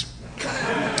species.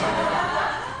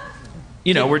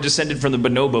 You know, we're descended from the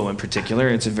bonobo in particular.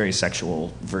 It's a very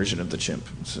sexual version of the chimp.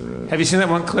 So, have you seen that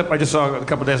one clip I just saw a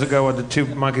couple days ago where the two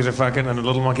monkeys are fucking and the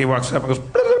little monkey walks up and goes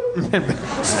and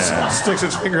sticks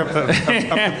its finger up the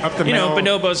you know,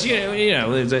 middle. bonobos,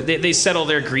 they settle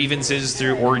their grievances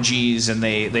through orgies and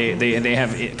they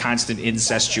have constant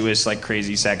incestuous like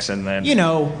crazy sex and then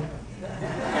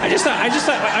I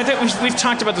thought we've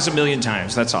talked about this a million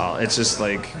times. That's all. It's just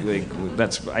like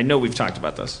that's. I know we've talked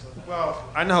about this. Well,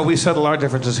 I know we settle our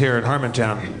differences here in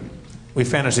Harmontown. We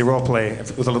fantasy role play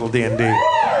with a little D&D. Okay,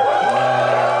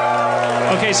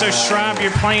 so Schraub,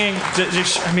 you're playing. All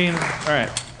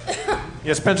right.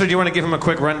 Yeah, Spencer, do you want to give him a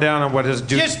quick rundown on what his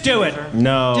duty? Just do it.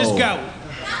 No. Just go.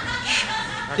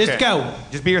 Okay. Just go.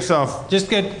 Just be yourself. Just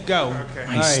go. Okay. All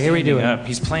right, here we do it.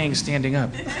 He's playing standing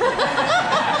up.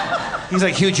 He's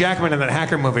like Hugh Jackman in that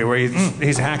hacker movie where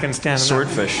he's hacking standing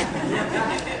Swordfish. up.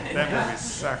 That movie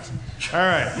sucks. All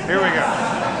right, here we go.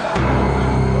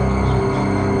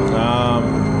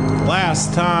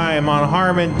 Last time on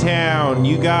Harmontown,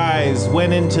 you guys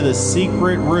went into the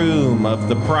secret room of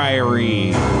the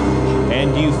Priory,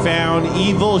 and you found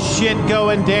evil shit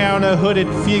going down. A hooded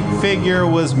figure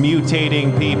was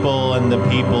mutating people, and the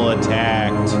people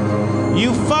attacked.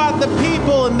 You fought the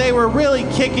people, and they were really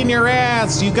kicking your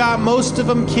ass. You got most of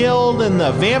them killed, and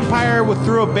the vampire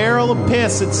threw a barrel of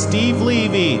piss at Steve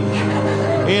Levy.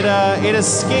 It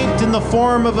escaped in the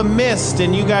form of a mist,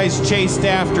 and you guys chased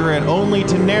after it, only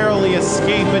to narrowly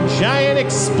escape a giant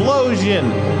explosion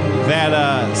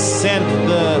that sent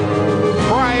the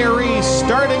Priory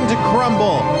starting to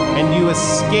crumble, and you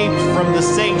escaped from the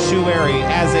sanctuary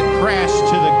as it crashed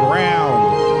to the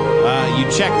ground. You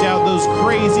checked out those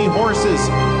crazy horses,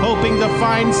 hoping to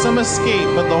find some escape,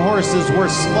 but the horses were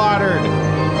slaughtered.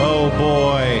 Oh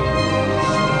boy.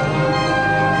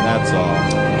 That's all.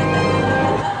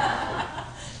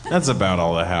 That's about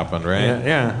all that happened, right?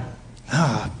 Yeah.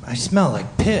 I smell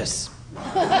like piss.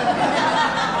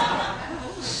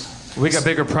 We got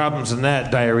bigger problems than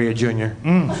that, Diarrhea Jr.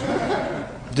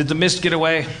 Did the mist get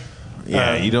away?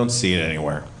 Yeah, you don't see it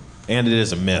anywhere. And it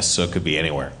is a mist, so it could be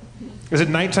anywhere. Is it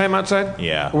nighttime outside?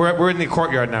 Yeah. We're in the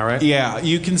courtyard now, right? Yeah,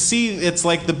 you can see, it's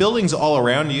like the buildings all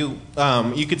around you.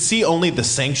 You could see only the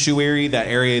sanctuary, that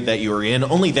area that you were in.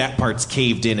 Only that part's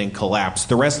caved in and collapsed.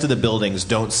 The rest of the buildings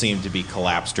don't seem to be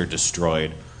collapsed or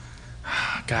destroyed.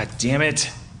 God damn it.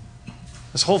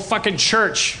 This whole fucking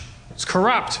church is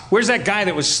corrupt. Where's that guy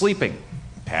that was sleeping?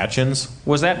 Patchins?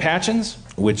 Was that Patchins?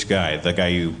 Which guy? The guy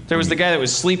you... There was the guy that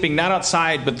was sleeping, not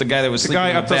outside, but the guy that was The sleeping guy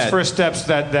in the up those bed. first steps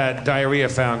that diarrhea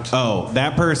found. Oh,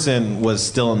 that person was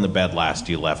still in the bed last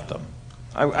you left them.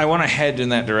 I want to head in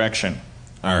that direction.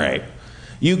 All right.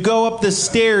 You go up the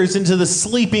stairs into the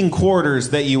sleeping quarters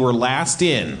that you were last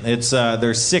in.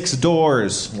 There's 6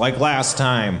 doors, like last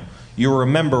time. You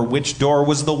remember which door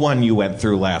was the one you went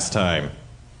through last time.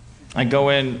 I go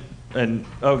in and,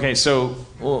 okay, so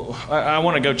I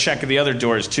want to go check the other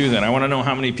doors too then. I want to know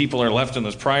how many people are left in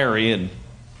this priory and...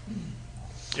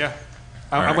 Yeah,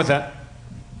 I'm with that.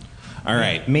 All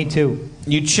right. Me too.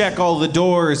 You check all the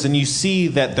doors and you see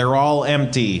that they're all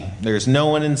empty. There's no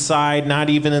one inside, not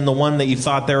even in the one that you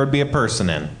thought there would be a person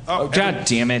in. Oh, God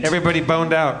damn it. Everybody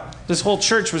boned out. This whole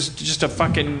church was just a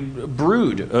fucking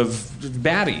brood of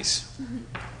baddies.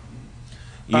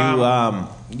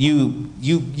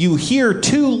 You hear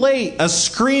too late a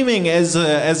screaming as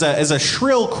a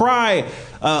shrill cry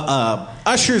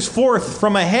ushers forth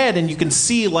from ahead, and you can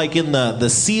see like in the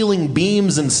ceiling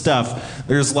beams and stuff.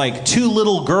 There's like 2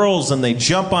 little girls, and they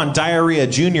jump on Diarrhea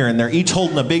Jr. and they're each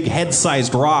holding a big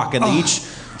head-sized rock, and they each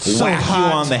whack you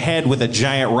on the head with a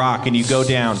giant rock, and you go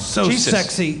down. So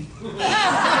sexy.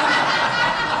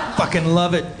 Fucking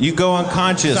love it. You go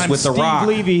unconscious with the rock.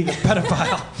 Steve Levy, the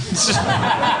pedophile.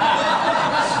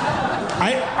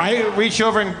 I reach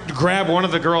over and grab one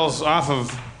of the girls off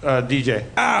of DJ.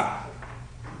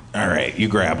 All right, you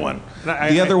grab one.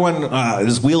 The other one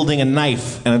is wielding a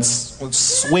knife, and it's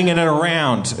swinging it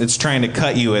around. It's trying to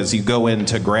cut you as you go in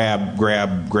to grab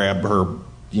her,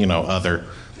 other,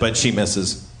 but she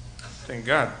misses. Thank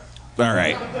God. All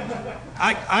right.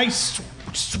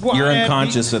 You're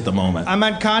unconscious at the moment. I'm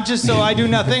unconscious, so I do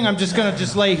nothing. I'm just gonna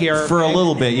lay here for a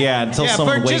little bit, until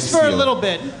someone wakes you. Just for a little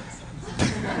bit. Did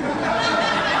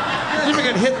you ever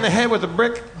get hit in the head with a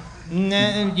brick?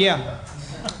 Yeah.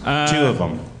 2 of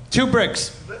them. 2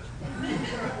 bricks.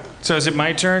 So is it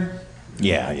my turn?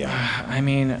 Yeah. I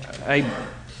mean,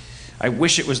 I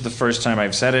wish it was the first time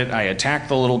I've said it. I attacked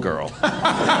the little girl.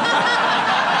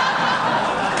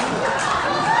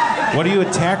 What do you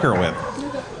attack her with?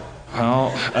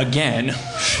 Well, again,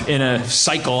 in a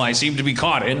cycle I seem to be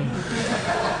caught in,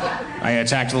 I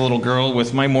attacked the little girl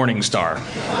with my Morning Star.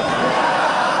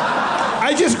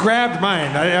 I just grabbed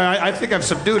mine. I think I've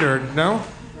subdued her, no?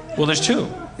 Well, there's 2.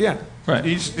 Yeah. Right.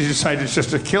 You decided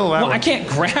just to kill that one. I can't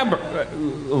grab a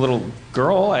little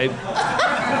girl. I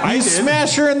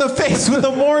smash her in the face with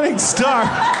a Morning Star.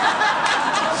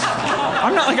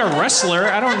 I'm not like a wrestler.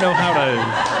 I don't know how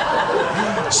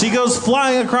to... She goes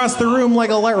flying across the room like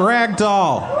a rag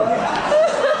doll.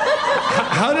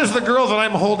 How does the girl that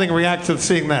I'm holding react to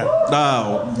seeing that?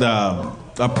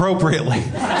 Appropriately.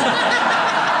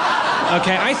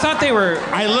 Okay, I thought they were...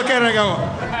 I look at her and I go,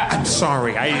 I'm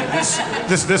sorry.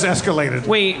 This escalated.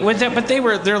 Wait, but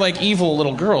they're like evil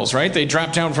little girls, right? They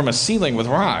drop down from a ceiling with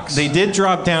rocks. They did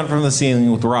drop down from the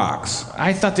ceiling with rocks.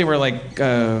 I thought they were like...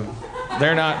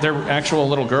 they're actual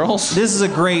little girls? This is a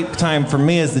great time for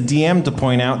me as the DM to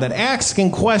point out that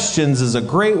asking questions is a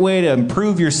great way to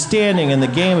improve your standing in the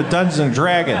game of Dungeons and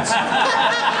Dragons.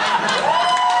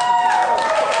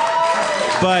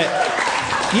 But,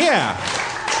 yeah.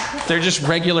 They're just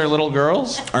regular little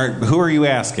girls? Who are you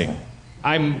asking?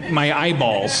 My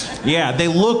eyeballs. Yeah, they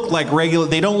look like regular.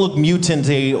 They don't look mutant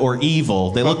or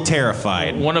evil. They look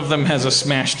terrified. One of them has a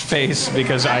smashed face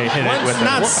because I hit it with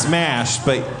not smashed,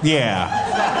 but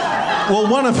yeah. Well,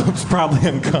 one of them's probably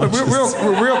unconscious.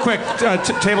 Real quick,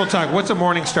 table talk. What's a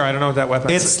Morning Star? I don't know what that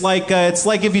weapon is. It's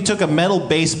like if you took a metal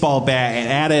baseball bat and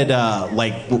added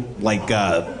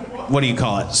what do you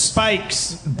call it?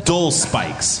 Spikes. Dull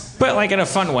spikes. But like in a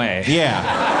fun way. Yeah.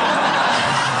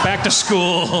 Back to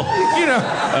school.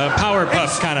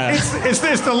 Powerpuff kind of. It's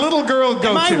the little girl go-to.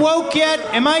 Am I woke yet?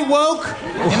 Am I woke?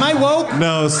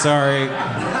 No, sorry.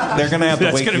 They're going to have to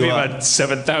wake you up. That's going to be about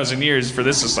 7,000 years for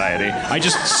this society. I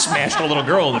just smashed a little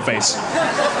girl in the face.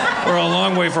 We're a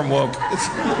long way from woke.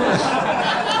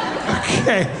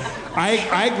 Okay.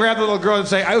 I grab the little girl and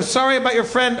say, "I'm sorry about your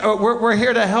friend. We're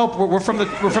here to help. We're from the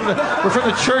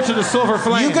Church of the Silver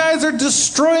Flame." You guys are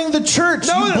destroying the church.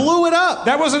 No, you blew it up.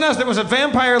 That wasn't us. There was a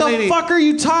vampire lady. The fuck are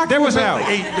you talking about?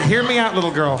 Hear me out,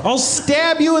 little girl. I'll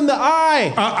stab you in the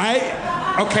eye.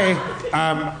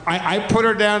 I put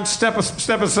her down, step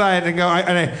aside, and go.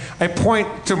 I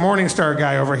point to Morningstar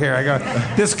guy over here. I go,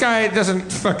 "This guy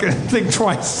doesn't fucking think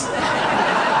twice."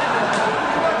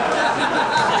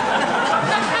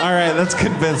 All right, that's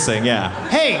convincing, yeah.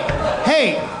 Hey,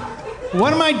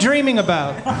 what am I dreaming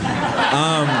about?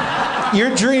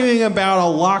 You're dreaming about a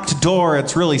locked door.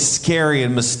 It's really scary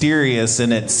and mysterious,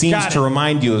 and it seems to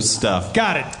remind you of stuff.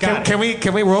 Got it.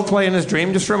 Can we role play in his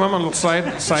dream just for a moment? A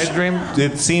little side dream.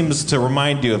 It seems to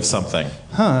remind you of something.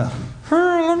 Huh.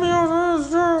 Let me open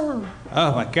this door.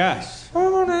 Oh my gosh.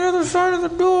 I'm on the other side of the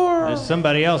door. There's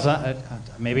somebody else.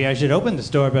 Maybe I should open this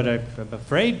door, but I'm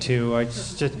afraid to.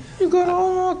 You gotta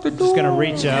unlock the door. Just gonna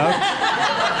reach out.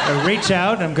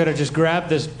 I'm gonna just grab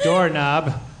this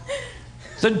doorknob.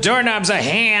 The doorknob's a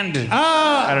hand. Oh!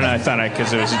 I don't know. I thought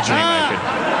because it was a dream, I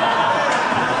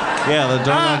could. Yeah, the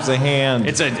doorknob's a hand.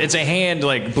 It's a hand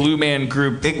like Blue Man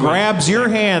Group. It grabs your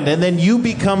hand, and then you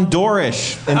become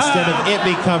doorish instead of it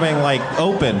becoming like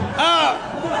open.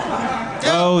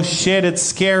 Oh shit! It's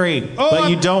scary, but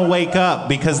you don't wake up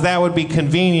because that would be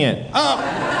convenient. All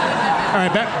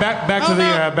right, back to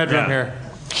the bedroom here.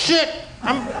 Shit!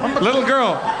 I'm Little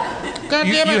girl. God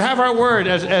damn it. You have our word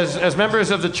as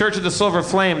members of the Church of the Silver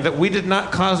Flame that we did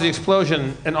not cause the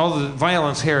explosion and all the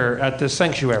violence here at this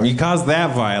sanctuary. You caused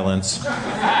that violence.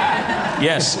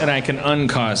 Yes, and I can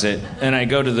uncause it. And I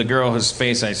go to the girl whose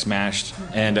face I smashed,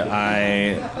 and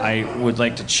I would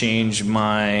like to change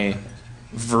my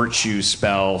virtue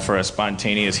spell for a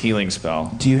spontaneous healing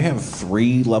spell. Do you have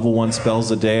 3 level 1 spells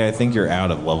a day? I think you're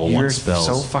out of level 1 spells.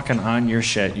 You're so fucking on your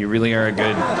shit. You really are a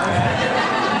good...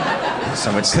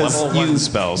 So it's level 1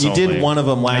 spells. You only. did one of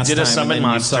them last time. I did a summon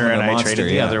monster, and I traded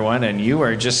the other one, and you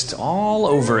are just all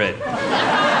over it. But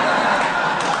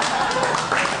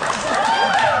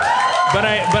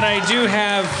I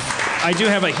do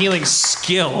have a healing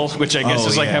skill, which I guess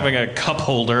is like having a cup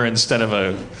holder instead of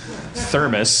a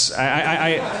thermos.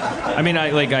 I mean, I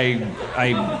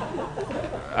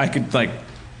could like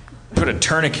put a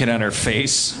tourniquet on her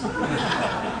face.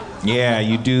 Yeah,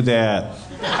 you do that.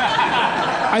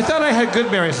 I thought I had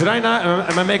good berries. Did I not?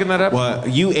 Am I making that up? Well,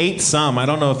 you ate some. I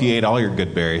don't know if you ate all your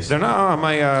good berries. They're not on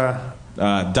my...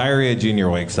 Diarrhea Jr.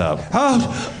 wakes up.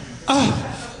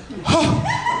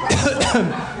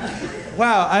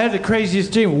 Wow, I had the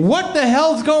craziest dream. What the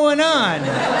hell's going on?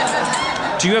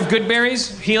 Do you have good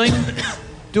berries? Healing?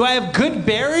 Do I have good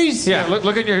berries? Yeah,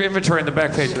 look at your inventory on the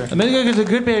back page there. I'm gonna go get the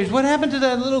good berries. What happened to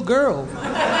that little girl?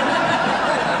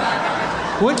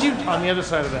 What'd you... On the other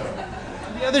side of that.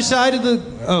 The other side of the...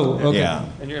 Oh, okay. Yeah.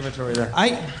 In your inventory there.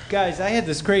 Guys, I had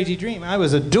this crazy dream. I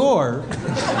was a door.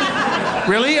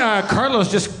 Really?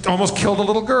 Carlos just almost killed a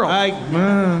little girl.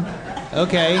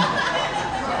 Okay.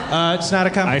 It's not a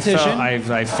competition. I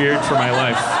feared for my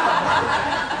life.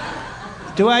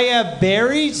 Do I have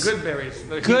berries? Good berries.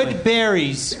 Good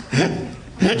berries.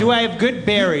 Do I have good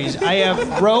berries? I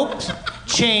have ropes,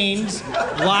 chains,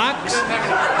 locks,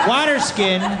 water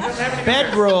skin,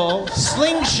 bedroll,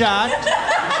 slingshot,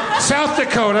 South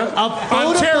Dakota,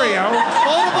 Ontario,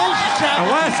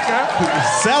 Alaska,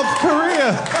 South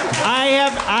Korea.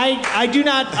 I do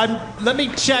not. Let me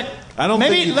check. I don't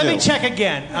think you let do. me check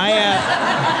again. I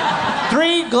have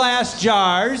 3 glass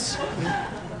jars.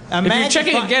 If you're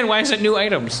checking again, why is it new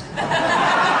items?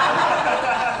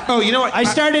 Oh, you know what? I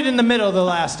started in the middle the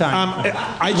last time.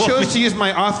 I chose to use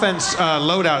my offense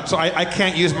loadout, so I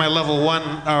can't use my level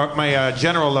 1 or my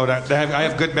general loadout. I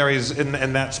have good berries in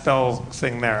that spell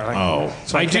thing there.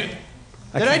 So I do.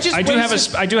 I do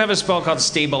have a spell called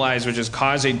Stabilize, which is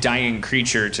cause a dying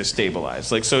creature to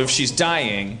stabilize. Like, so if she's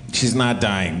dying... She's not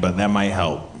dying, but that might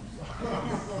help.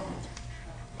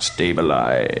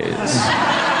 Stabilize.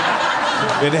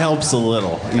 It helps a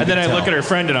little. And then I look at her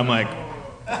friend and I'm like...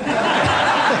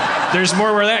 There's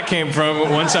more where that came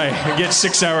from once I get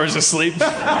 6 hours of sleep. And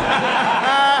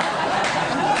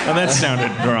that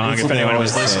sounded wrong if anyone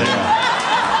was listening.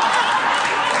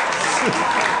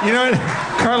 You know what,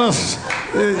 Carlos...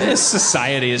 This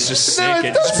society is just sick.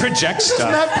 It just projects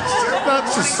stuff. It's not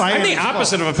society. I'm the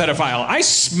opposite of a pedophile. I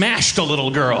smashed a little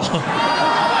girl. Like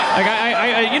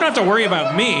I you don't have to worry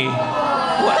about me.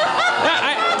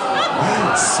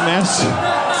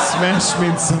 Smash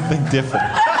means something different.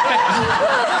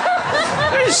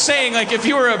 I'm just saying, like, if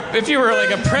you were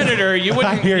like a predator, you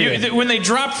wouldn't. When they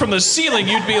dropped from the ceiling,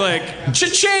 you'd be like,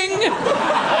 cha-ching.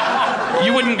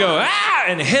 You wouldn't go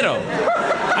and hit them.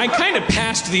 I kind of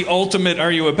passed the ultimate "Are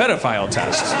you a pedophile?"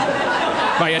 test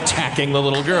by attacking the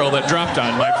little girl that dropped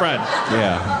on my friend.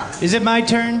 Yeah. Is it my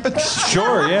turn?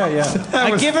 Sure. Yeah.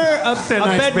 I give her a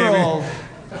bedroll.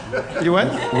 You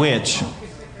what? Which?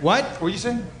 What? What did you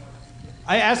say?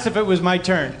 I asked if it was my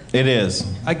turn. It is.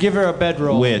 I give her a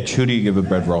bedroll. Which? Who do you give a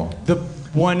bedroll? The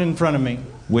one in front of me.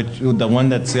 Which? The one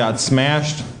that's got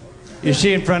smashed? Is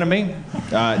she in front of me?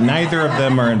 Neither of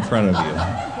them are in front of you.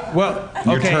 Well,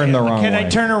 You're okay. turned the wrong Can way. I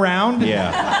turn around?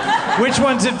 Yeah. Which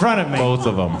one's in front of me? Both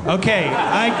of them. Okay.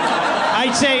 I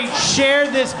I'd say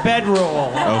share this bedroll.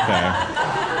 Okay.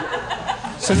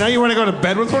 So now you want to go to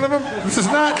bed with one of them? This is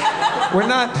not. We're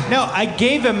not. No, I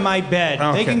gave him my bed.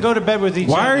 Okay. They can go to bed with each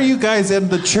other. Why are you guys in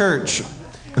the church?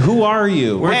 Who are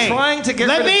you? We're trying to get.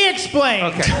 Let me explain.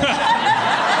 Okay.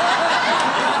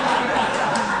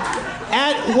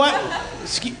 At what?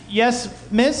 Yes,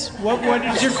 miss? What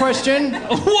is your question?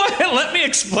 What? Let me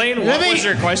explain. What was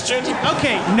your question?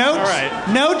 Okay, notes. All right.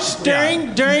 Notes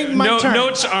during my turn.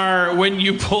 Notes are when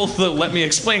you pull the "Let me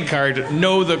explain" card.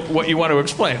 Know what you want to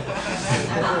explain.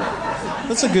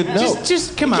 That's a good note.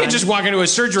 Just come on. You can't just walk into a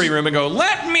surgery room and go,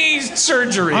 "Let me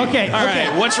surgery." Okay. All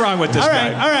right. What's wrong with this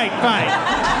guy? All right, fine.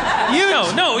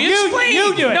 No, you explain.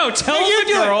 You do it. No, tell you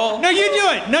the girl. No, you do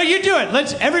it. No, you do it.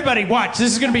 Let's everybody watch.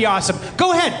 This is gonna be awesome.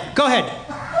 Go ahead.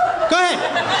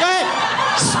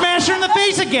 Smash her in the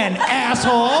face again,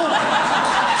 asshole.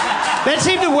 That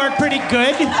seemed to work pretty good.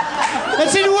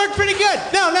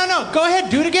 No. Go ahead.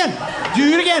 Do it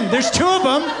again. There's two of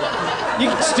them.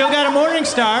 You still got a Morning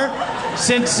Star.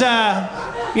 Since,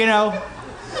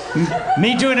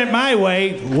 me doing it my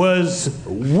way was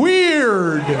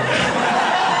weird.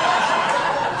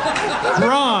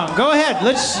 Wrong. Go ahead.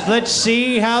 Let's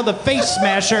see how the face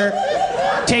smasher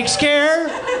takes care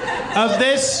of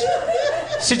this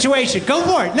situation. Go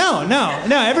for it. No.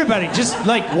 Everybody, just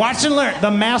watch and learn.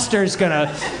 The master's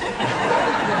gonna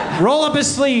roll up his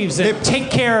sleeves and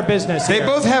take care of business. They here.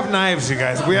 both have knives, you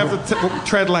guys. We have to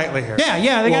tread lightly here.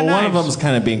 Yeah. They got knives. One of them's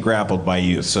kind of being grappled by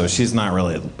you, so she's not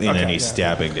really in any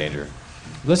stabbing danger.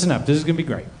 Listen up. This is gonna be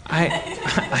great.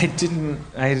 I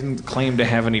didn't claim to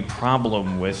have any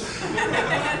problem with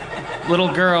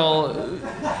little girl.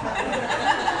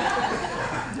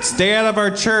 Stay out of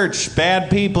our church, bad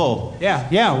people.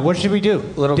 Yeah. What should we do?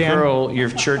 Little Dan? girl, your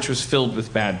church was filled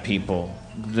with bad people.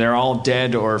 They're all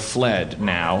dead or fled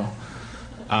now.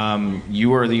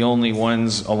 You are the only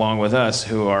ones, along with us,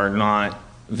 who are not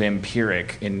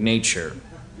vampiric in nature.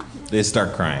 They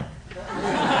start crying.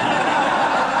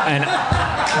 And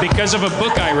because of a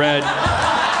book I read...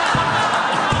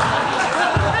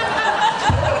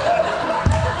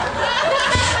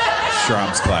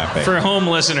 Schraub's clapping. For home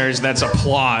listeners, that's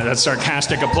applause. That's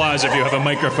sarcastic applause if you have a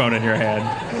microphone in your hand.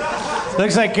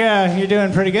 Looks like you're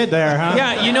doing pretty good there, huh?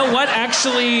 Yeah, you know what?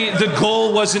 Actually, the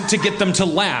goal wasn't to get them to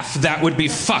laugh. That would be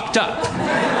fucked up.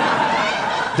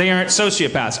 They aren't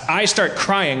sociopaths. I start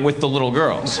crying with the little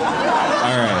girls. All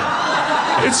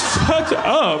right. It's fucked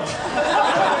up.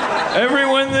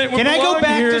 Everyone that would Can I go belong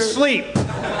back here... to sleep?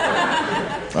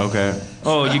 Okay.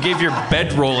 Oh, you gave your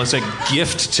bedroll as a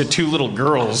gift to two little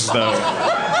girls, though.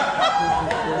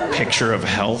 Picture of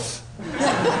health.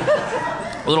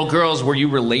 Little girls, were you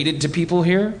related to people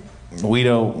here? We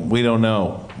don't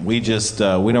know. We just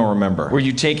we don't remember. Were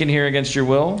you taken here against your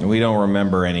will? We don't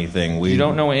remember anything. You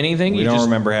don't know anything? We don't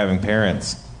remember having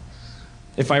parents.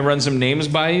 If I run some names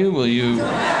by you, will you?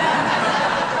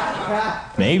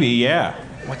 Maybe, yeah.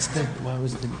 What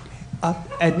was the?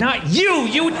 Not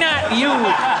you. Not you.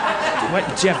 What,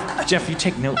 Jeff? You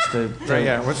take notes. Right,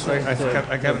 yeah.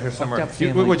 I got it here somewhere. Fucked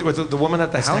up Was it the woman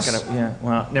at the house? Yeah.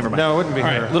 Well, never mind. No, it wouldn't be All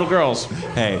her. right, little girls.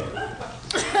 Hey.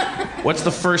 What's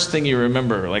the first thing you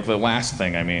remember? Like the last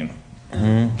thing, I mean.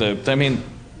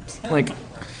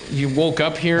 You woke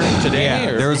up here today? Yeah,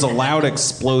 or? there was a loud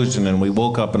explosion and we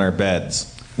woke up in our beds.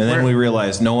 And then we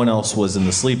realized no one else was in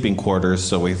the sleeping quarters,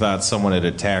 so we thought someone had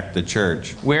attacked the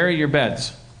church. Where are your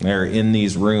beds? They're in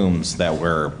these rooms that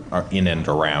were in and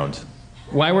around.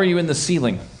 Why were you in the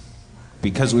ceiling?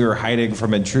 Because we were hiding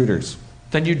from intruders.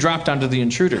 Then you dropped onto the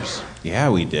intruders. Yeah,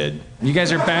 we did. You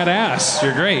guys are badass.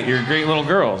 You're great. You're great little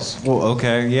girls. Well,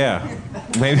 okay, yeah.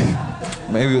 Maybe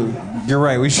you're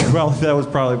right. That was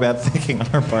probably bad thinking on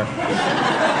our part.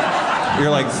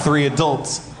 You're like three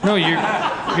adults. No,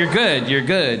 you're good. You're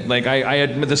good. Like I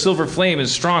admit, the silver flame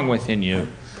is strong within you.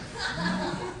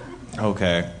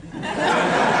 Okay.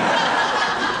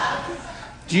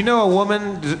 Do you know a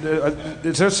woman?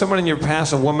 Is there someone in your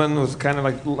past, a woman with kind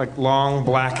of like long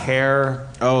black hair?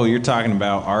 Oh, you're talking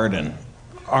about Arden.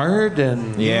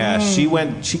 Arden. Yeah, she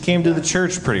came to the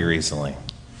church pretty recently.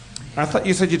 I thought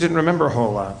you said you didn't remember a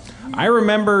whole lot. I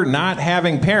remember not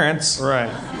having parents.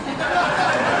 Right.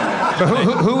 But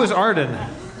who was Arden?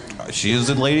 She was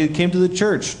a lady that came to the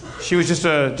church. She was just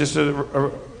a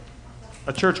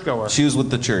churchgoer. She was with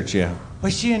the church, yeah.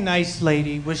 Was she a nice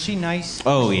lady? Was she nice?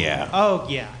 Oh, yeah. Oh,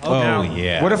 yeah. Oh,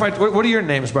 yeah. What are your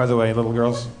names, by the way, little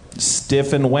girls?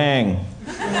 Stiff and Wang.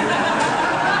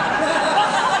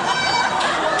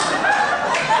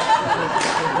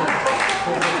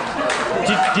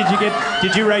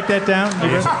 Did you write that down?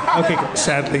 Yes. Okay.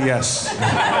 Sadly, yes.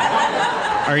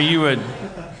 Are you a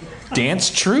Dance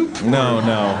troupe? No.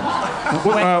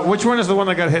 Which one is the one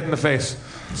that got hit in the face?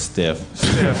 Stiff.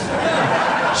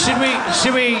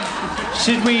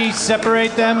 Should we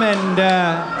separate them and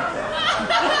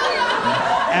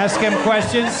ask him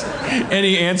questions?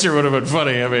 Any answer would have been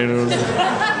funny. I mean, it was...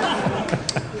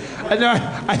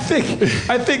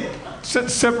 I think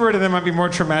separating them might be more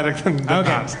traumatic than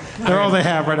not. They're all they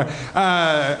have right now.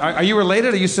 Are you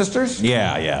related? Are you sisters?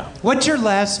 Yeah. What's your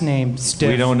last name, Stiff?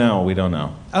 We don't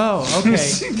know. Oh, okay.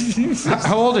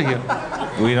 How old are you?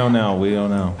 We don't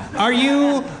know. Are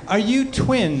you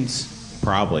twins?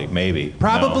 Probably, maybe.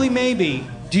 Probably, No. maybe.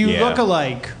 Do you look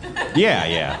alike?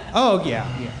 Yeah. Oh, yeah.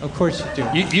 Of course you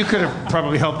do. You could have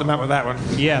probably helped them out with that one.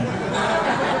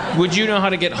 Yeah. Would you know how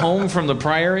to get home from the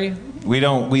Priory? We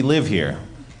don't. We live here.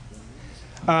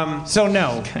 So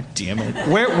no. God damn it.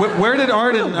 Where did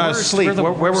Arden sleep?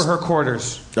 Where were her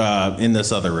quarters? In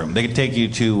this other room. They could take you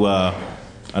to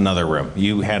another room.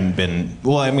 You hadn't been.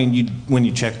 Well, I mean, when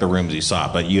you checked the rooms, you saw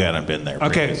it, but you hadn't been there.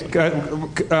 Okay.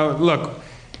 Look,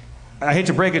 I hate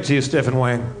to break it to you, Stiff and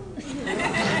Wayne,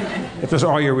 if those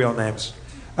are all your real names,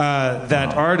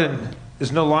 that Arden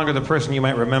is no longer the person you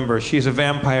might remember. She's a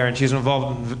vampire, and she's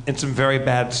involved in some very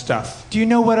bad stuff. Do you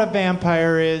know what a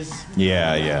vampire is?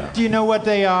 Yeah. Do you know what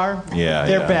they are? Yeah.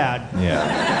 They're bad.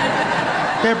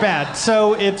 Yeah. They're bad.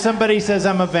 So if somebody says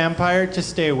I'm a vampire, just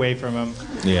stay away from them.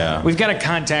 Yeah. We've got to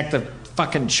contact the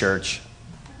fucking church.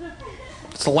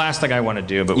 It's the last thing I want to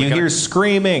do, but you hear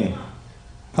screaming.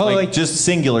 Oh, like just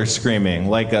singular screaming,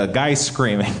 like a guy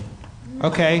screaming.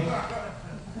 Okay.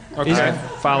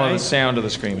 Follow the sound of the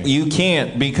screaming. You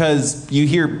can't because you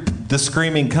hear the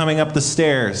screaming coming up the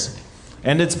stairs.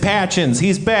 And it's Patchins.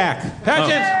 He's back.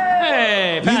 Patchins!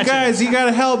 Hey, You guys, you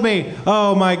gotta help me.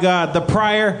 Oh my God, the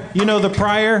prior. You know the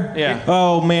prior? Yeah.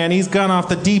 Oh man, he's gone off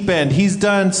the deep end. He's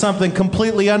done something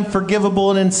completely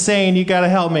unforgivable and insane. You gotta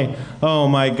help me. Oh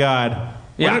my God.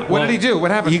 Yeah. What did he do?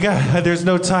 What happened? There's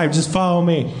no time. Just follow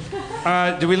me.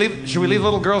 Should we leave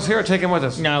little girls here or take them with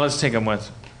us? No, let's take them with.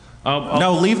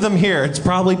 No, leave them here. It's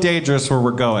probably dangerous where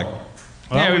we're going.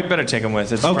 Yeah, we better take them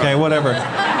with. It's Okay, whatever.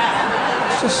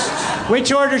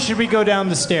 Which order should we go down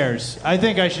the stairs? I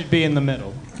think I should be in the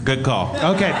middle. Good call.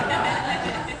 Okay.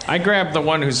 I grabbed the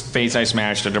one whose face I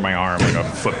smashed under my arm like a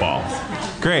football.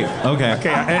 Great. Okay. Okay,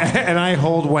 and I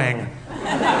hold Wang.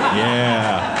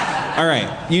 Yeah. All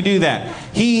right, you do that.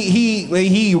 He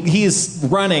is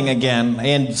running again,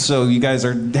 and so you guys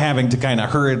are having to kind of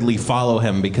hurriedly follow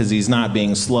him because he's not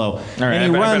being slow. All right,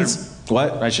 and he runs.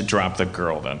 What? I should drop the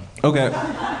girl then. Okay.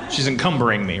 She's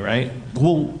encumbering me, right?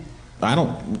 Well,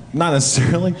 not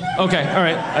necessarily. Okay, all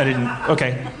right. I didn't.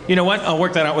 Okay. You know what? I'll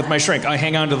work that out with my shrink. I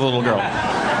hang on to the little girl. All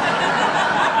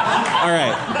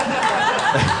right.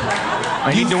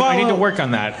 I need to work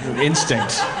on that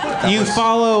instinct. You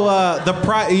follow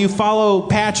you follow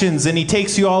Patchins, and he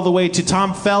takes you all the way to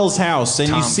Tom Fell's house, and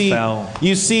you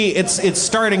see it's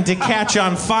starting to catch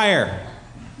on fire.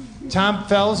 Tom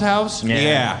Fell's house?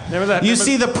 Yeah. You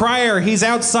see the prior, he's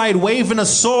outside waving a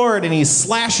sword, and he's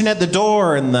slashing at the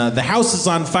door, and the house is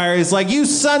on fire. He's like, "You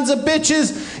sons of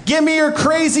bitches, give me your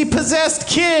crazy possessed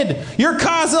kid. You're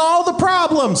causing all the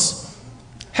problems."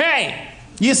 Hey!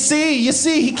 You see,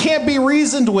 he can't be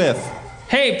reasoned with.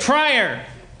 Hey, Prior!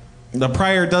 The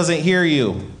prior doesn't hear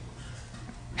you.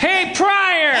 Hey,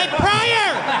 Prior! Hey,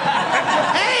 Prior!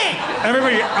 Hey!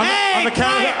 Everybody, on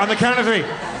the count of three.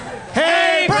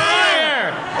 Hey,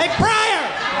 Prior! Hey, Prior!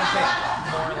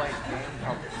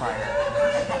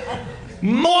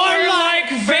 More like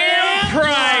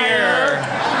Vampire!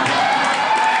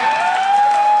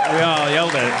 We all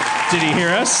yelled at it. Did he hear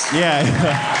us? Yeah.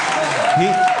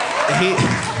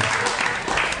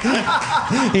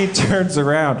 He turns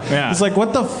around. Yeah. He's like,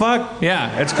 "What the fuck?"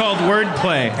 Yeah, it's called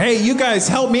wordplay. Hey, you guys,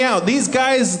 help me out. These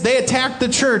guys, they attacked the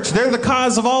church. They're the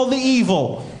cause of all the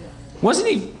evil. Wasn't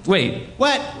he? Wait.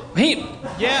 What?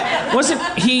 Yeah. Wasn't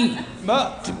he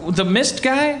the mist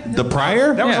guy? The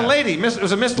prior? That was a lady. It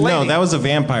was a mist lady. No, that was a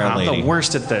vampire lady. I'm the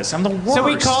worst at this. I'm the worst. So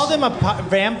we called him a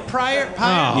vampire?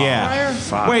 Yeah.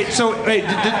 Fuck. Wait,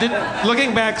 did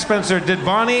looking back, Spencer, did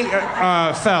Bonnie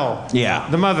Fell? Yeah.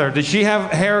 The mother, did she have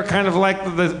hair kind of like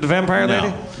the vampire lady?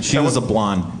 No, she was a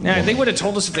blonde. Yeah, they would have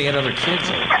told us if they had other kids.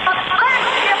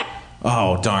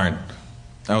 Oh, darn.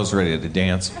 I was ready to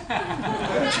dance.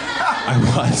 I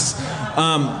was.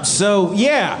 So,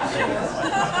 yeah.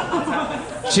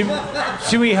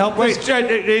 Should we help? Wait,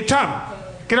 hey, Tom,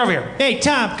 get over here. Hey,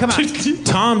 Tom, come on.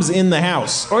 Tom's in the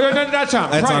house. Oh, no, not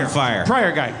Tom. That's Prior. on fire.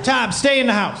 Prior guy. Tom, stay in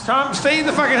the house. Tom, stay in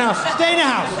the fucking house. Stay in the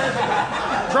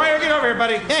house. Prior, get over here,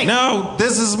 buddy. Hey. No,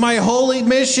 this is my holy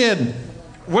mission.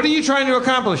 What are you trying to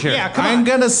accomplish here? Yeah, come on. I'm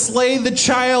gonna slay the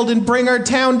child and bring our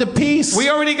town to peace. We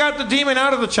already got the demon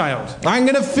out of the child. I'm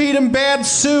gonna feed him bad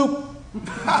soup.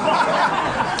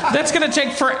 That's gonna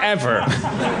take forever.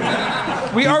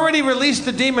 We already released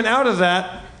the demon out of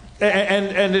that,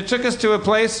 and it took us to a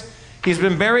place. He's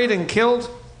been buried and killed.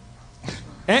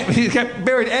 And he got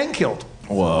buried and killed.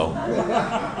 Whoa.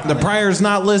 The prior's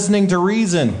not listening to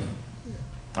reason.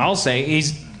 I'll say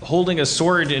he's holding a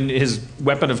sword and his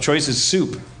weapon of choice is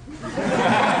soup.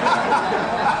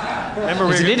 Remember,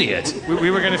 He's an idiot.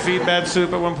 We were going to feed bad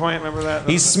soup at one point. Remember that?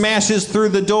 He smashes through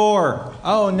the door.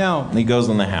 Oh, no. And he goes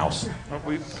in the house.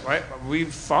 We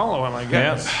follow him, I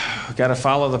guess. Yep. Got to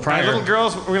follow the prior. Little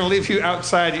girls, we're going to leave you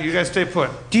outside. You guys stay put.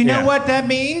 Do you know what that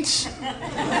means?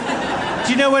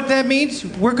 Do you know what that means?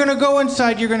 We're going to go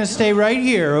inside. You're going to stay right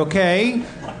here, okay?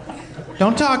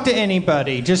 Don't talk to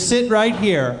anybody. Just sit right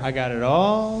here. I got it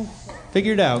all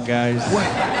figured out, guys. What?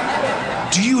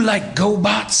 Do you like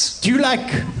GoBots? Do you like...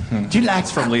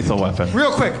 It's from Lethal Weapon.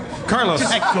 Real quick, Carlos. Do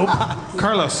you like GoBots?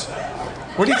 Carlos,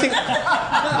 what do you think?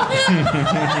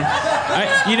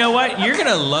 You know what? You're going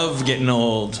to love getting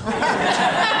old.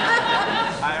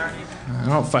 I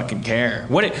don't fucking care.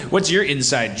 What's your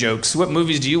inside jokes? What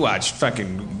movies do you watch?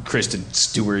 Fucking Kristen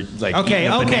Stewart, like Okay,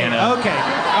 eating a banana. okay.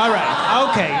 All right,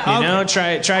 okay. You know,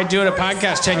 try doing a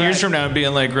podcast 10 years from now and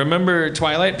being like, remember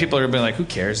Twilight? People are being like, who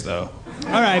cares though?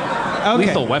 All right, okay.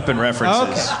 Lethal Weapon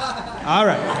references. Okay. All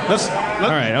right. All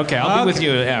right, okay. I'll be with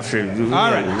you after.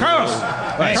 All right. Carlos.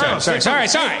 Wait, Carlos.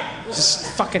 Sorry. Just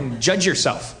fucking judge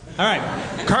yourself. All right.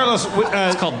 Carlos,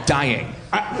 It's called dying.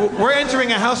 we're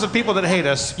entering a house of people that hate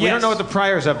us. We Yes. don't know what the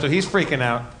prior's up to. He's freaking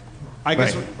out. I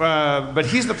guess, but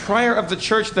he's the prior of the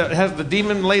church that has the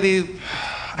demon lady.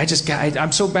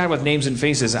 I'm so bad with names and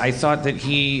faces. I thought that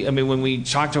when we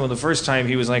talked to him the first time,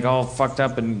 he was like all fucked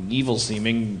up and evil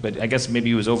seeming, but I guess maybe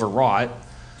he was overwrought.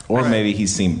 Or maybe he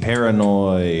seemed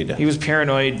paranoid. He was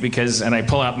paranoid because, and I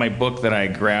pull out my book that I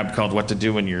grabbed called "What to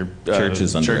Do When Your Church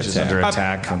is Under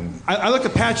Attack." I look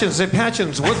at Patchins. Say,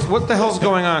 Patchins, what the hell's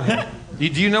going on here? Do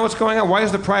you know what's going on? Why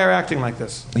is the prior acting like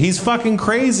this? He's fucking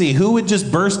crazy. Who would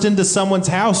just burst into someone's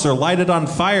house or light it on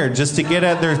fire just to get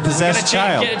at their possessed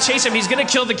child? Chase him. He's gonna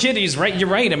kill the kid. He's right. You're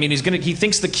right. I mean, he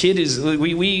thinks the kid is.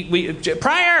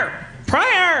 Prior.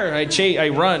 I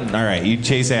run. All right, you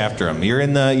chase after him. You're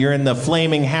in the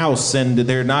flaming house, and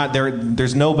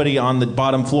there's nobody on the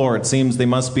bottom floor. It seems they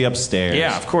must be upstairs.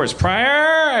 Yeah, of course. Prior.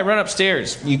 I run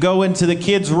upstairs. You go into the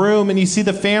kid's room, and you see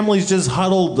the family's just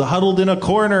huddled in a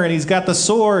corner, and he's got the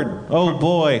sword. Oh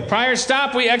boy. Prior,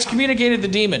 stop. We excommunicated the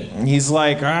demon. And he's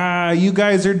like, you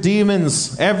guys are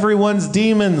demons. Everyone's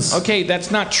demons. Okay, that's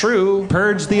not true.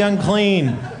 Purge the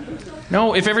unclean.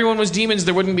 No, if everyone was demons,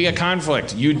 there wouldn't be a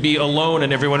conflict. You'd be alone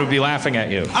and everyone would be laughing at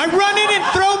you. I run in and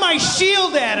throw my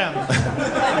shield at him.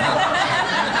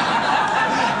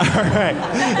 All right.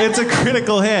 It's a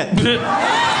critical hit.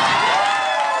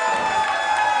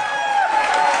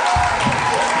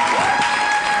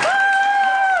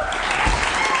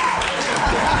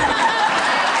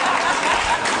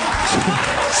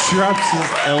 Drops his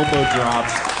elbow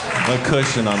drops a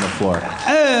cushion on the floor.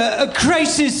 A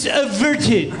crisis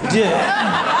averted.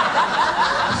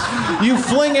 You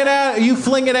fling it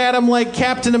at him like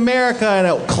Captain America, and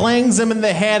it clangs him in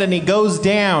the head, and he goes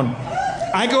down.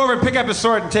 I go over and pick up his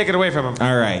sword and take it away from him.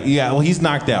 All right. Yeah. Well, he's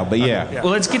knocked out, but yeah.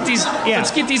 Well, let's get these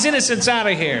innocents out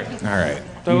of here. All right.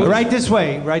 Right this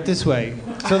way.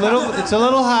 It's a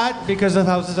little hot because the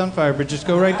house is on fire, but just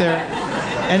go right there.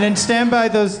 And then stand by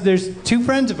those. There's two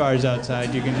friends of ours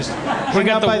outside. You can just. We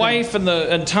got the wife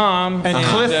and Tom and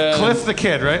Cliff the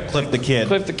kid, right? Cliff the kid,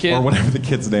 or whatever the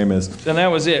kid's name is. And that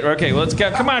was it. Okay, well, let's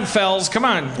go. Come on, fells. Come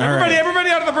on, everybody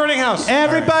out of the burning house.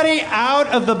 Everybody out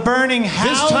of the burning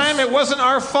house. This time it wasn't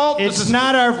our fault. It's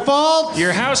not our fault.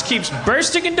 Your house keeps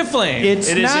bursting into flame.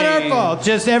 It's not our fault.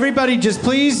 Just everybody, just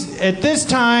please at this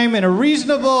time in a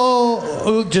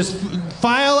reasonable, just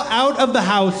file out of the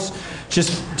house.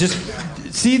 Just.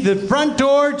 See the front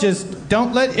door. Just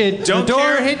don't let it. The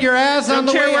door hit your ass on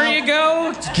the way out. Don't care where you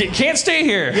go. Can't stay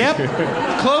here.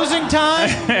 Yep. Closing time.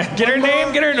 Get her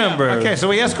name. Get her number. Okay, so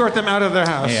we escort them out of their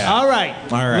house. Yeah. All right.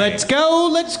 Let's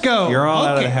go. You're all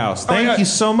out of the house. Thank you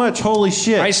so much. Holy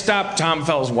shit. I stopped Tom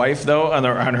Fell's wife though on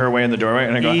her way in the doorway,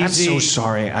 and I go, "I'm so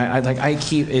sorry.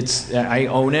 I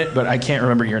own it, but I can't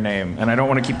remember your name, and I don't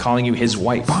want to keep calling you his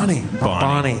wife." Bonnie.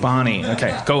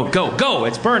 Okay, go.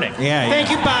 It's burning. Yeah. Thank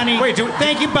you, Bonnie.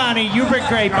 Thank you, Bonnie. You were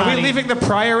great, Bonnie. Are we leaving the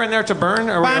prior in there to burn?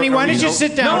 Bonnie, why don't you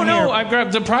sit down here? No, I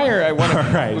grabbed the prior. I want to.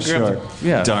 All right, sure.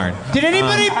 Yeah. Darn. Did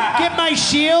anybody get my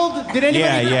shield? Did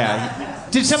anybody? Yeah.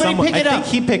 Did somebody pick it up? I think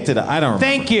he picked it up. I don't remember.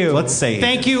 Thank you. Let's say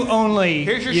thank you only.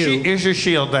 Here's your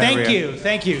shield, diarrhea.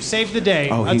 Thank you. Save the day.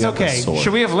 Oh, That's got the okay. sword.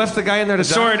 Should we have left the guy in there to die?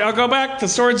 Sword. I'll go back. The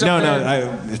sword's up there.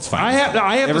 No, it's fine. I have the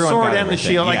Everyone sword got and the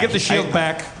everything. shield. Yeah, I give the shield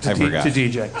back to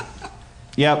DJ.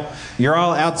 Yep. You're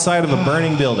all outside of a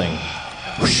burning building.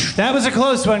 That was a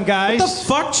close one, guys. What the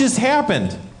fuck just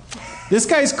happened? This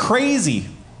guy's crazy.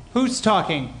 Who's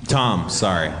talking? Tom,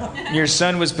 sorry. Your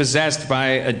son was possessed by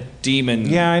a demon.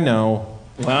 Yeah, I know.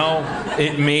 Well,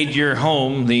 it made your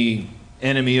home the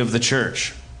enemy of the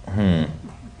church.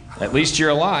 At least you're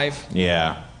alive.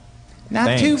 Yeah.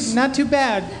 Not too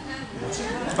bad.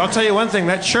 I'll tell you one thing.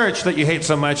 That church that you hate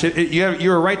so much, you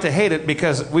were right to hate it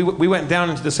because we went down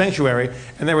into the sanctuary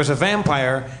and there was a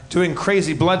vampire doing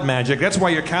crazy blood magic. That's why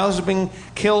your cows are being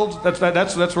killed.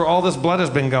 That's where all this blood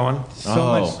has been going.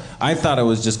 Much. I thought it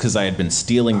was just because I had been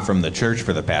stealing from the church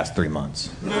for the past 3 months.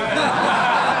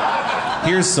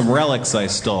 Here's some relics I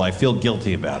stole. I feel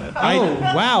guilty about it.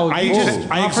 Wow.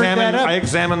 I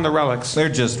examined the relics. They're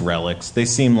just relics. They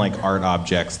seem like art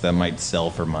objects that might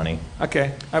sell for money.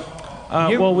 Okay.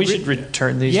 Well, we should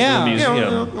return these to the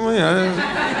museum.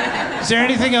 Is there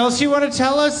anything else you want to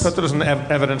tell us? Put those in the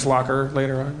evidence locker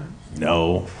later on.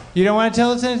 No. You don't want to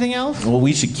tell us anything else? Well,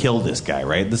 we should kill this guy,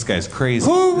 right? This guy's crazy.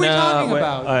 Who are we talking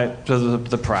about?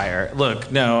 The prior.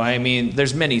 Look, no, I mean,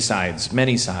 there's many sides.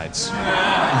 Many sides.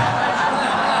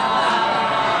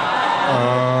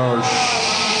 Oh,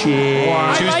 shit.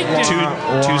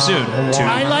 Too soon.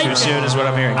 Too soon is what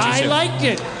I'm hearing. I liked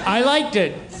it.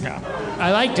 No.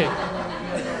 I liked it.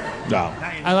 No.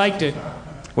 I liked it.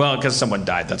 Well, because someone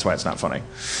died. That's why it's not funny.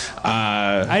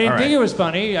 I didn't think it was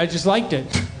funny. I just liked it.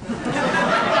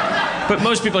 But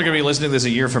most people are going to be listening to this a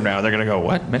year from now. They're going to go,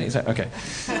 what? Many times? Okay.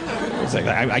 It's like,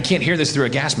 I can't hear this through a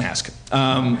gas mask.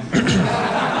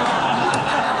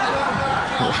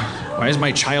 Why is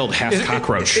my child half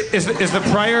cockroach? Is the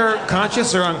prior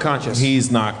conscious or unconscious?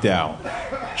 He's knocked out.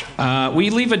 We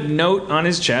leave a note on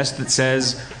his chest that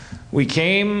says, we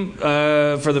came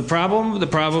for the problem. The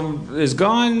problem is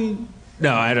gone.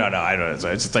 No, I don't know.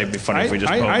 It's like it'd be funny if we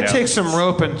just. I take some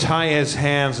rope and tie his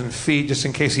hands and feet just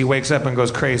in case he wakes up and goes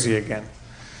crazy again.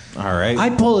 All right. I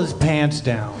pull his pants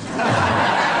down.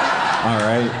 All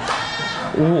right.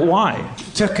 Why?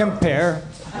 To compare.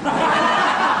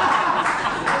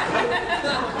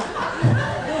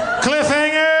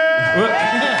 Cliffhanger!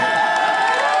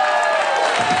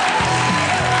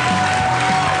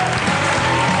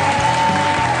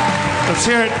 Let's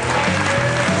hear it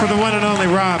for the one and only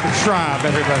Rob Schraub,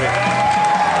 everybody.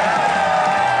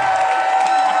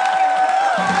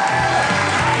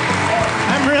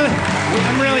 I'm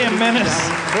really a menace.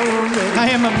 I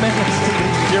am a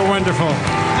menace. You're wonderful.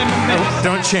 I'm a menace.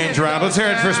 Don't change, Rob. Let's hear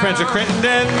it for Spencer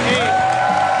Crittenden.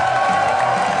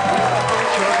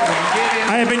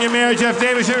 I have been your mayor, Jeff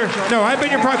Davis. No, I've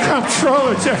been your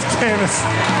comptroller, Jeff Davis.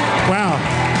 Wow.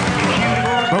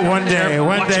 But one day.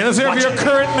 Let's hear it for your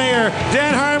current mayor,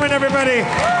 Dan Harmon, everybody.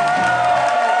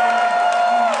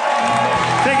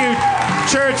 Thank you,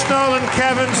 Church, Nolan,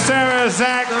 Kevin, Sarah,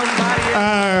 Zach.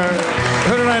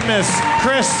 Who did I miss?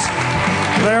 Chris.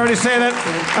 Did I already say that?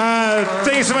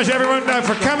 Thank you so much, everyone,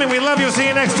 for coming. We love you. See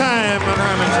you next time on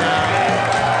Harmon.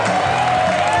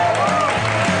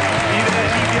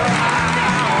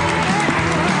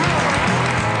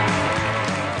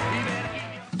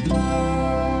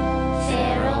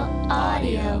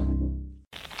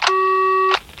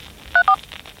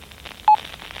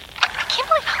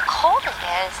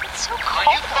 It's so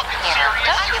cold in here.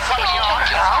 Don't you think you should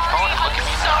take your phone and look at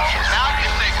these options?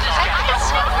 I think it's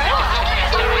so rude.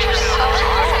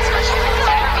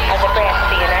 As a branch of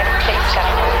the United States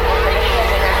government.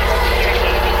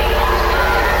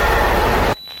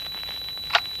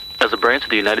 As a branch of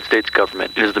the United States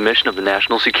government, it is the mission of the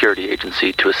National Security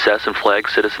Agency to assess and flag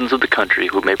citizens of the country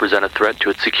who may present a threat to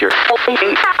its security.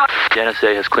 The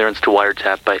NSA has clearance to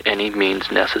wiretap by any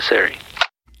means necessary.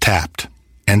 Tapped.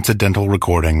 Incidental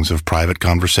recordings of private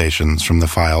conversations from the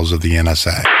files of the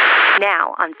NSA.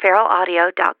 Now on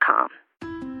feralaudio.com.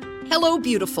 Hello,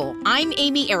 beautiful. I'm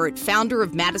Amy Errett, founder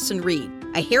of Madison Reed,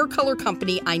 a hair color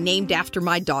company I named after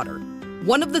my daughter.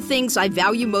 One of the things I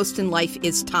value most in life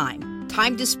is time.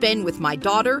 Time to spend with my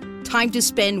daughter, time to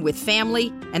spend with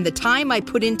family, and the time I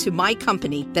put into my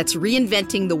company that's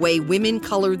reinventing the way women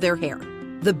color their hair.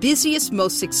 The busiest,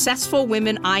 most successful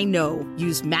women I know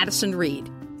use Madison Reed,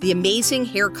 the amazing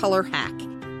hair color hack.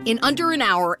 In under an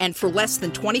hour and for less than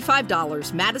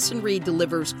 $25, Madison Reed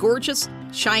delivers gorgeous,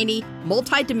 shiny,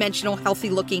 multi-dimensional,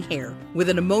 healthy-looking hair with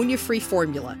an ammonia-free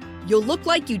formula. You'll look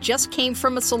like you just came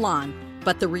from a salon,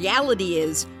 but the reality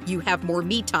is you have more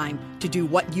me time to do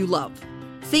what you love.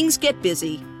 Things get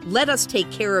busy. Let us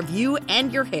take care of you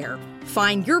and your hair.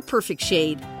 Find your perfect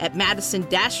shade at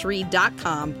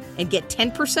madison-reed.com and get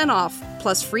 10% off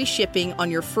plus free shipping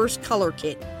on your first color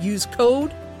kit. Use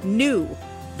code NEW.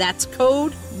 That's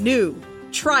code NEW.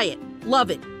 Try it.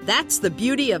 Love it. That's the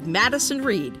beauty of Madison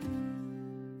Reed.